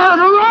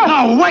murderer!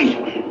 No, wait!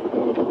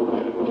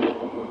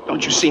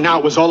 Don't you see now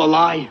it was all a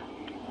lie?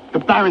 The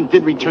Baron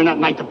did return that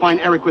night to find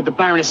Eric with the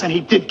Baroness, and he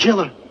did kill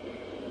her.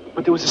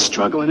 But there was a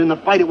struggle, and in the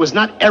fight, it was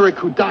not Eric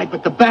who died,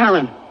 but the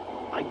Baron.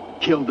 I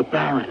killed the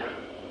Baron.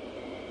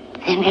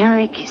 Then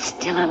Eric is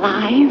still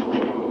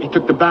alive? He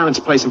took the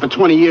Baron's place, and for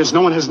 20 years, no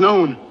one has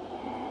known.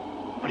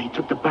 But he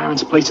took the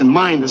Baron's place in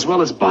mind as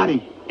well as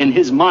body. In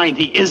his mind,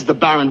 he is the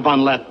Baron von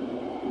Lepp.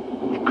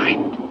 The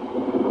crypt.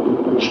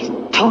 She's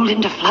told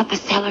him to flood the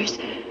cellars.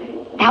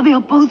 Now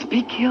they'll both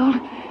be killed.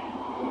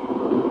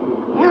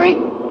 Eric!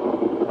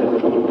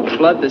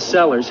 Flood the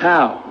cellars?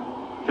 How?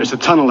 There's a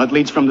tunnel that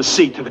leads from the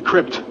sea to the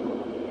crypt.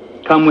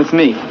 Come with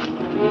me.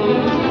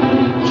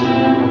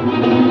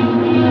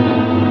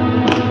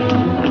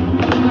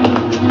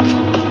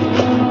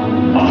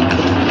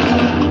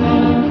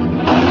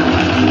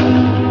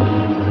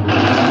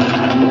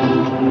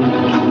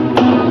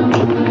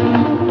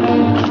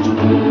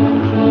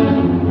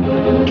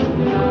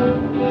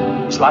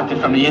 He's locked it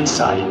from the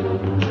inside.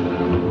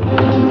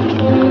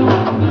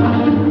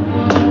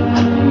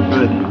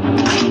 Good.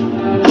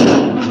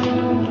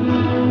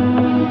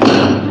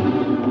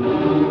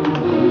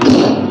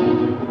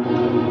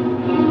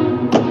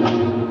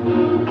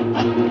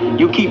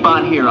 You keep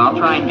on here. I'll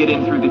try and get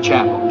in through the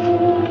chapel.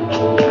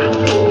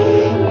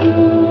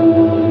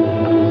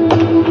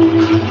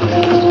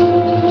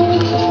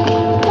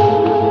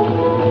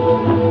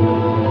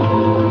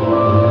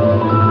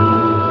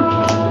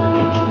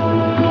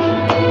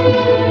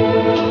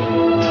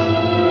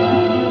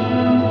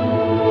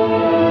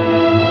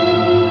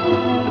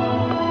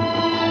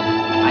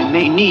 I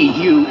may need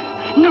you.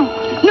 No,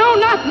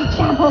 not the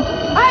chapel.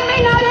 I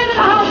may not enter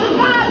the house of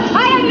God.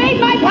 I have made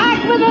my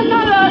pact with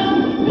another.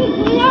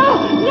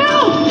 No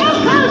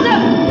closer!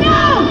 No!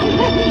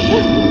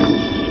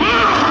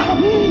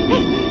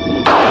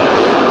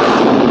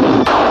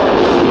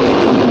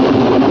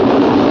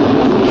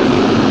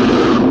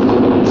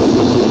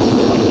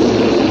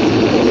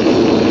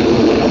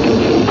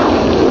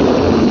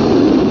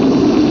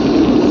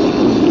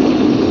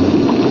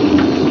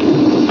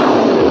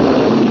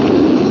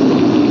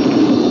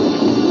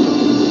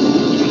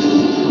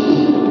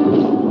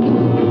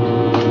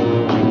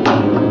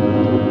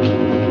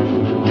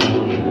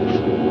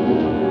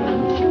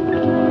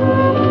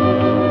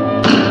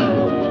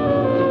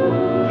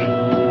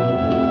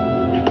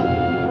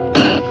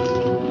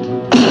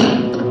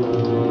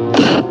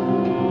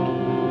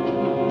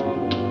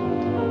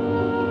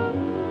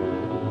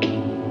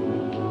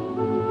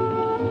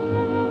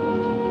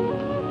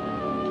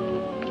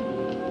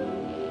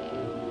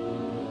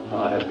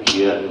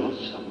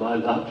 Years of my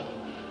love,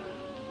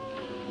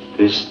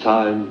 this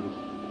time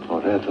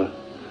forever.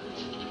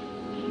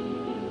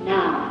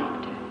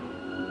 Now, Victor,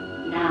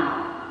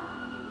 now.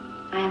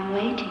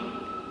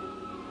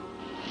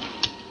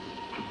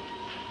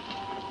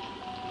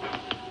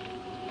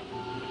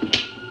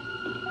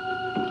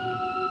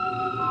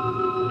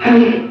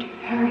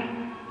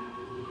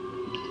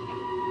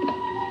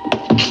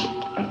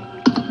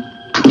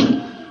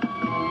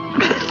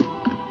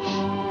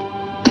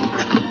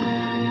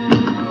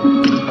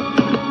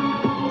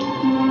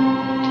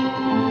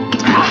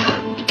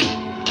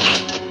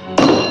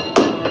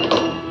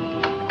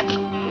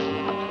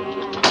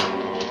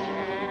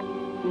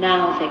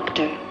 Now,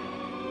 Victor,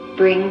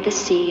 bring the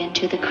sea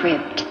into the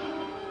crypt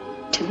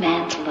to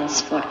mantle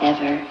us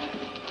forever.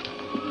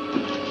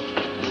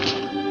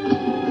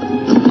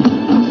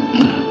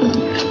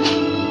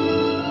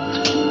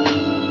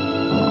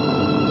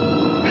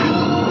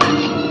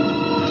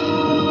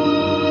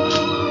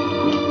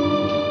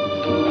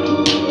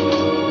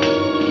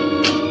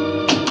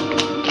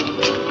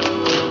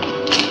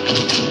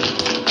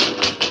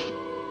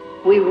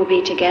 We will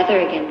be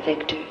together again,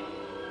 Victor.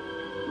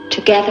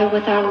 Together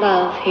with our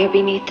love here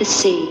beneath the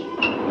sea.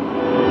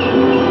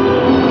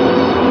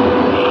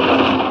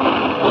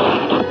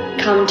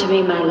 Come to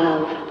me, my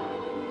love.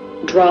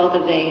 Draw the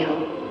veil.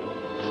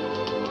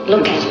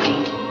 Look at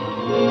me.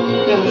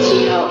 And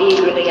see how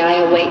eagerly I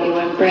await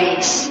your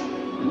embrace.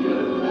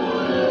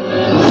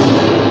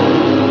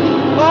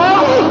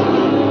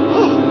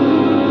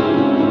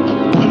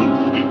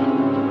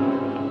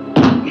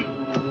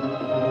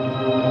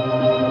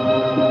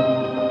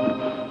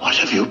 What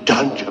have you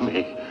done to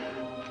me?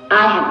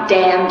 I have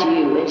damned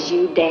you as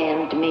you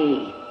damned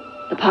me.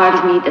 The part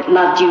of me that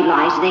loved you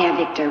lies there,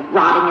 Victor,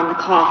 rotting in the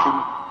coffin.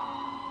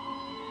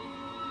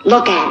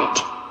 Look at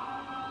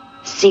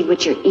it. See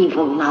what your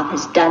evil love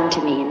has done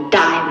to me and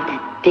die with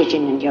that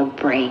vision in your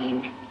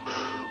brain.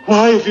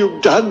 Why have you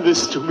done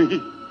this to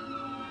me?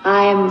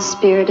 I am the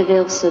spirit of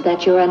Ilsa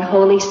that your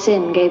unholy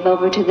sin gave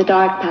over to the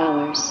dark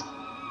powers.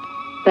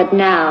 But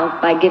now,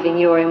 by giving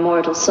your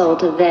immortal soul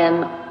to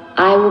them,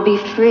 I will be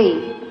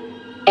free,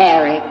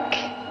 Eric.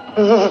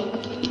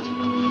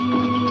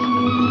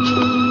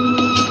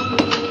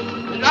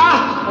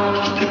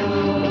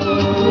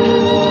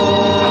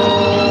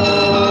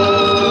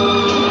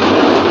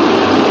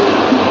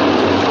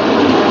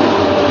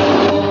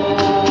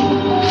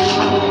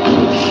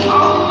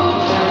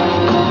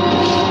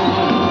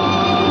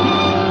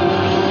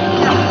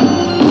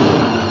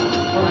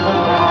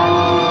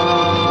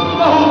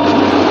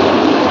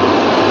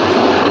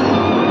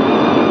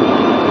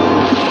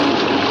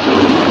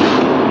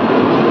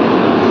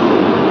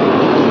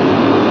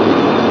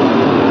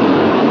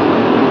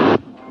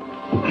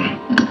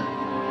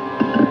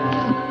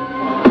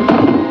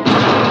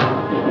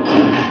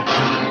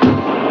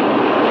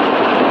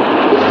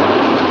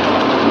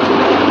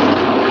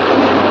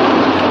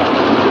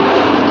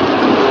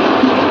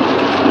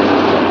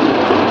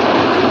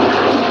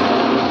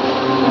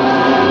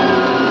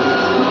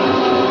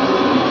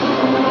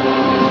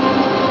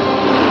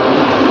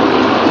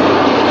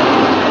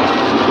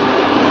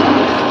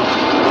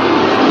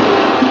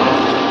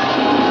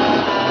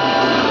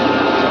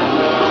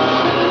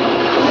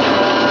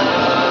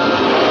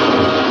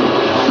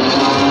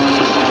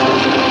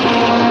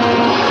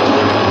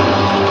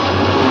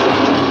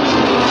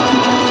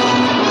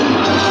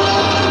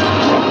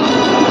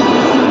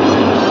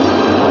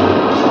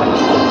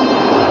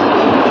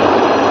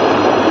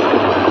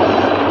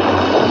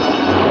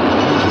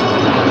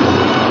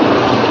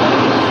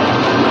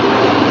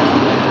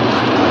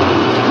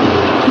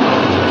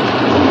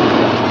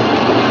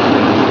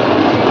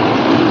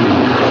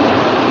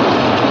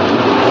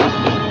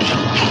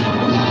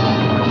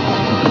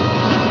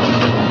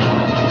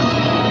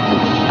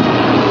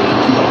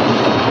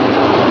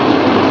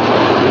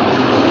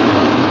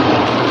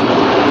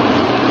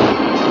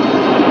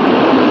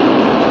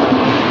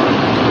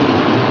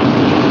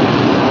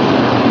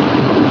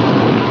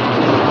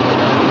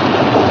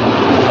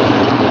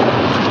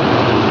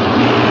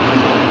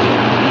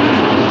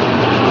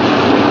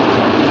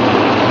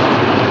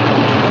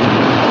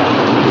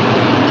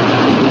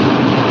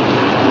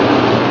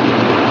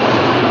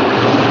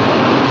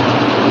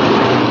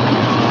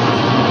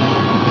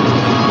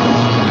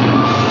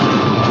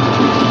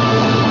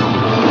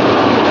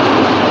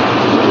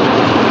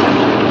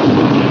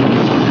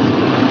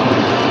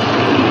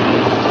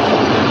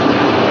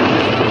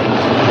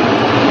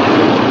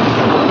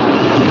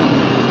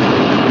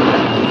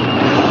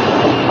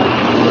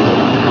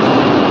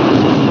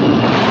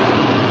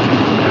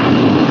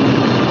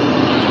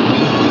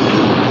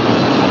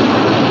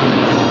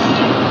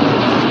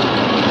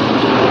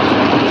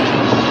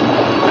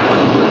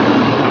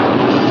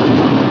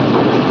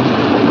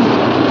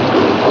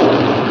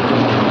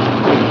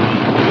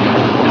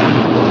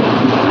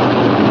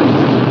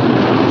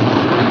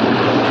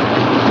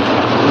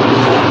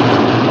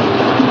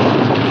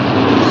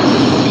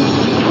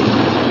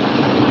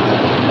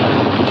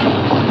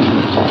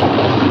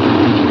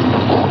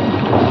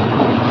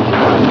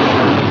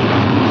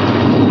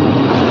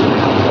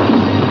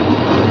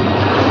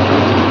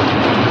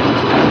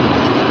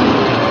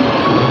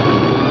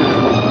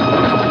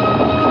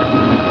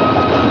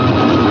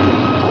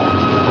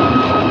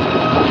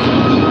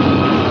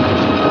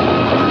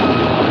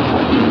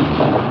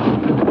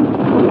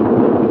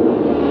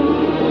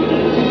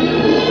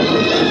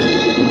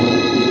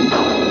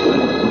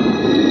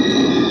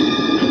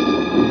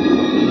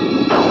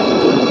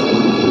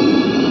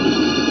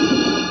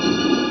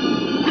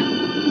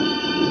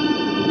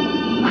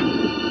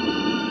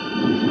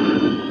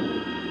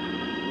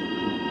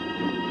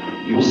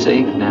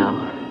 safe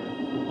now.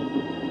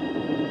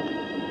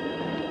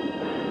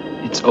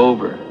 It's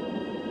over.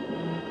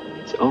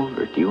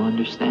 longer. Do you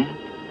understand?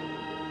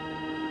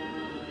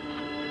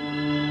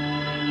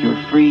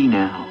 You're free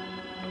now.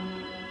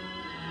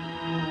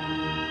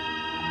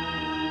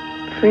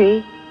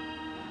 Free?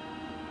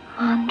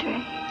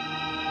 Andre.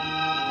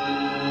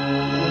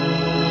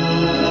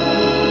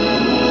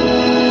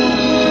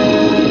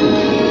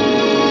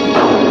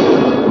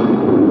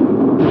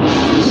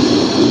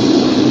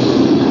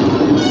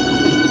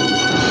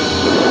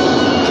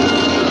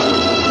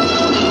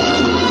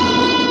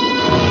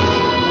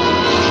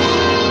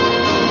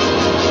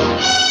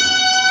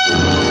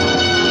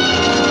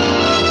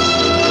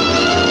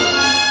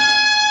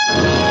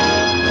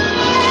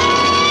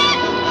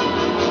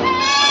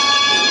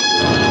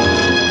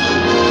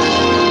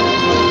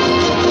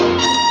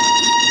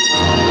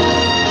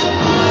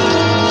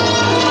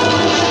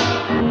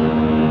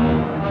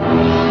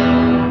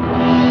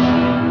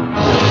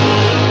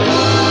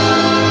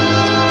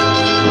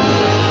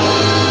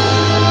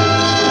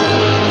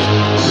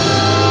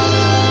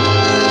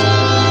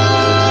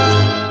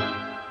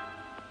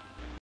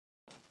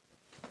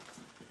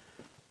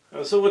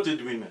 So what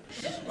did we miss?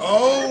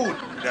 Oh,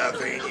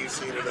 nothing. You've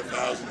seen it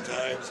 1,000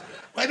 times.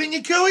 Why didn't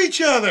you kill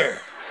each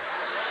other?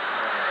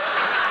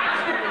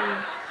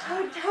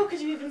 How could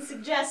you even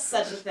suggest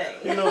such a thing?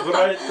 You know,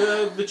 Fright,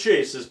 the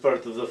chase is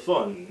part of the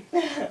fun.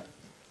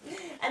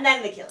 And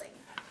then the killing.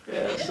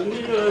 Yes, and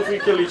you know, if we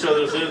kill each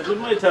other, it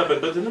might happen,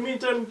 but in the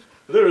meantime,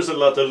 there is a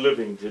lot of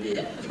living to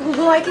do.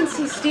 Well, I can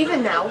see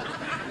Stephen now.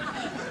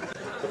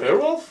 The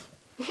werewolf?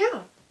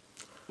 Yeah.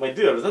 My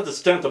dear, that is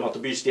tantamount to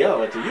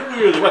bestiality. You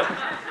really what?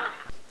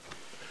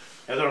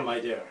 Heather, my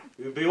dear,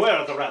 you beware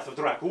of the wrath of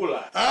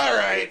Dracula. All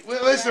right.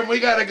 Well, listen, we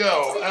gotta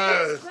go.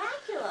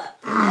 Dracula.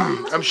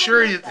 I'm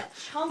sure you... That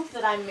chump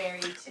that I'm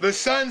married to. The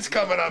sun's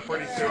coming up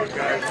pretty soon,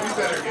 guys.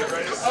 We better get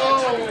ready.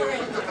 Oh,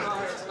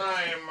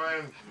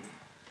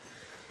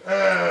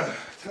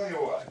 tell you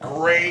what,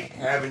 great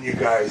having you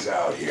guys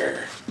out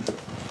here.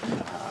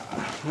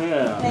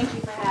 Yeah. Thank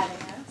you for having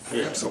us.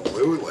 Yeah.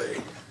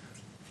 Absolutely.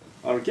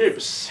 Our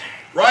gibs.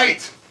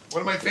 Right.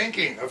 What am I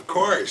thinking? Of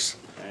course.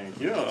 Thank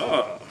you.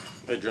 Ah,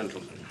 a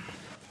gentleman.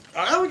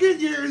 I'll get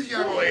yours,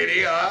 young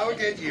lady. I'll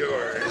get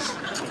yours.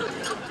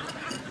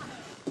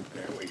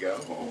 There we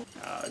go.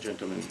 Ah,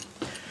 gentlemen.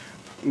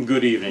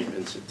 Good evening,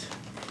 Vincent.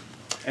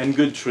 And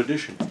good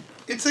tradition.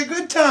 It's a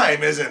good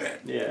time, isn't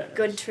it? Yeah.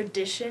 Good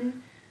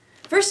tradition?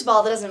 First of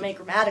all, that doesn't make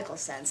grammatical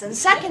sense. And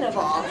second of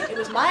all, it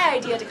was my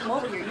idea to come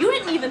over here. You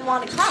didn't even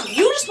want to come.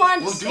 You just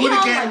wanted to stay We'll do it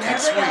home again like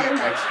next every week. other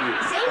Next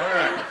week. Same All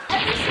right.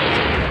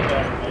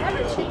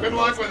 thing. Good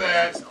luck with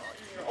that.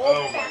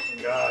 Oh my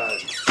God.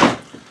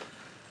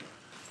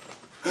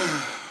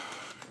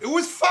 It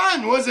was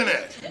fun, wasn't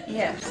it?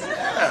 Yes.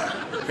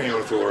 Yeah. Can you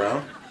want to fool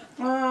around?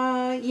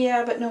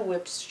 Yeah, but no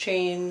whips,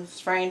 chains,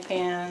 frying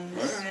pans.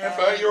 I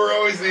thought you were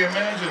always the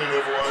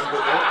imaginative one,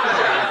 but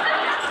okay.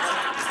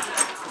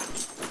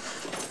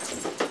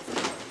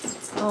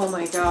 Oh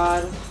my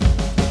God.